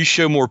 "You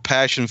show more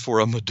passion for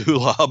a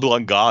medulla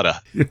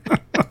oblongata."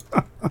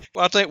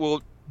 Well, I think,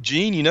 well,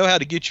 Gene, you know how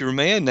to get your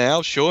man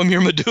now. Show him your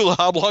medulla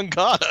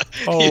oblongata.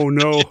 Oh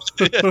no!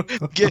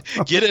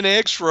 get an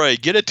X-ray.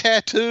 Get a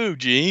tattoo,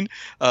 Gene.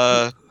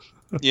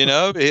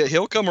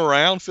 He'll come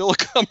around. Phil will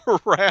come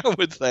around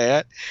with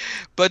that.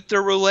 But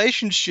their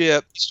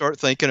relationship, you start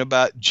thinking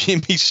about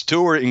Jimmy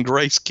Stewart and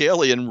Grace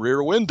Kelly in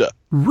Rear Window.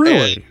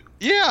 Really? And,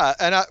 yeah.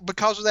 And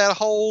because of that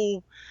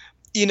whole,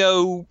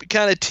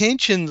 kind of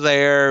tension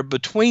there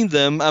between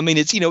them. I mean,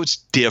 it's, it's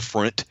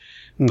different.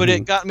 But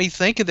it got me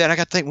thinking that. I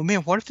got to think, well,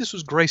 man, what if this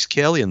was Grace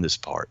Kelly in this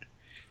part?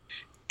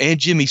 And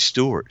Jimmy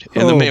Stewart.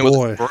 And the man with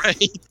the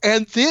brain.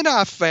 And then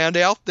I found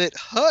out that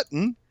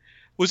Hutton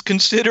was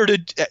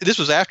considered this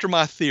was after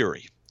my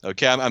theory.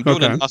 Okay, I'm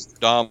doing a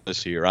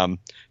Nostradamus here. I'm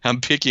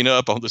picking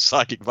up on the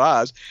psychic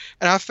vibes,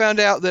 and I found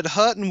out that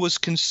Hutton was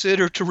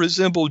considered to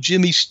resemble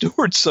Jimmy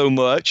Stewart so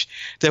much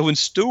that when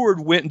Stewart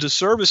went into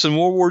service in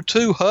World War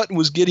II, Hutton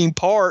was getting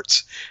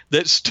parts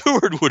that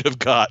Stewart would have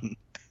gotten.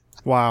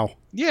 Wow.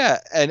 Yeah,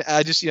 and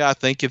I just I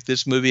think if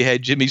this movie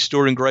had Jimmy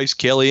Stewart and Grace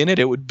Kelly in it,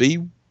 it would be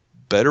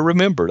better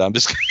remembered. I'm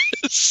just going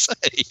to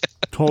say.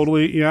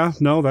 Totally. Yeah.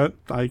 No.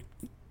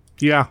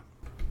 Yeah.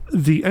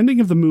 The ending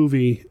of the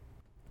movie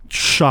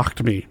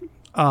shocked me.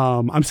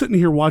 I'm sitting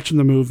here watching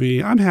the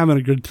movie. I'm having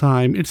a good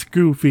time. It's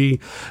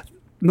goofy.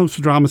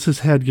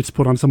 Nostradamus' head gets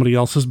put on somebody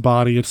else's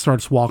body. It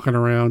starts walking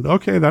around.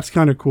 Okay, that's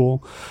kind of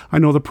cool. I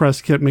know the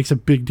press kit makes a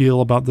big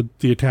deal about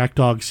the attack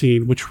dog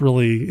scene, which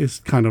really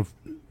is kind of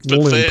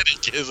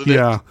pathetic, isn't it?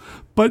 Yeah.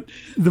 But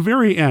the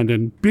very end,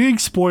 and big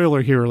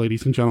spoiler here,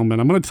 ladies and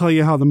gentlemen, I'm going to tell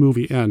you how the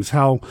movie ends,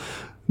 how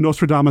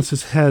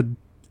Nostradamus' head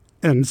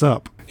ends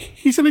up.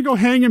 He's going to go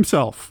hang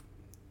himself.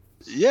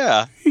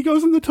 Yeah. He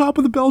goes on the top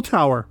of the bell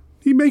tower.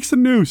 He makes a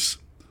noose.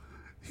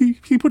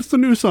 He puts the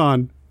noose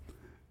on.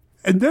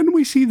 And then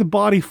we see the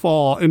body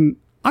fall, and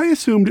I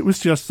assumed it was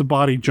just the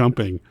body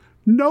jumping.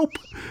 Nope.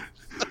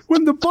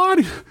 When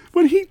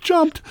he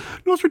jumped,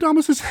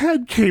 Nostradamus'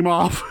 head came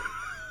off.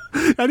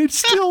 And it's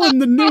still in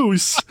the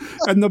noose,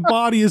 and the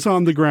body is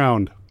on the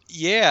ground.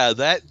 Yeah,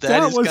 that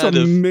was kind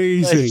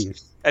amazing.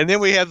 And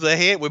then we have the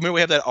head. Remember, we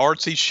have that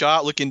artsy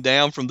shot looking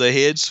down from the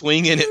head,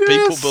 swinging at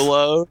people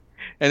below.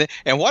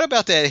 And what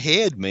about that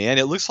head, man?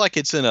 It looks like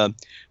it's in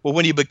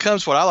when he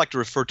becomes what I like to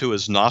refer to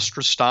as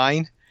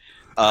Nostrestein.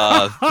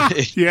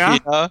 Yeah.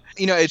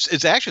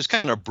 It's actually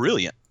kind of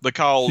brilliant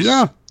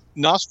because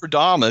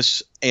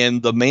Nostradamus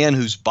and the man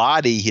whose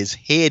body his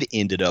head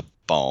ended up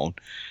on,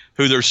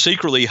 who they're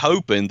secretly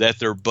hoping that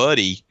their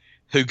buddy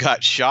who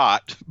got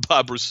shot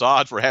by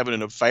Broussard for having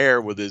an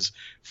affair with his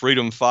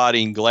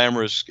freedom-fighting,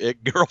 glamorous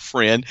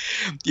girlfriend,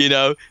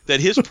 that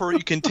you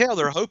can tell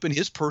they're hoping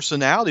his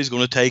personality is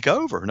going to take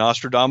over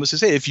Nostradamus'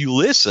 head. If you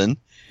listen,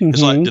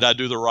 it's like, did I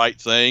do the right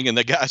thing? And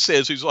the guy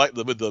says, who's like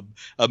with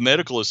a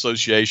medical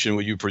association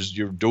where you're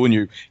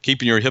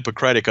keeping your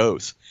Hippocratic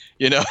oath,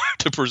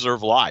 to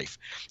preserve life.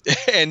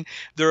 And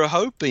they're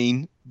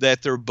hoping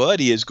that their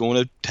buddy is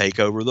going to take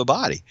over the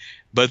body.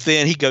 But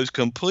then he goes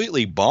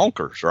completely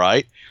bonkers,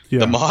 right? Yeah.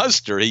 The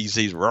monster,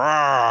 he's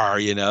roar,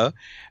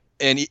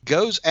 and he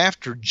goes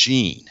after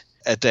Jean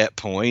at that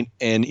point.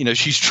 And,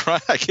 she's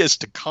trying, I guess,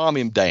 to calm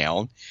him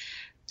down.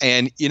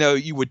 And,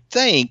 you would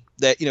think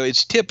that,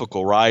 it's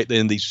typical, right?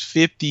 In these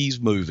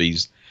 50s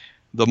movies,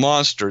 the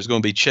monster is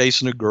going to be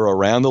chasing a girl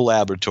around the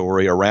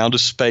laboratory, around a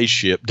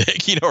spaceship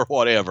deck, or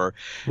whatever.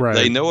 Right.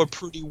 They know a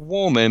pretty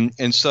woman.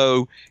 And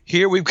so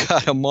here we've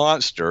got a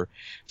monster.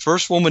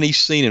 First woman he's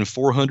seen in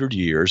 400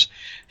 years.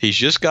 He's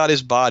just got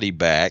his body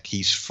back.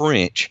 He's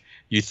French.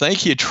 You think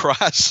he'd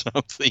try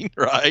something,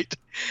 right?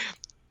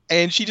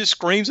 And she just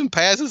screams and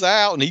passes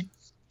out, and he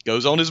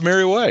goes on his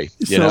merry way.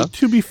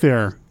 To be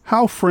fair,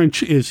 How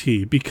French is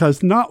he?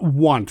 Because not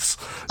once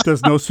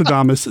does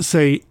Nostradamus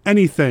say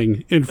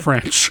anything in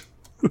French.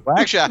 Well,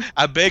 actually,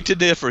 I beg to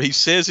differ. He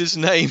says his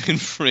name in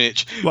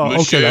French. Well,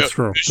 okay, that's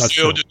true. That's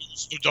true. De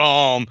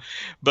Nostradamus.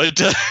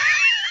 But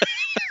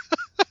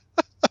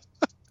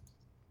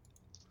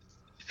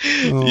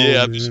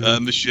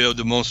Michel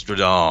de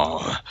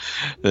Nostradamus.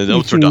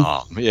 Notre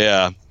Dame.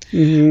 Yeah.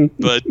 Mm-hmm.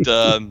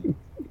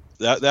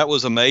 But that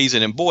was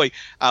amazing. And boy,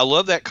 I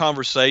love that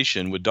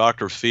conversation with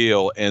Dr.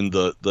 Phil and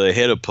the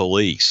head of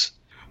police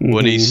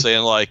when he's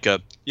saying like,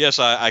 yes,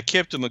 I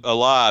kept him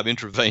alive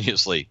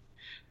intravenously.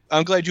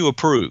 I'm glad you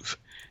approve.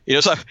 You know,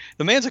 it's like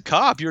the man's a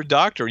cop. You're a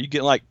doctor. You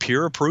get like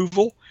peer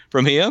approval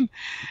from him.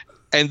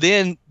 And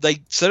then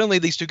suddenly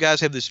these two guys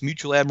have this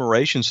mutual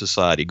admiration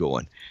society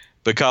going,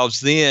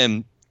 because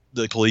then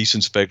the police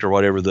inspector,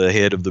 whatever, the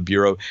head of the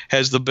bureau,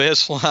 has the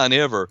best line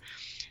ever.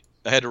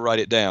 I had to write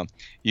it down.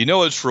 You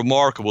know, it's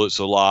remarkable it's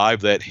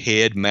alive, that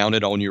head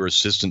mounted on your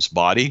assistant's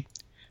body.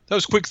 That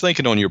was quick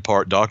thinking on your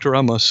part, doctor,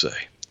 I must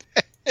say.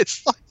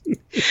 It's like,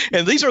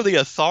 and these are the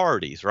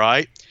authorities,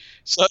 right?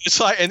 So it's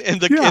like, and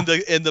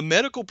the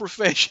medical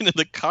profession and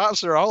the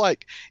cops are all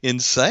like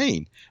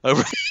insane.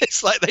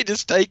 It's like they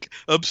just take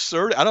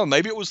absurd. I don't know.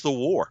 Maybe it was the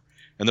war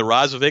and the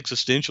rise of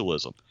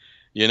existentialism.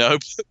 You know,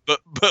 but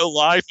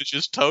life is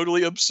just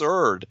totally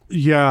absurd.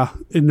 Yeah,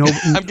 I'm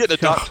getting a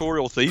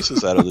doctoral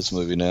thesis out of this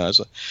movie now.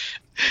 So,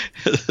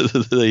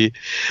 it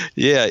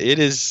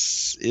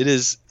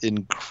is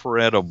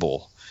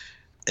incredible,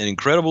 an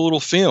incredible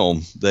little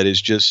film that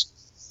is just,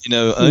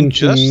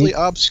 unjustly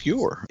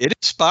obscure. It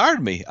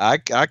inspired me. I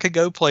could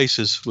go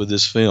places with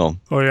this film.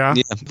 Oh yeah,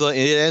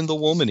 and the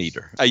Woman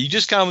Eater. You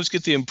just kind of almost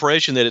get the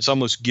impression that it's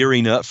almost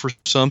gearing up for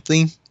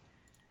something.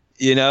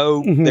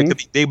 That could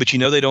be big, but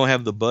they don't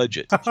have the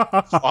budget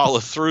to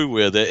follow through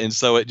with it. And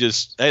so it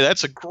just, hey,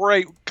 that's a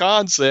great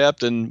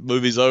concept, and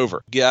movie's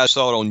over. Yeah, I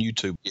saw it on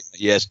YouTube.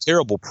 Yeah, it's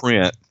terrible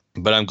print,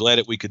 but I'm glad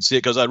that we could see it,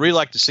 because I'd really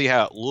like to see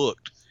how it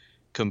looked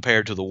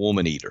compared to The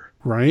Woman Eater.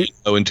 Right.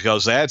 And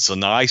because that's a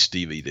nice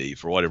DVD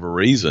for whatever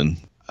reason.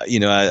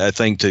 I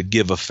think to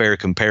give a fair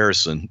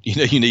comparison,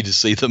 you need to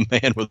see The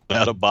Man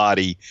Without a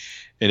Body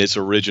in its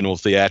original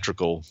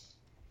theatrical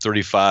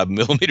 35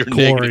 millimeter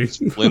negative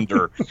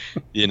splendor.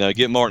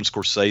 Get Martin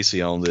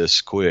Scorsese on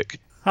this quick.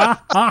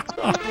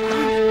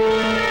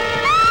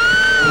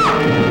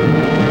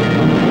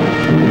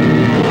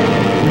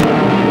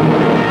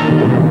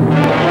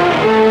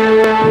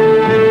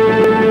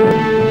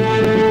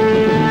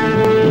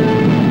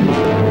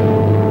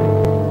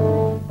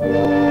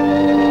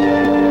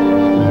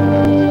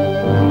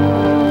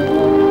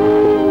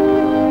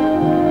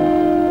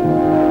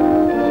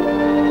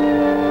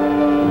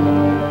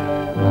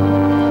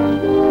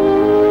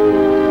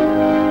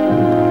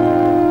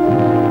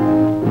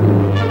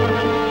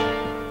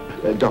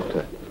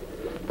 Doctor,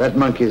 that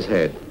monkey's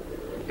head,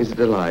 is it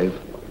alive?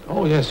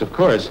 Oh, yes, of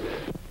course.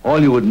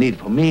 All you would need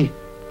for me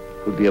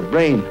would be a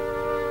brain.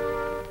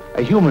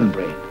 A human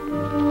brain.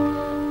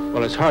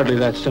 Well, it's hardly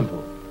that simple.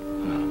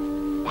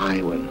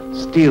 Buy one.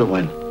 Steal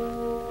one.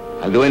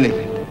 I'll do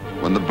anything.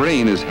 When the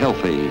brain is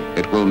healthy,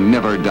 it will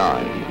never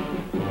die.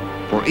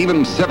 For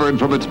even severed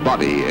from its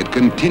body, it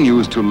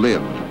continues to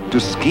live, to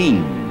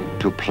scheme,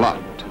 to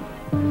plot.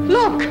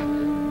 Look!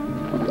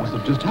 What must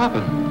have just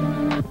happened?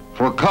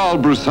 For Carl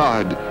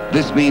Broussard,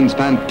 this means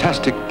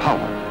fantastic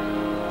power.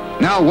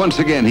 Now, once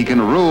again, he can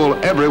rule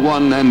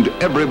everyone and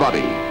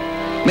everybody,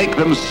 make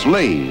them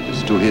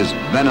slaves to his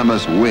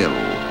venomous will.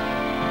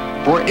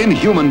 For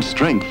inhuman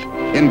strength,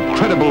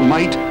 incredible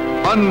might,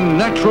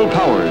 unnatural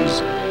powers,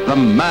 the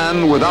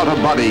man without a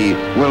body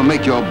will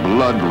make your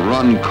blood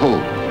run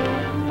cold.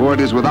 For it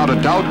is without a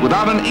doubt,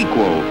 without an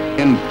equal,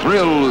 in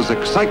thrills,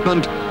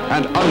 excitement,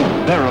 and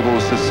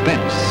unbearable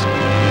suspense.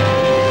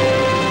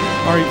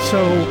 All right,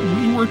 so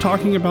we were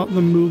talking about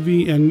the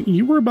movie, and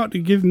you were about to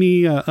give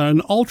me an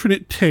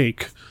alternate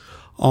take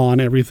on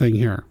everything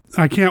here.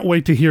 I can't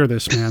wait to hear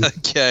this, man.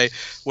 Okay.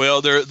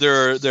 Well,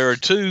 there are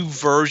two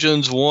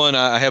versions. One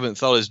I haven't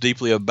thought as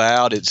deeply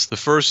about. The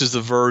first is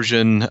the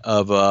version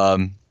of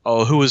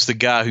who was the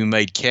guy who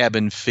made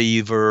Cabin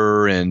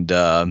Fever and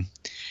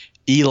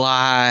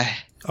Eli.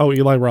 Oh,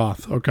 Eli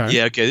Roth. Okay.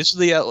 Yeah. Okay. This is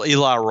the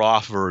Eli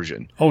Roth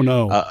version. Oh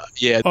no.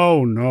 Yeah.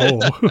 Oh no.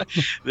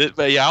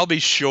 But yeah, I'll be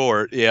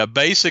short. Yeah.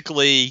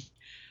 Basically,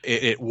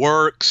 it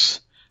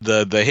works.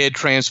 The head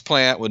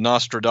transplant with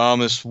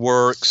Nostradamus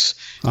works.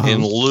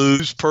 In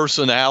Lou's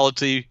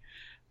personality,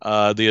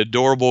 the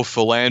adorable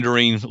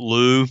philandering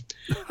Lou,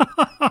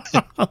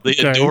 the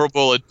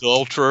adorable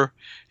adulterer.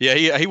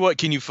 Yeah. He what?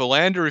 Can you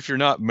philander if you're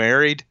not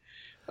married?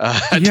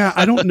 Yeah,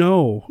 I don't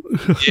know.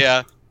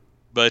 Yeah.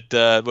 But,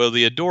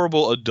 the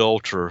adorable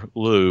adulterer,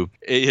 Lou,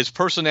 his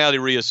personality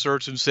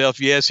reasserts himself.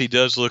 Yes, he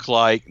does look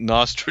like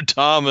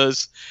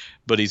Nostradamus,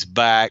 but he's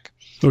back.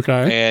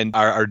 Okay. And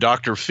our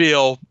Dr.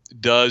 Phil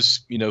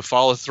does,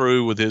 follow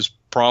through with his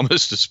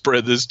promise to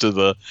spread this to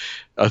the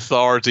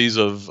authorities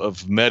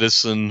of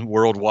medicine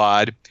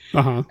worldwide.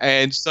 Uh-huh.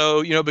 And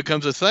so, it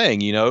becomes a thing,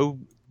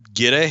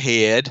 get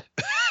ahead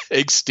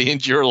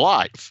extend your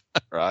life,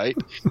 right?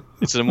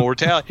 It's an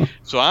immortality.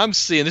 So I'm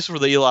seeing, this is where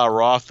the Eli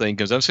Roth thing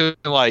comes. I'm seeing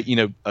like,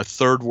 a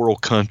third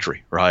world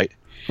country, right?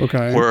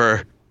 Okay.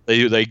 Where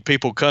they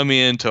people come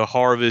in to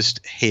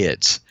harvest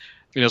heads.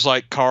 It's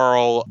like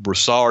Carl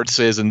Broussard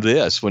says in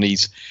this, when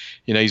he's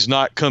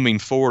not coming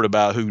forward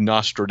about who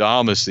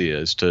Nostradamus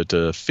is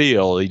to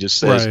Phil. He just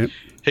says, right.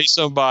 He's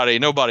somebody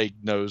nobody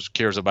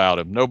cares about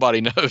him.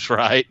 Nobody knows,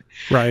 right?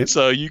 Right.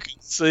 So you can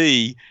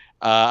see,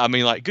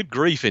 like, good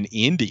grief, in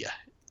India,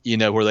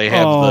 where they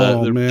have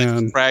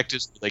the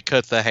practice, they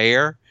cut the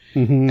hair.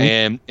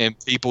 Mm-hmm. And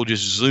people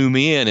just zoom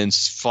in and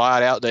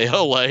fly out to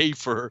LA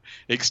for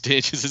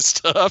extensions and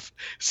stuff.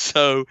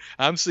 So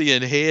I'm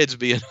seeing heads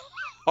being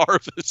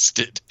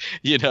harvested,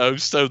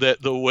 so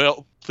that the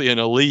wealthy and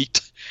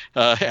elite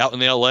out in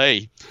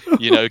LA,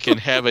 can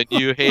have a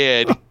new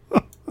head,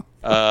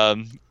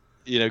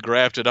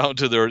 grafted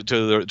onto their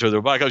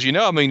body. Because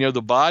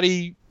the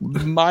body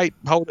might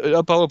hold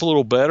up a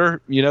little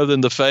better,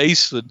 than the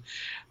face.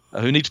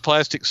 Who needs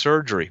plastic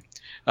surgery?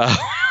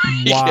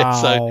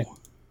 Wow.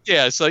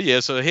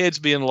 So heads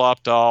being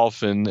lopped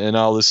off and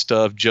all this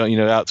stuff,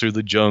 out through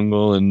the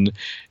jungle, and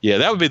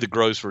that would be the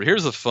gross version.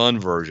 Here's the fun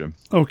version.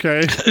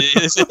 Okay.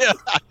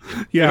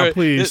 Yeah,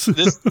 please.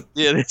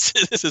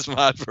 This is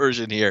my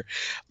version here.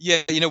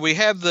 Yeah, we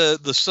have the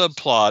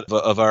subplot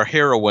of our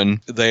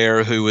heroine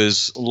there, who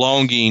is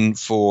longing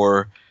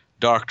for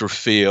Dr.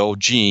 Phil,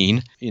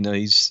 Gene.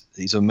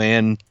 He's a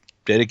man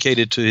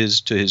dedicated to his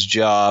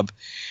job.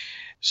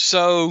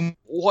 So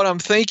what I'm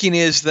thinking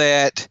is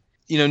that,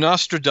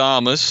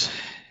 Nostradamus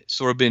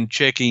sort of been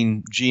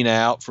checking Gene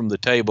out from the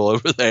table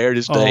over there,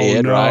 just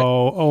ahead, right?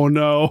 Oh,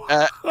 no.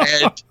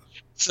 And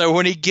so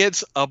when he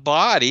gets a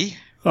body,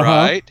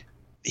 right,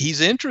 he's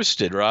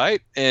interested,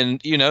 right?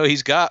 And,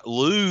 he's got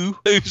Lou,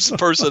 whose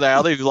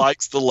personality, who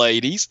likes the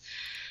ladies.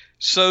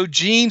 So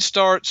Gene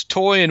starts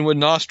toying with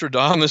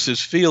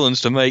Nostradamus's feelings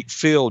to make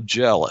Phil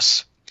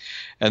jealous.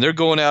 And they're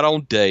going out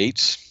on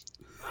dates.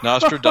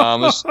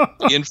 Nostradamus,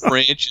 in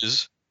French,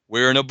 is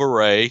wearing a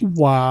beret,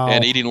 wow,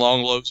 and eating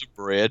long loaves of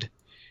bread,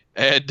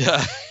 and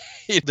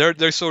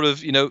they're sort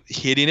of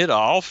hitting it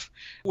off.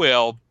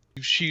 Well,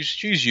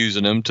 she's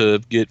using him to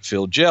get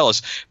Phil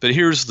jealous, but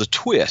here's the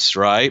twist,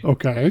 right?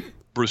 Okay.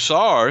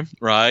 Broussard,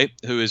 right,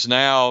 who is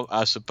now,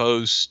 I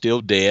suppose,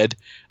 still dead.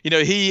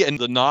 He and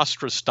the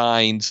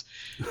Nostrasteins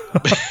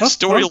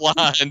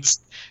storylines,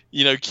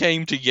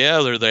 came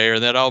together there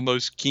in that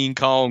almost King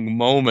Kong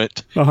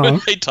moment when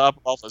they top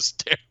off a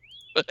stair.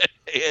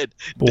 Head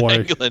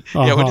dangling,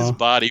 when his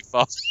body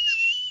falls.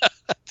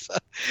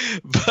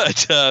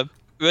 But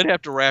we'd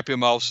have to wrap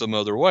him off some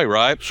other way,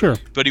 right? Sure.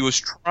 But he was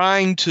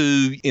trying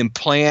to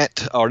imprint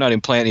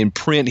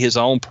his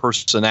own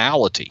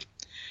personality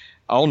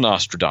on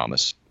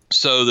Nostradamus.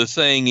 So the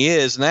thing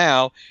is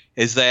now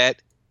is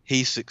that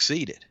he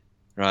succeeded,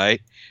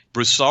 right?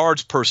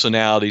 Broussard's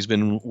personality has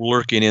been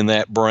lurking in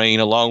that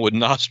brain along with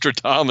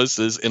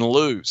Nostradamus's and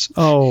Lou's.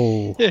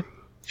 Oh.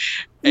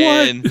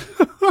 And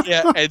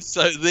and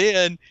so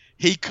then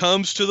he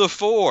comes to the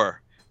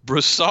fore,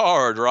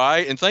 Broussard,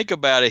 right? And think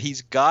about it,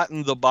 he's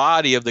gotten the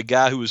body of the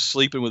guy who was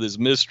sleeping with his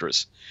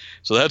mistress.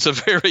 So that's a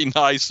very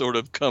nice sort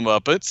of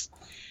comeuppance.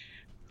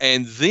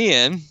 And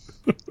then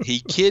he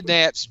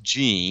kidnaps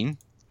Gene,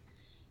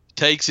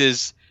 takes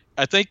his,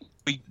 I think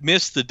we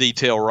missed the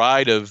detail,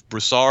 right, of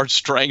Broussard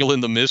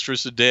strangling the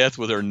mistress to death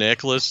with her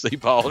necklace he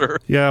bought her.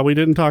 Yeah, we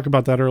didn't talk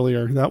about that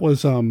earlier. That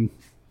was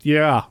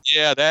yeah.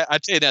 Yeah, that I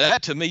tell you,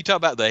 that to me, talk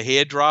about the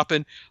head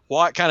dropping.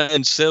 What kind of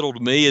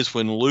unsettled me is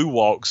when Lou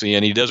walks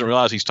in, he doesn't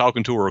realize he's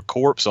talking to her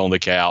corpse on the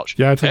couch.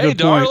 Yeah, it's a good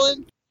point. Hey,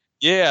 darling.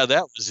 Yeah,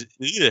 that was.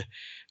 Ugh.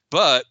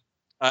 But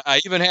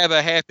I even have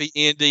a happy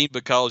ending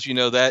because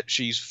that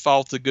she's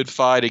fought the good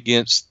fight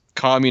against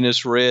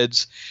communist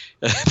Reds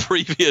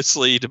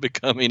previously to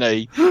becoming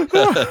a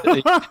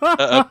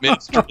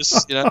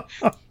mistress, to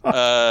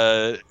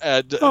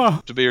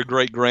be her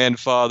great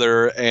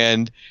grandfather.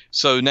 And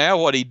so now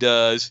what he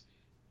does,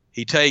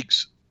 he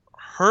takes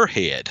her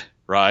head,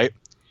 right,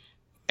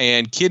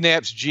 and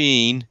kidnaps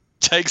Gene,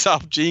 takes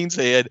off Gene's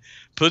head,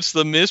 puts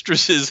the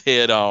mistress's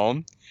head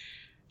on.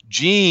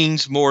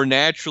 Gene's more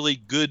naturally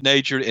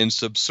good-natured and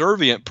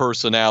subservient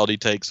personality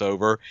takes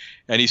over,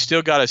 and he's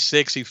still got a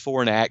sexy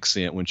foreign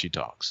accent when she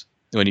talks,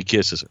 when he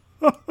kisses her.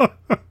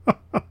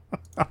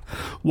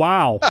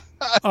 Wow.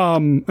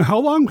 How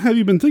long have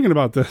you been thinking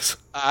about this?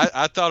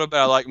 I thought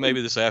about like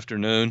maybe this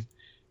afternoon.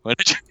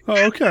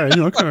 Okay.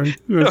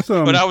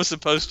 But I was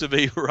supposed to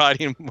be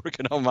working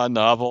on my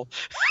novel.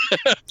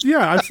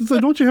 Yeah, I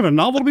said, don't you have a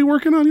novel to be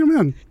working on,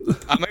 man?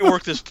 I may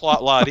work this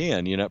plot line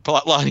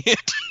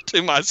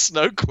into my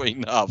Snow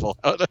Queen novel.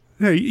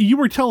 Hey, you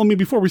were telling me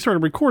before we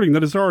started recording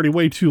that it's already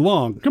way too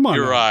long. Come on.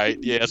 You're right.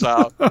 Yes,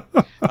 I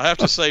have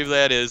to save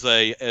that as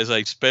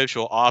a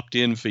special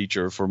opt-in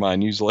feature for my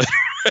newsletter.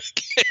 I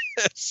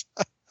guess.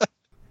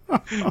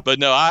 But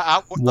no,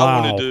 I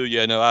want to do.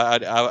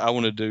 I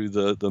want to do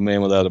the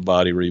Man Without a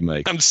Body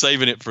remake. I'm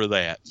saving it for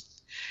that.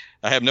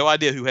 I have no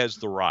idea who has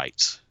the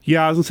rights.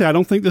 Yeah, I was gonna say I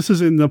don't think this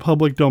is in the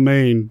public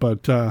domain,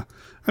 but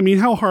I mean,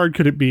 how hard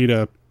could it be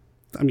to,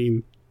 I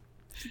mean,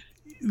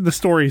 the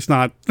story's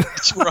not,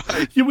 That's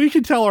right. we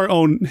can tell our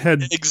own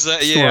head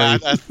Exactly. story. Yeah,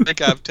 I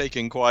think I've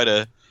taken quite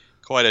a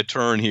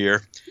turn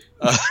here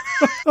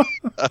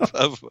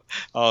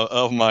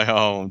of my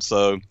own.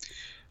 So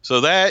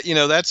that,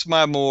 that's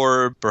my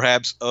more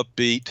perhaps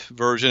upbeat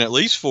version, at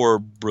least for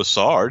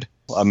Broussard.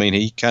 I mean,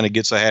 he kind of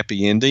gets a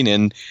happy ending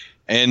and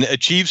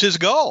achieves his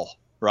goal,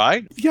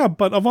 right? Yeah,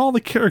 but of all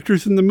the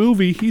characters in the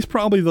movie, he's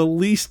probably the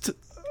least,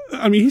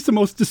 I mean, he's the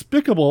most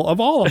despicable of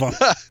all of them.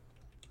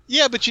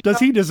 Yeah, but does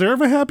he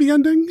deserve a happy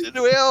ending?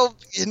 Well,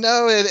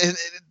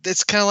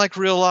 it's kind of like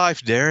real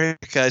life, Derek.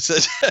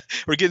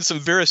 We're getting some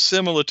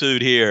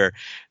verisimilitude here.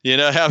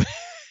 How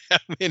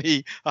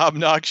many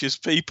obnoxious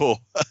people,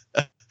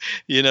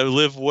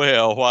 live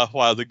well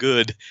while the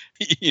good,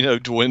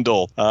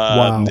 dwindle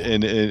Wow.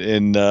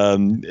 and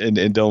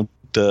don't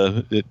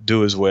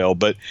do as well.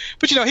 But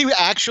he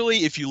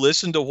actually, if you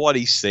listen to what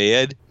he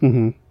said,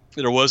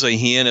 there was a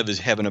hint of his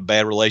having a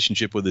bad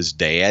relationship with his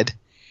dad.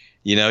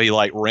 He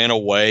ran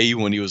away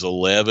when he was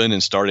 11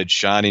 and started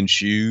shining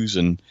shoes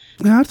and.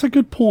 That's a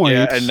good point.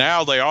 Yeah, and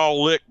now they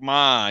all lick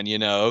mine.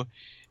 Well,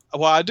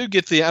 I do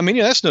get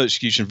that's no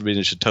excuse for being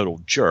just a total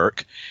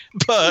jerk,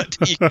 but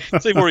you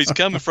see where he's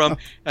coming from.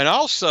 And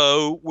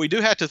also, we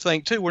do have to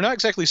think too. We're not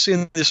exactly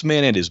seeing this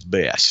man at his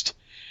best.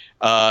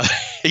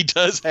 He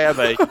does have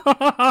he's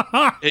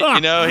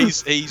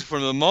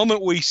from the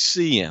moment we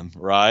see him,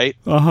 right?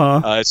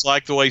 It's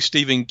like the way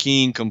Stephen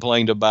King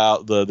complained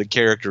about the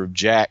character of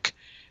Jack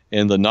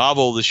in the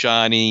novel The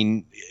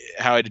Shining,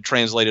 how it had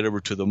translated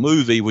over to the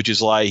movie, which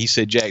is like he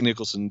said Jack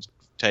Nicholson's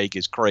take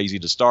is crazy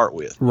to start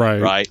with.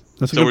 Right.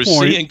 That's a so good we're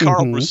point. seeing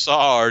Carl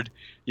Broussard,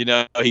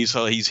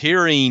 he's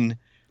hearing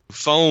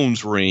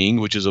phones ring,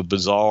 which is a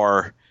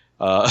bizarre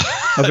a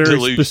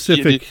very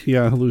specific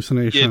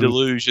hallucination.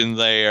 Delusion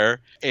there.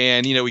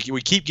 And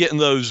we keep getting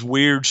those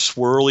weird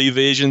swirly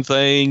vision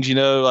things,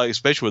 like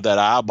especially with that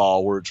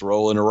eyeball where it's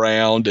rolling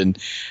around.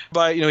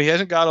 But he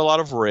hasn't got a lot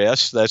of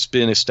rest. That's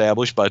been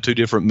established by two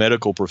different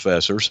medical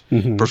professors,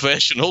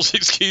 professionals,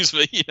 excuse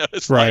me.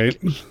 It's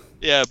right.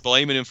 Like,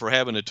 blaming him for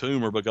having a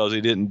tumor because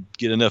he didn't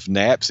get enough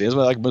naps. It's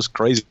like the most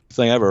crazy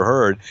thing I ever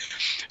heard.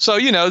 So,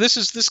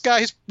 this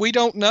guy, we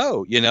don't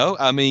know,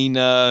 I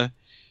mean,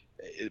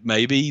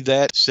 maybe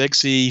that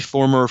sexy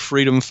former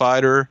freedom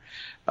fighter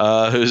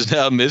who's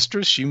now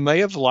mistress, she may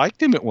have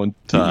liked him at one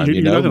time.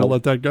 You're not going to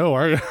let that go,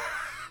 are you?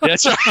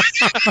 That's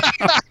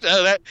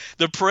right.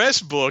 The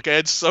press book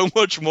adds so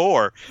much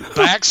more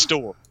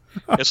backstory.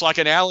 It's like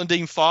an Alan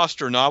Dean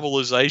Foster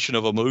novelization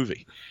of a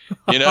movie,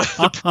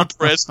 the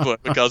press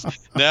book, because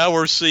now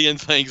we're seeing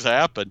things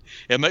happen.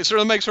 It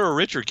certainly makes her a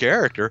richer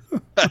character,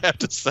 I have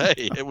to say.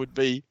 It would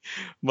be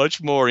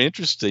much more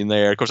interesting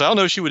there. Of course, I don't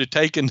know if she would have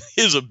taken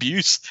his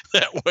abuse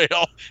that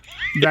well.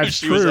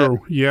 That's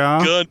true,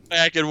 yeah.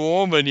 Gun-packing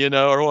woman,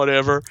 or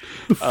whatever.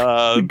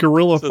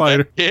 Guerrilla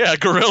fighter.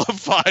 Guerrilla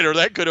fighter.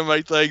 That could have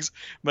made things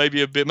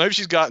maybe a bit. Maybe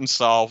she's gotten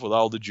soft with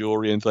all the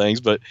jewelry and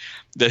things, but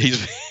that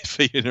he's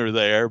feeding her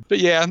there. But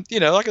yeah,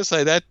 like I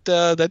say,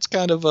 that's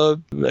kind of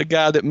a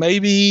guy that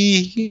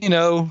maybe,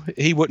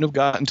 he wouldn't have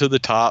gotten to the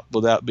top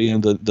without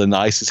being the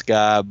nicest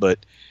guy. But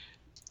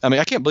I mean,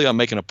 I can't believe I'm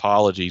making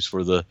apologies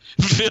for the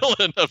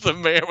villain of The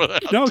Man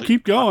Without No,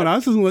 keep going. I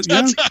was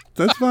just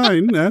that's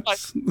fine.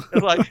 That's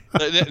like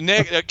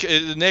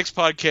the next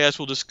podcast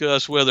will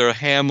discuss whether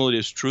Hamlet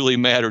is truly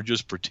mad or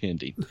just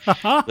pretending.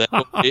 Or the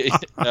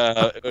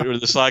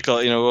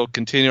we'll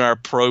continue our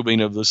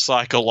probing of the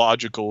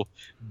psychological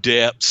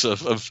depths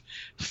of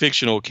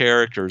fictional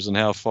characters and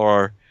how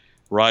far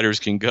writers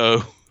can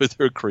go with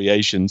their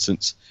creation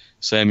since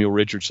Samuel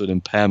Richardson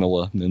and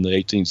Pamela in the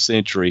 18th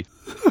century.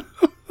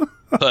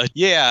 But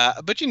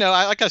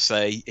like I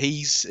say,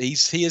 he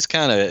is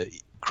kind of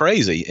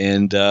crazy.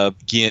 And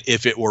again,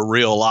 if it were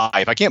real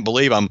life, I can't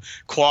believe I'm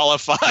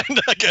qualifying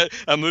like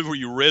a movie where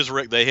you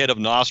resurrect the head of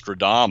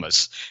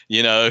Nostradamus,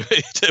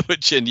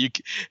 which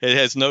it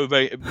has no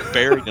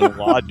bearing in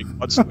logic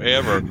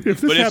whatsoever.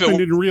 If this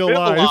happened in real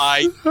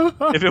life,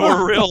 if it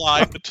were real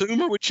life, the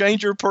tumor would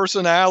change your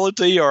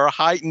personality or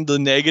heighten the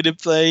negative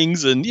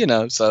things, and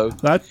so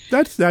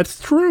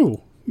that's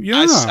true.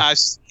 Yeah, I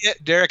see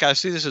it, Derek. I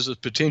see this as a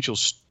potential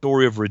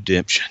story of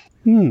redemption.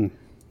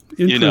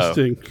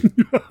 Interesting.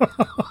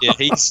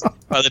 He's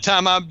by the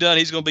time I'm done,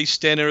 he's going to be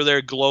standing over there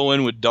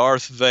glowing with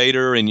Darth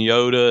Vader and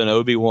Yoda and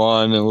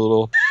Obi-Wan and a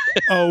little.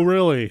 Oh,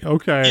 really?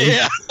 Okay.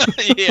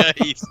 Yeah.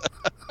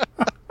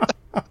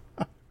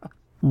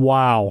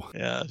 Wow.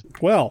 Yeah.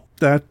 Well,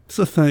 that's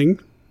a thing.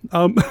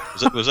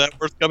 Was that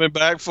worth coming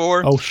back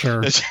for? Oh,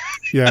 sure.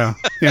 Yeah,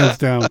 hands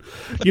down.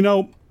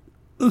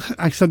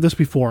 I said this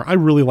before. I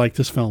really like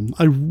this film.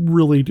 I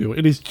really do.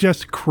 It is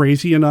just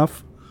crazy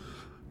enough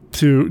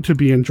to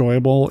be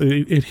enjoyable.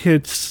 It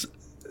hits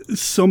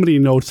so many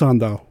notes on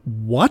the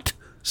what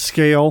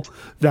scale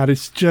that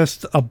it's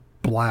just a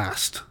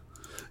blast.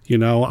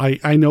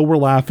 I know we're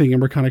laughing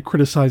and we're kind of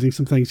criticizing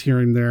some things here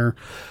and there,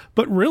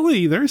 but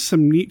really there's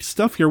some neat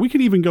stuff here. We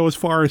could even go as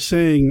far as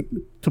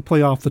saying, to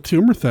play off the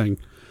tumor thing,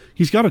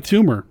 he's got a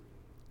tumor.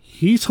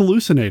 he's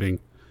hallucinating.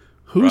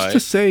 Who's to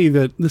say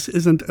that this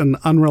isn't an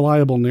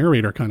unreliable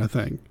narrator kind of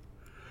thing?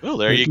 Well,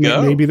 there you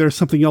go. Maybe there's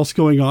something else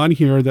going on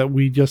here that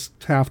we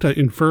just have to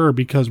infer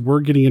because we're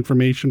getting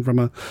information from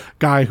a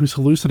guy who's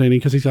hallucinating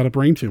because he's got a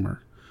brain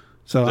tumor.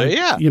 So,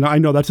 I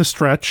know that's a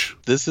stretch.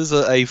 This is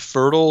a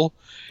fertile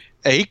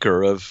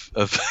acre of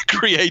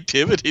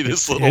creativity.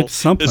 This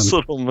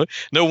little.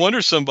 No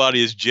wonder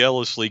somebody is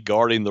jealously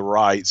guarding the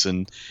rights,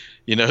 and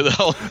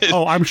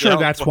I'm sure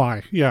that's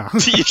why. Yeah.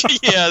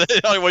 Yeah.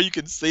 The only way you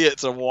can see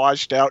it's a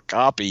washed out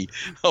copy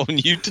on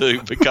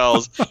YouTube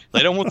because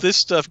they don't want this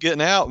stuff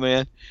getting out,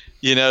 man.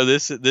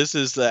 This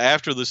is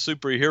after the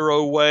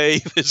superhero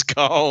wave is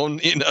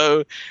gone.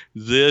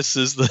 This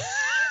is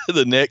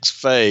the next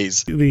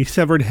phase. The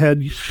severed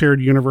head shared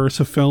universe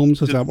of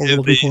films. Is that what we're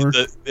looking for?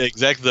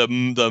 Exactly.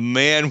 The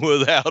man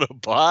without a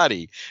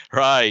body.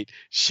 Right.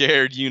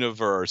 Shared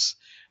universe.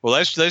 Well,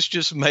 let's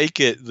just make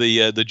it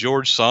the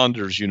George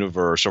Saunders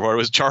universe, or what it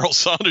was Charles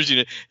Saunders.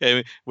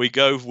 And we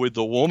go with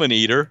the Woman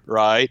Eater,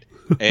 right?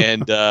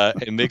 And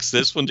mix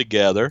this one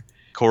together.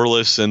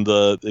 Corliss and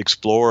the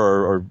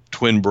Explorer are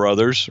twin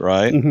brothers,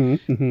 right?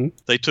 Mm-hmm, mm-hmm.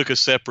 They took a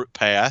separate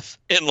path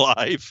in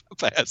life,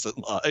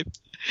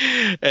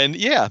 and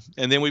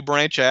then we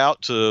branch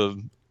out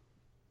to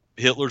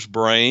Hitler's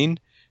brain,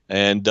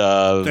 and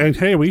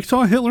hey, we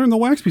saw Hitler in the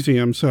Wax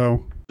Museum,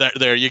 so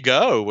there you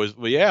go.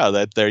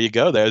 There you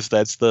go. That's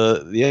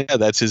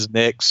his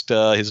next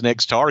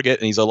target,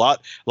 and he's a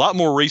lot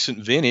more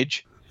recent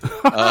vintage.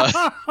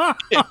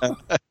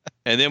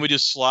 And then we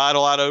just slide a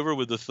lot over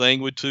with the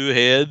Thing with two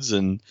heads,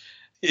 and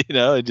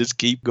just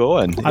keep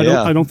going.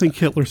 I don't think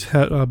Hitler's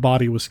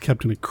body was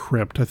kept in a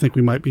crypt. I think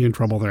we might be in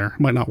trouble there.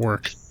 Might not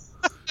work.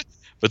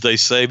 But they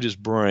saved his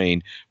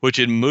brain, which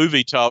in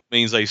movie talk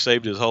means they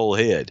saved his whole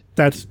head.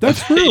 That's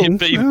true.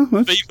 B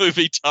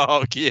movie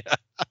talk, yeah.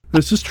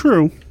 This is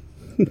true.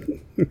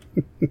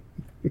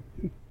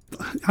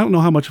 I don't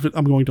know how much of it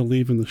I'm going to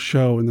leave in the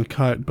show, in the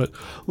cut, but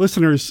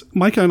listeners,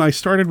 Micah and I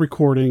started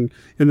recording,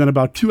 and then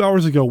about 2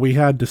 hours ago we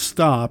had to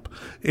stop,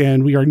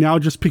 and we are now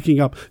just picking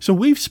up. So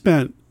we've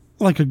spent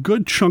like a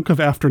good chunk of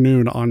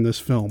afternoon on this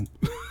film.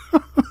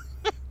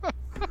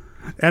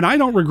 And I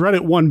don't regret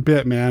it one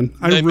bit, man.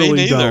 I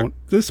really don't.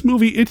 This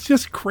movie, it's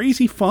just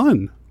crazy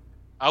fun.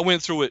 I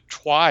went through it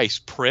twice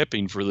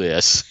prepping for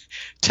this,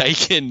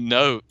 taking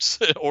notes,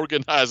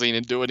 organizing,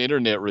 and doing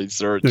internet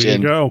research. There you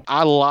go.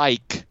 I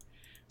like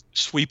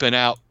sweeping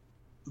out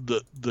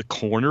the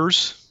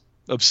corners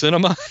of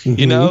cinema,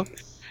 Mm-hmm.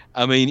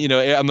 I mean,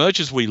 as much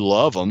as we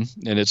love them,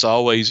 and it's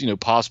always,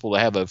 possible to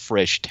have a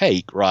fresh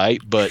take,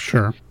 right? But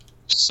sure.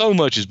 So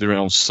much has been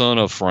on Son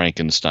of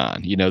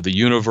Frankenstein, the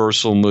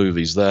Universal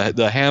movies,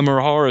 the Hammer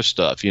horror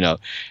stuff, and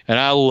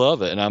I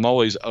love it. And I'm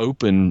always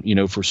open,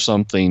 for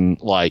something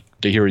like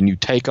to hear a new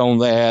take on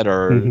that,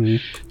 or,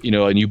 Mm-hmm.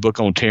 A new book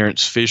on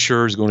Terrence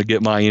Fisher is going to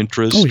get my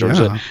interest. Oh,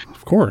 yeah,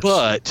 of course.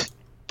 But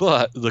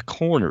the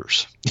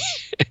corners,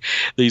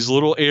 these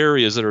little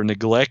areas that are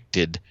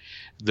neglected,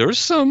 there's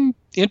some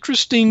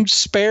interesting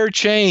spare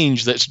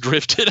change that's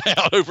drifted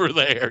out over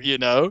there,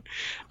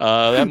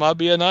 that might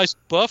be a nice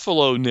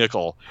buffalo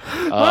nickel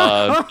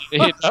over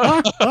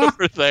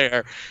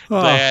there.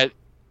 That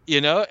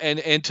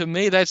and to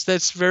me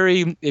that's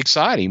very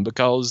exciting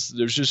because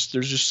there's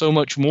just so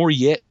much more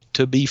yet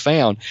to be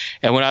found.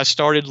 And when I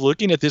started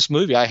looking at this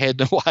movie, I had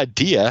no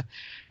idea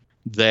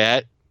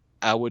that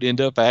I would end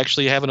up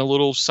actually having a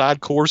little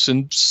side course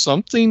in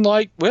something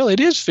like, well, it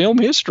is film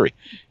history.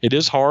 It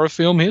is horror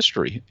film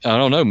history. I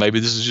don't know.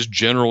 Maybe this is just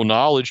general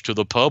knowledge to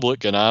the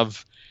public and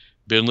I've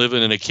been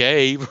living in a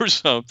cave or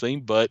something.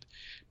 But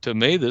to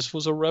me, this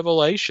was a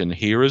revelation.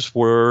 Here is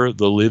where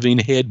the Living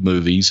Head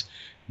movies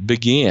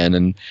begin.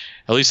 And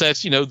at least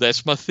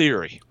that's my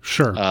theory.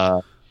 Sure.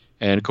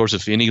 And of course,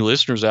 if any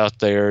listeners out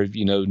there,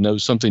 know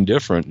something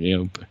different,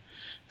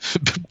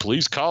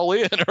 please call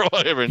in or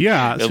whatever.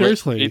 Yeah,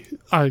 seriously.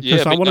 I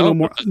want to know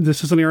more.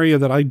 This is an area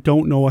that I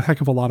don't know a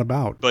heck of a lot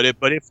about. But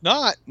if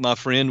not, my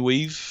friend,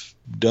 we've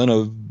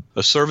done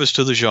a service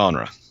to the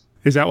genre.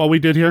 Is that what we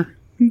did here?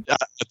 I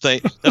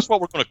think that's what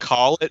we're going to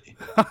call it,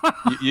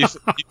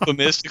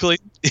 euphemistically.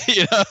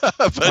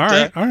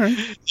 But, all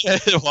right.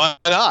 Why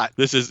not?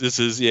 This is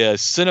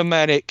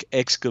cinematic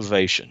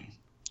excavation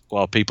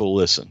while people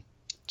listen.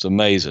 It's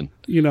amazing,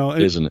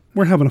 isn't it?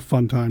 We're having a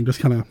fun time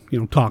just kind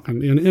of,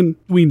 talking. And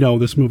we know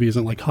this movie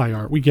isn't like high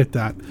art. We get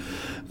that.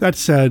 That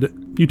said,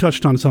 you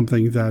touched on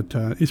something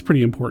that is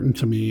pretty important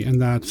to me,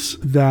 and that's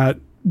that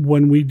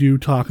when we do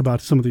talk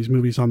about some of these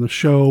movies on the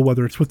show,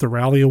 whether it's with the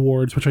Rally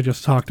Awards, which I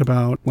just talked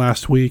about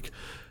last week,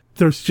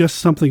 there's just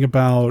something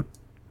about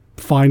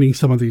finding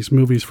some of these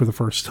movies for the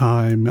first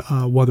time,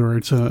 whether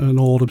it's an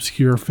old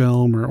obscure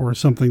film or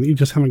something that you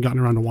just haven't gotten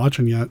around to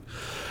watching yet.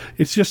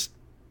 It's just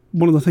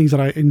one of the things that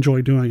I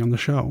enjoy doing on the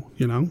show,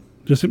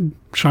 just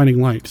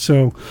shining light.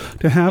 So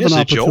to have an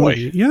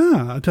opportunity,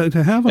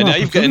 to have an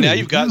opportunity. Now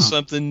you've got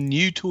something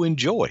new to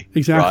enjoy.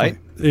 Exactly.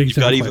 Right? You've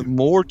got even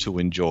more to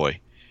enjoy.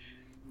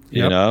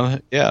 Yeah.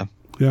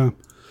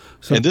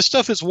 So, and this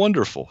stuff is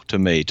wonderful to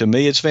me. To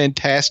me, it's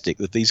fantastic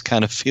that these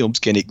kind of films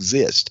can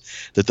exist,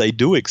 that they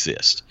do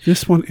exist.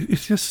 This one,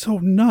 it's just so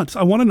nuts.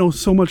 I want to know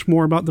so much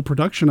more about the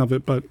production of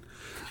it, but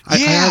I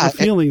have a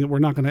feeling that we're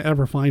not going to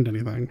ever find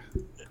anything.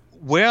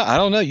 Well, I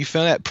don't know. You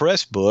found that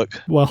press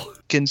book. Well,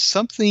 can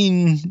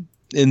something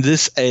in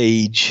this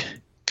age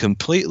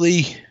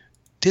completely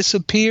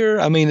disappear?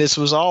 I mean, this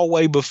was all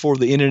way before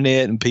the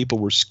internet and people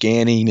were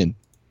scanning and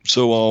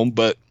so on,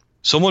 but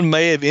someone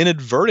may have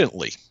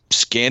inadvertently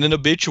scanned an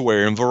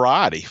obituary in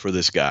Variety for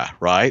this guy,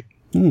 right?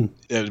 When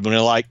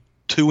they're like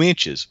 2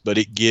 inches, but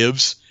it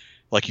gives,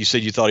 like you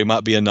said, you thought he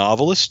might be a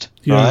novelist,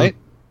 right?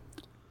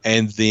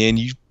 And then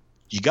you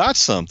got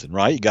something,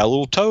 right? You got a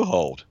little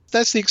toehold.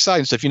 That's the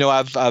exciting stuff. You know,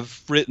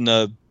 I've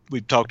written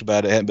we've talked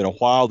about it. It hadn't been a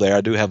while there.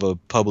 I do have a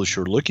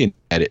publisher looking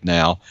at it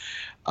now.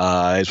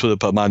 It's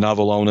with my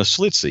novelona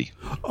Slitsy.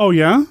 Oh,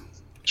 yeah?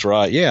 That's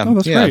right. Yeah. Oh,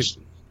 that's great.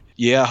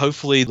 Yeah,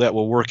 hopefully that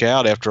will work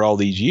out after all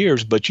these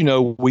years. But, you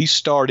know, we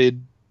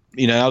started,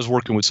 you know, I was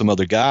working with some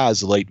other guys,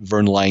 the late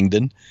Vern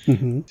Langdon,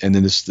 and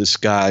then this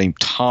guy named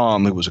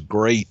Tom, who was a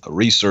great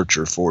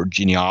researcher for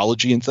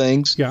genealogy and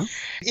things. Yeah.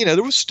 You know,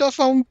 there was stuff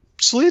on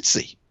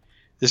Slitsy.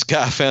 This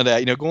guy found out,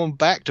 you know, going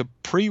back to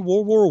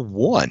pre-World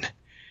War I.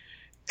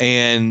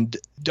 And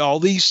all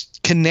these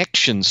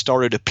connections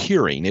started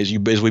appearing as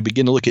we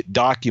begin to look at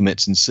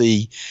documents and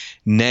see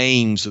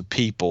names of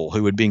people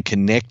who had been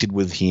connected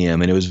with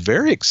him. And it was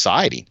very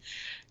exciting,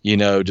 you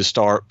know, to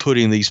start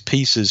putting these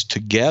pieces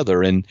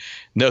together and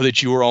know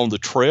that you were on the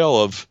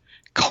trail of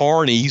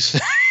carnies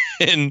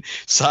and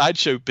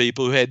sideshow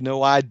people who had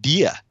no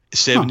idea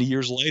 70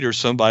 years later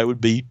somebody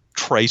would be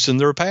tracing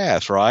their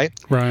path, right?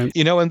 Right.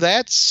 You know, and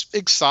that's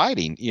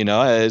exciting, you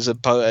know,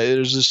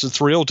 there's just a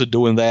thrill to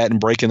doing that and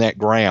breaking that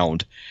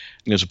ground,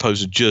 as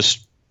opposed to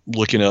just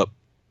looking up,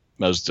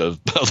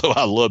 although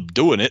I love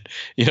doing it,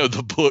 you know,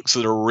 the books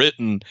that are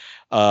written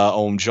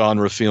on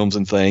genre films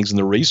and things and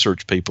the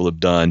research people have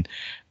done.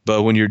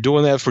 But when you're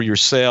doing that for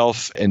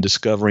yourself and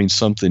discovering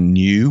something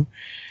new,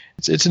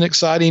 it's an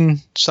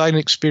exciting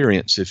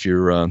experience if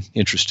you're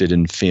interested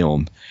in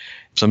film.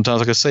 Sometimes,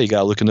 like I say, you got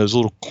to look in those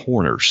little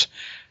corners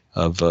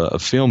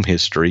of film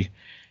history.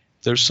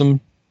 There's some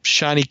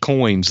shiny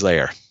coins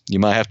there. You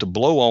might have to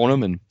blow on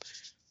them and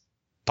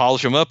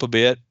polish them up a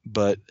bit,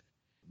 but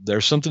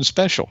there's something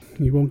special.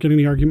 You won't get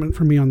any argument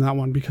from me on that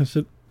one because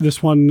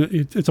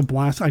it's a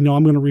blast. I know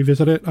I'm going to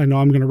revisit it. I know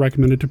I'm going to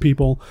recommend it to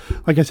people.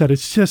 Like I said,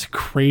 it's just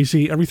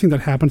crazy. Everything that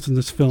happens in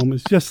this film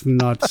is just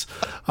nuts.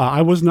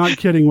 I was not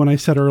kidding when I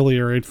said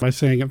earlier by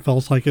saying it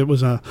felt like it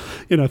was a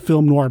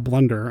film noir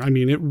blender. I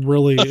mean, it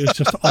really is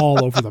just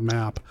all over the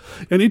map.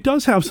 And it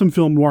does have some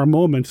film noir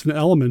moments and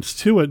elements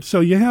to it.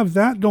 So you have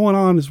that going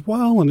on as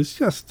well. And it's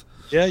just...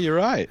 Yeah, you're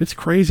right. It's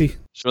crazy.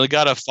 It's really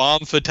got a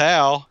femme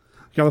fatale.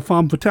 You got a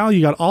femme fatale.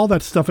 You got all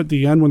that stuff at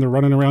the end when they're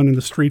running around in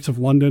the streets of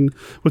London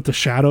with the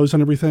shadows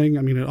and everything.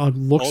 I mean, it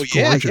looks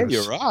gorgeous. Yeah,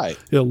 you're right.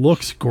 It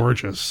looks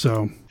gorgeous.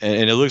 So,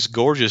 and it looks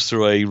gorgeous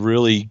through a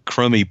really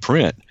crummy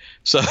print.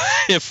 So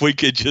if we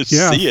could just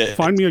see it.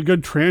 Find me a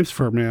good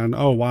transfer, man.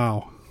 Oh,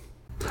 wow.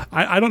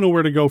 I don't know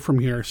where to go from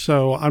here.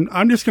 So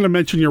I'm just going to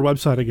mention your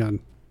website again.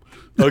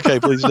 Okay,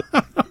 please.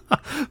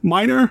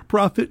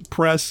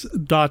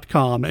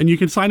 minorprofitpress.com, and you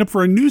can sign up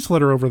for a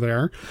newsletter over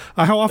there.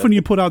 How often do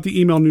you put out the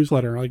email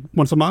newsletter? Like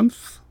once a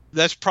month?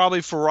 That's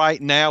probably for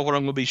right now what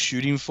I'm going to be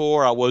shooting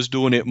for. I was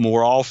doing it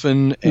more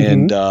often,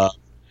 and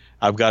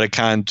I've got to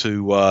kind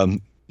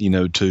to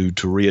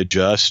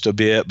readjust a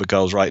bit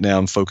because right now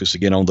I'm focused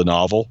again on the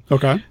novel.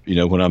 Okay. You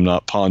know, when I'm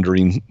not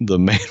pondering the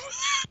man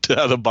out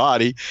of the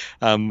body,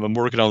 I'm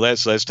working on that.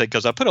 So that's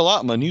because I put a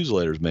lot in my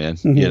newsletters, man.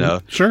 You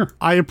know. Sure.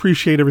 I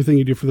appreciate everything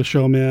you do for the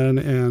show, man,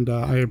 and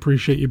I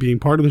appreciate you being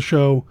part of the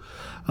show.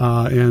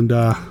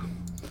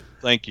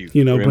 Thank you.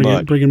 You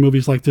know, bringing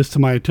movies like this to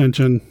my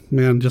attention,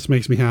 man, just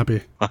makes me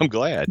happy. I'm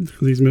glad.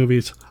 These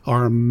movies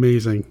are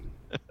amazing.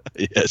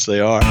 Yes, they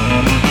are.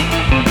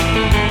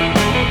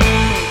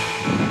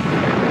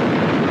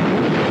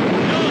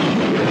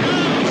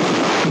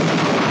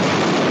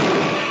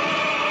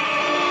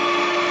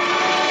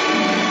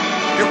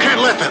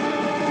 Let them.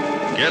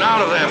 Get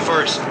out of there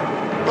first.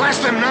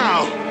 Blast them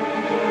now.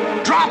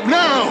 Drop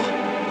now.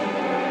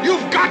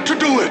 You've got to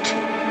do it.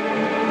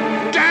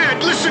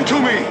 Dad, listen to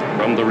me.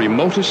 From the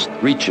remotest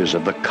reaches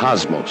of the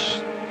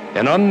cosmos,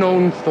 an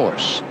unknown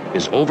force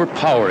is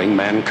overpowering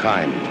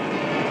mankind.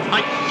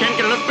 I can't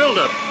get enough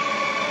buildup.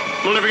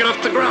 We'll never get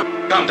off the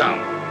ground. Count down.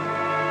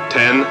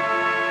 10,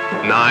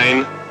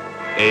 9,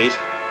 8,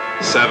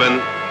 7,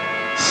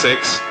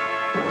 6,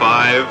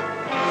 5,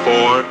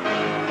 4,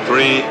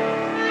 3,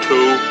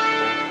 2,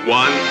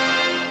 1,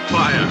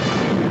 fire.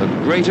 The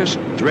greatest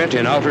threat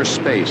in outer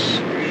space,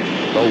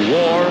 the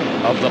war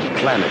of the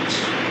planets.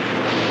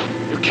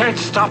 You can't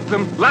stop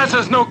them.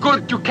 Laser's no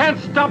good. You can't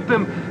stop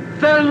them.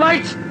 They're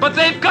lights, but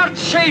they've got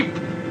shape.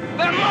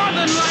 They're more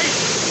than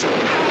lights.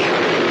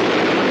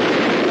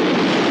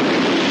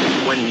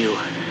 When you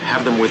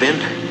have them within,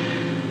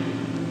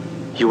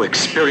 you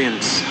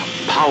experience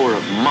a power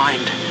of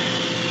mind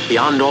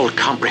beyond all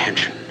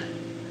comprehension.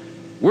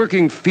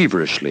 Working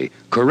feverishly,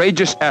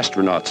 courageous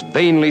astronauts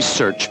vainly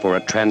search for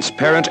a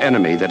transparent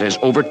enemy that has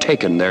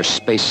overtaken their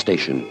space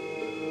station,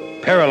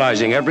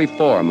 paralyzing every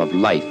form of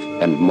life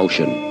and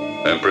motion.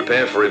 And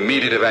prepare for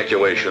immediate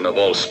evacuation of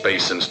all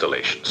space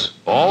installations.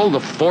 All the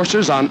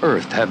forces on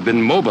Earth have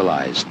been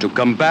mobilized to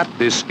combat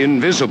this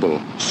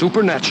invisible,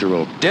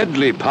 supernatural,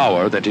 deadly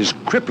power that is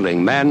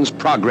crippling man's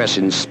progress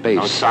in space.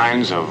 No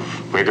signs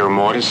of rigor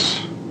mortis.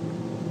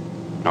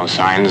 No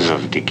signs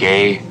of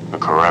decay or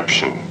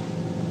corruption.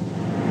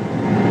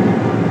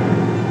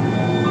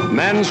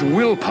 Man's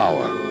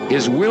willpower,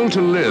 his will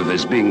to live,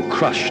 is being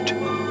crushed.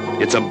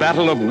 It's a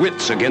battle of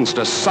wits against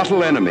a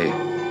subtle enemy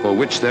for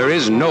which there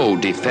is no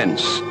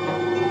defense. You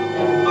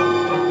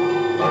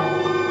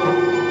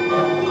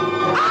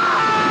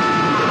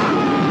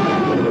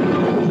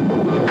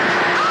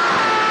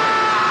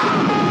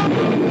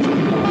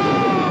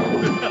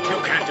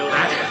can't do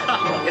that.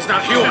 It's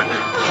not human.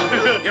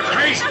 You're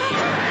crazy.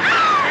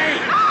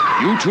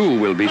 You too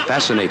will be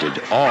fascinated,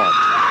 awed,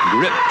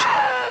 gripped,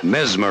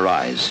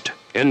 mesmerized,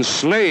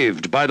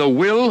 enslaved by the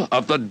will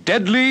of the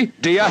deadly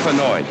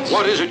Diaphanoids.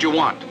 What is it you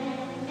want?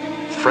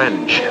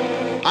 Friendship.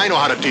 I know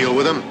how to deal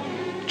with him.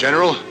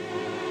 General,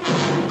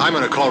 I'm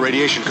gonna call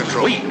radiation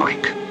control. Wait,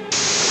 Mike.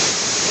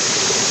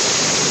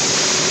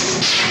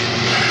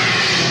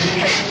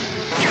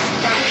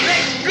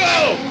 Let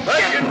go!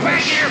 Get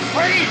back here,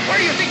 Freddy! Where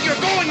do you think you're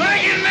going? I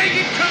can make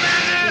it,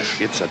 Commander!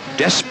 It's a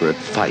desperate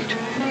fight,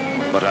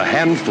 but a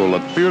handful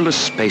of fearless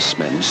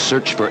spacemen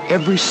search for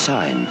every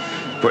sign,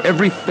 for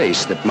every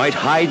face that might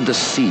hide the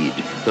seed,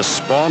 the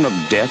spawn of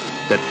death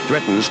that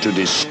threatens to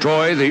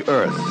destroy the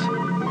Earth.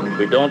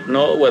 We don't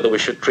know whether we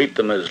should treat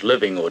them as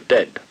living or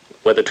dead,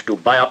 whether to do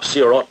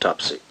biopsy or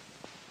autopsy.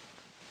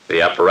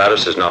 The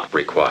apparatus is not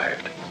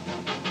required.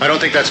 I don't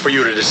think that's for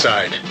you to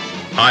decide.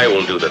 I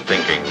will do the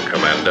thinking,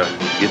 Commander.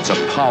 It's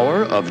a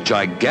power of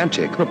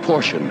gigantic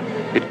proportion.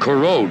 It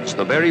corrodes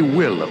the very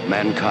will of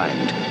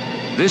mankind.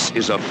 This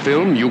is a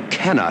film you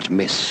cannot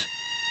miss.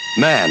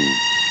 Man,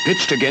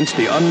 pitched against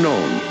the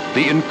unknown,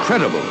 the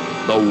incredible,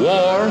 the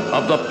war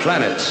of the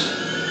planets.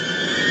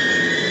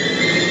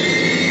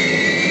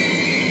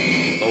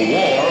 The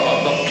war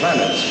of the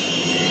planets.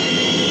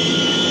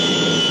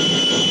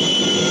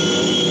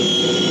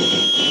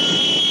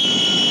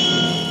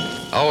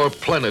 Our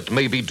planet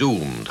may be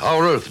doomed,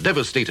 our Earth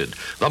devastated,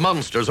 the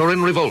monsters are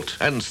in revolt,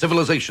 and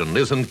civilization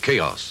is in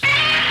chaos.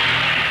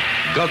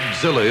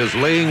 Godzilla is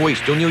laying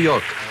waste to New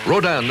York,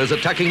 Rodan is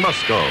attacking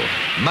Moscow,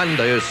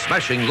 Manda is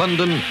smashing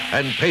London,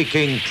 and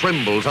Peking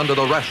trembles under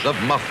the wrath of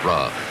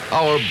Mothra.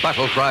 Our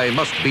battle cry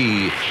must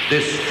be,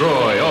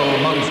 destroy all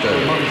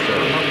monsters.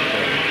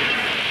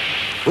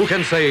 Who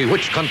can say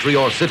which country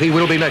or city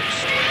will be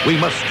next? We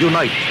must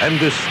unite and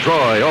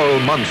destroy all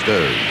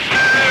monsters.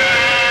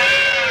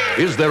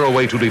 Is there a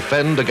way to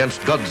defend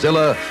against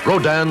Godzilla,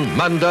 Rodan,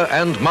 Manda,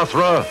 and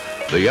Mothra?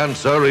 The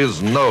answer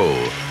is no.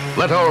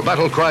 Let our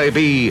battle cry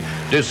be,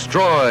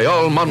 destroy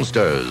all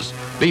monsters.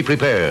 Be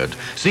prepared.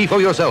 See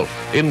for yourself,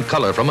 in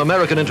color from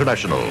American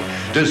International.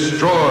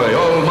 Destroy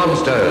all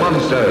monsters.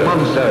 Monster.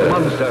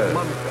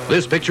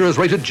 This picture is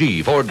rated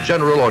G for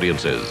general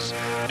audiences.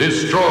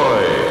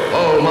 Destroy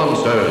all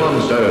monsters.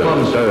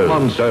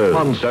 Monster.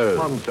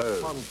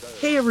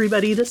 Hey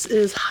everybody, this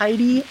is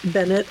Heidi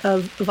Bennett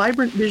of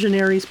Vibrant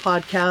Visionaries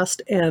podcast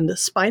and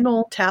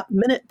Spinal Tap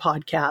Minute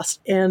podcast.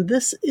 And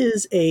this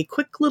is a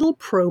quick little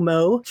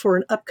promo for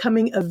an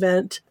upcoming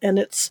event, and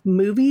it's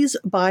Movies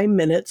by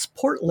Minutes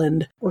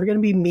Portland. We're going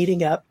to be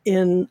meeting up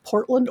in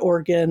Portland,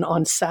 Oregon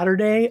on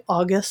Saturday,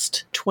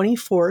 August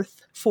 24th.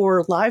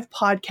 For live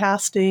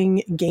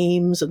podcasting,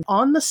 games, and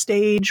on the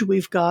stage,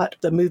 we've got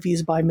the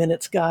Movies by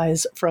Minutes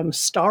guys from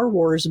Star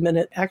Wars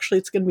Minute. Actually,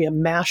 it's going to be a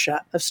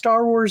mashup of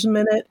Star Wars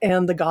Minute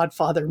and the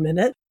Godfather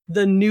Minute.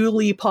 The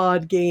newly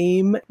pod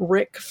game,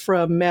 Rick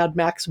from Mad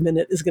Max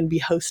Minute, is going to be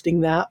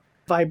hosting that.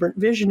 Vibrant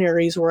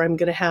Visionaries, where I'm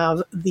going to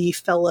have the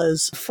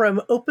fellas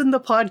from Open the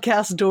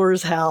Podcast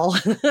Doors, Hal,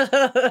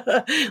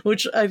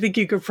 which I think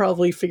you could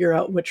probably figure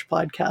out which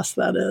podcast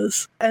that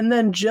is. And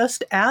then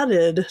just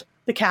added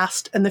The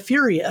Cast and the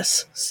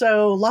Furious.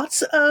 So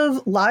lots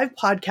of live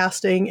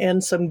podcasting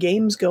and some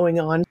games going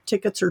on.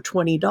 Tickets are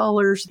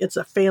 $20. It's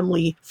a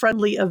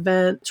family-friendly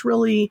event. It's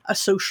really a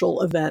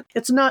social event.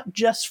 It's not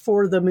just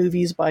for the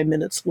Movies by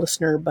Minutes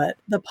listener, but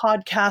the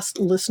podcast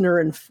listener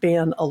and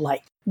fan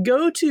alike.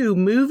 Go to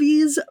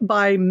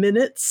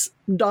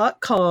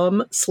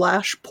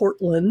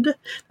moviesbyminutes.com/Portland.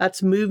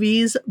 That's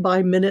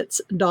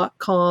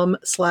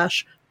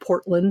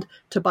moviesbyminutes.com/Portland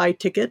to buy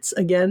tickets.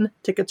 Again,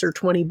 tickets are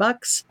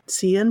 $20.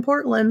 See you in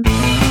Portland.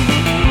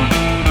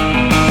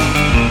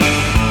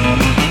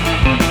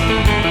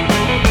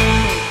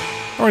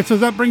 All right, so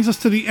that brings us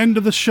to the end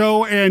of the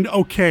show, and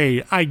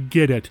okay, I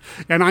get it.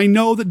 And I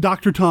know that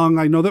Dr. Tongue,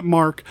 I know that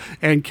Mark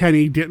and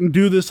Kenny didn't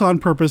do this on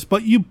purpose,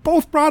 but you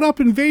both brought up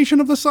Invasion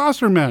of the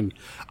Saucermen.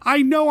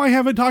 I know I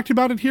haven't talked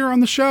about it here on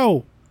the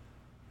show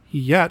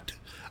yet.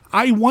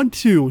 I want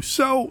to,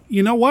 so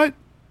you know what?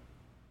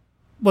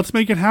 let's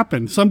make it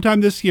happen.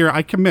 Sometime this year,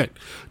 I commit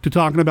to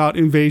talking about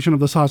Invasion of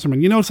the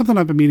Saucermen. You know, it's something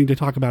I've been meaning to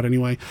talk about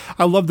anyway.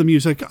 I love the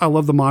music. I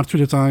love the monster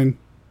design.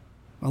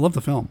 I love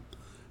the film.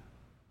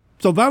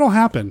 So that'll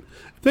happen.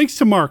 Thanks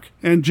to Mark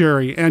and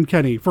Jerry and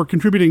Kenny for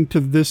contributing to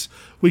this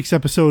week's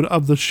episode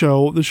of the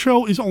show. The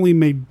show is only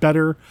made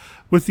better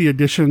with the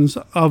additions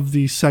of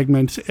these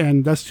segments,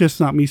 and that's just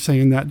not me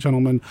saying that,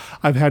 gentlemen.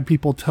 I've had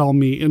people tell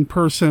me in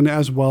person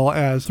as well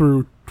as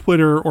through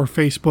Twitter or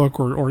Facebook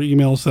or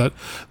emails that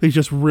they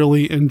just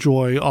really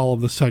enjoy all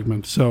of the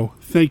segments. So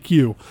thank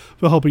you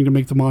for helping to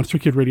make the Monster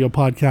Kid Radio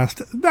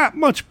podcast that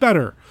much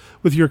better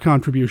with your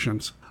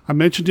contributions. I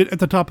mentioned it at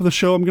the top of the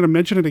show. I'm going to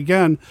mention it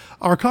again.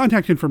 Our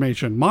contact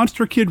information,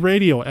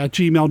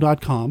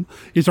 monsterkidradio@gmail.com,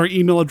 is our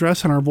email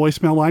address, and our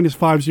voicemail line is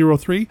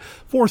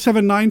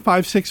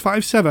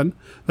 503-479-5657.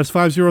 That's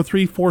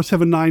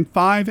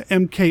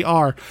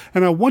 503-479-5MKR.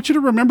 And I want you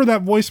to remember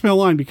that voicemail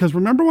line, because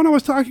remember when I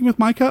was talking with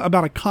Micah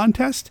about a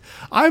contest?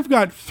 I've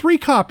got 3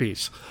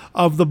 copies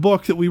of the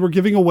book that we were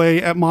giving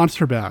away at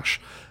Monster Bash.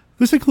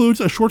 This includes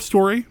a short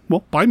story,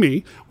 well, by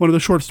me, one of the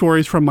short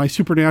stories from my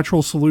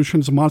Supernatural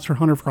Solutions Monster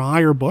Hunter for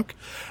Hire book.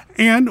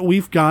 And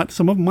we've got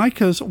some of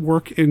Micah's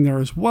work in there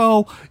as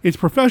well. It's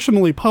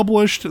professionally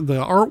published.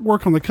 The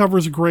artwork on the cover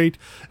is great.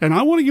 And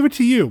I want to give it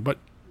to you, but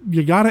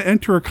you got to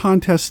enter a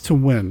contest to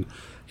win.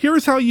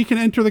 Here's how you can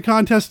enter the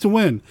contest to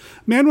win.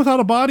 Man Without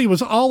a Body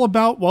was all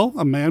about, well,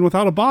 a man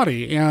without a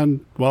body.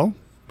 And, well,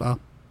 a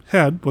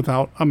head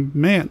without a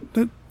man.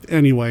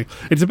 Anyway,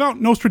 it's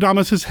about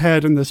Nostradamus'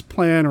 head and this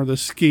plan or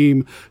this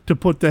scheme to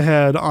put the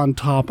head on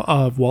top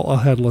of, well, a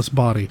headless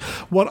body.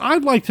 What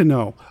I'd like to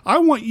know, I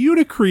want you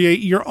to create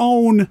your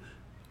own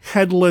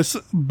headless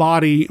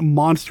body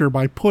monster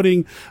by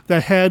putting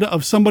the head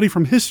of somebody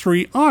from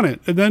history on it.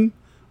 And then,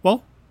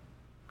 well,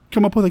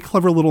 come up with a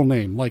clever little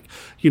name. Like,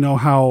 you know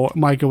how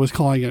Micah was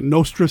calling it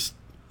Nostradamus.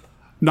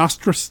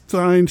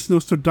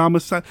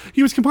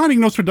 He was combining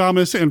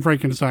Nostradamus and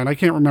Frankenstein. I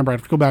can't remember. I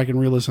have to go back and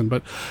re-listen.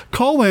 But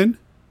call in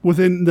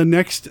within the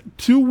next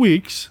 2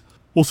 weeks.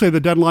 We'll say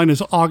the deadline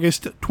is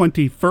August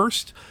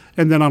 21st.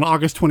 And then on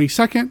August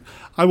 22nd,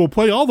 I will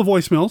play all the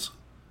voicemails.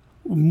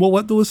 We'll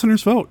let the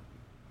listeners vote.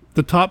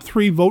 The top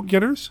 3 vote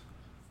getters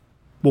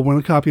will win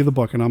a copy of the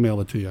book, and I'll mail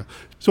it to you.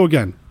 So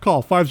again,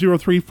 call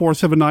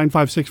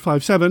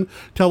 503-479-5657.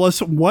 Tell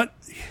us what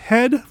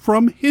head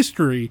from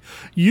history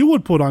you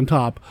would put on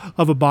top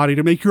of a body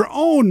to make your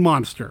own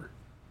monster.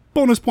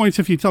 Bonus points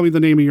if you tell me the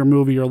name of your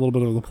movie or a little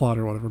bit of the plot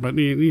or whatever, but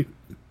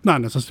not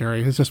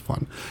necessary. It's just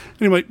fun.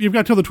 Anyway, you've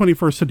got till the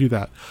 21st to do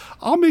that.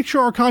 I'll make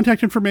sure our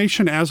contact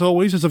information, as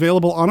always, is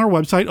available on our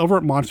website over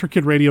at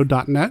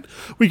monsterkidradio.net.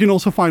 We can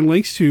also find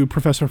links to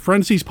Professor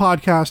Frenzy's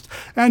podcast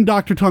and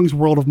Dr. Tongue's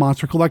World of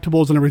Monster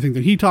Collectibles and everything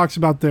that he talks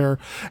about there,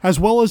 as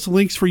well as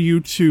links for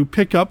you to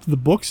pick up the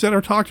books that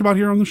are talked about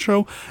here on the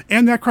show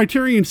and that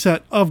Criterion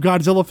set of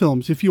Godzilla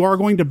films. If you are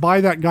going to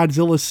buy that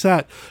Godzilla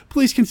set,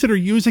 please consider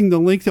using the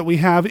link that we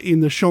have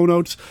in the show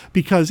notes,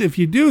 because if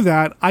you do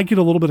that, I get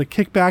a little bit of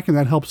kickback and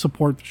that helps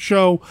support the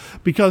show,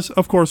 because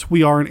of course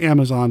we are an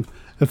Amazon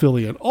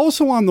affiliate.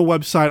 Also on the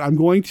website, I'm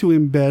going to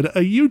embed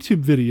a YouTube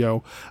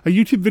video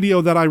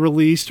that I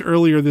released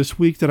earlier this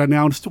week that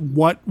announced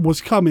what was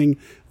coming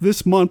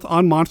this month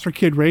on Monster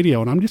Kid Radio,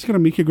 and I'm just going to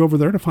make you go over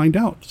there to find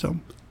out. So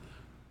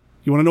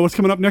you want to know what's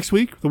coming up next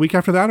week, the week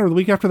after that, or the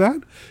week after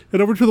that?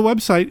 Head over to the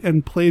website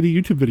and play the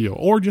YouTube video,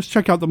 or just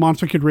check out the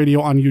Monster Kid Radio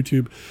on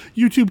YouTube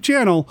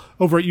channel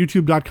over at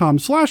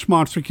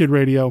youtube.com/Monster Kid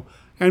Radio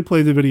and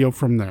play the video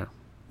from there.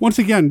 Once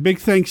again, big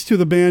thanks to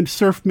the band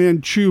Surf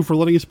Manchu for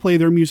letting us play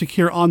their music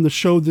here on the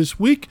show this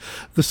week.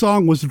 The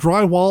song was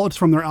Drywall. It's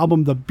from their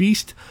album The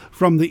Beast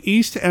from the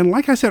East. And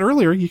like I said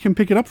earlier, you can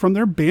pick it up from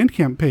their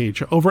Bandcamp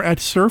page over at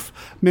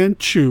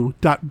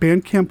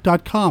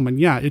surfmanchu.bandcamp.com. And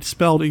yeah, it's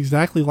spelled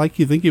exactly like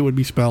you think it would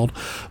be spelled,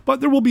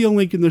 but there will be a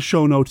link in the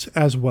show notes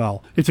as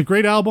well. It's a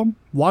great album.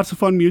 Lots of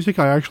fun music.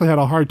 I actually had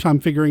a hard time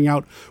figuring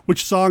out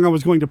which song I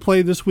was going to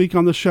play this week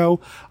on the show.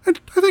 I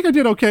think I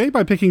did okay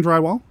by picking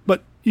Drywall,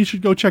 but you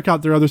should go check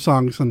out their other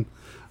songs and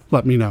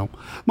let me know.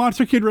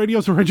 Monster Kid Radio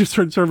is a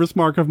registered service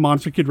mark of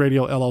Monster Kid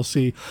Radio,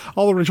 LLC.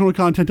 All original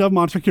content of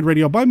Monster Kid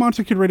Radio by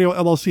Monster Kid Radio,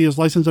 LLC is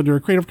licensed under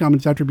a Creative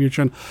Commons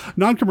Attribution,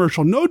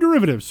 non-commercial, no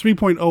derivatives,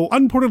 3.0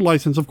 unported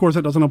license. Of course,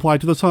 that doesn't apply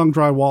to the song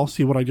Drywall.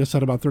 See what I just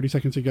said about 30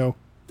 seconds ago.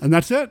 And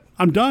that's it.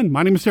 I'm done.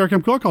 My name is Derek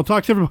M. Cook. I'll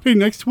talk to everybody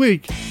next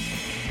week.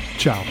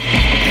 Ciao.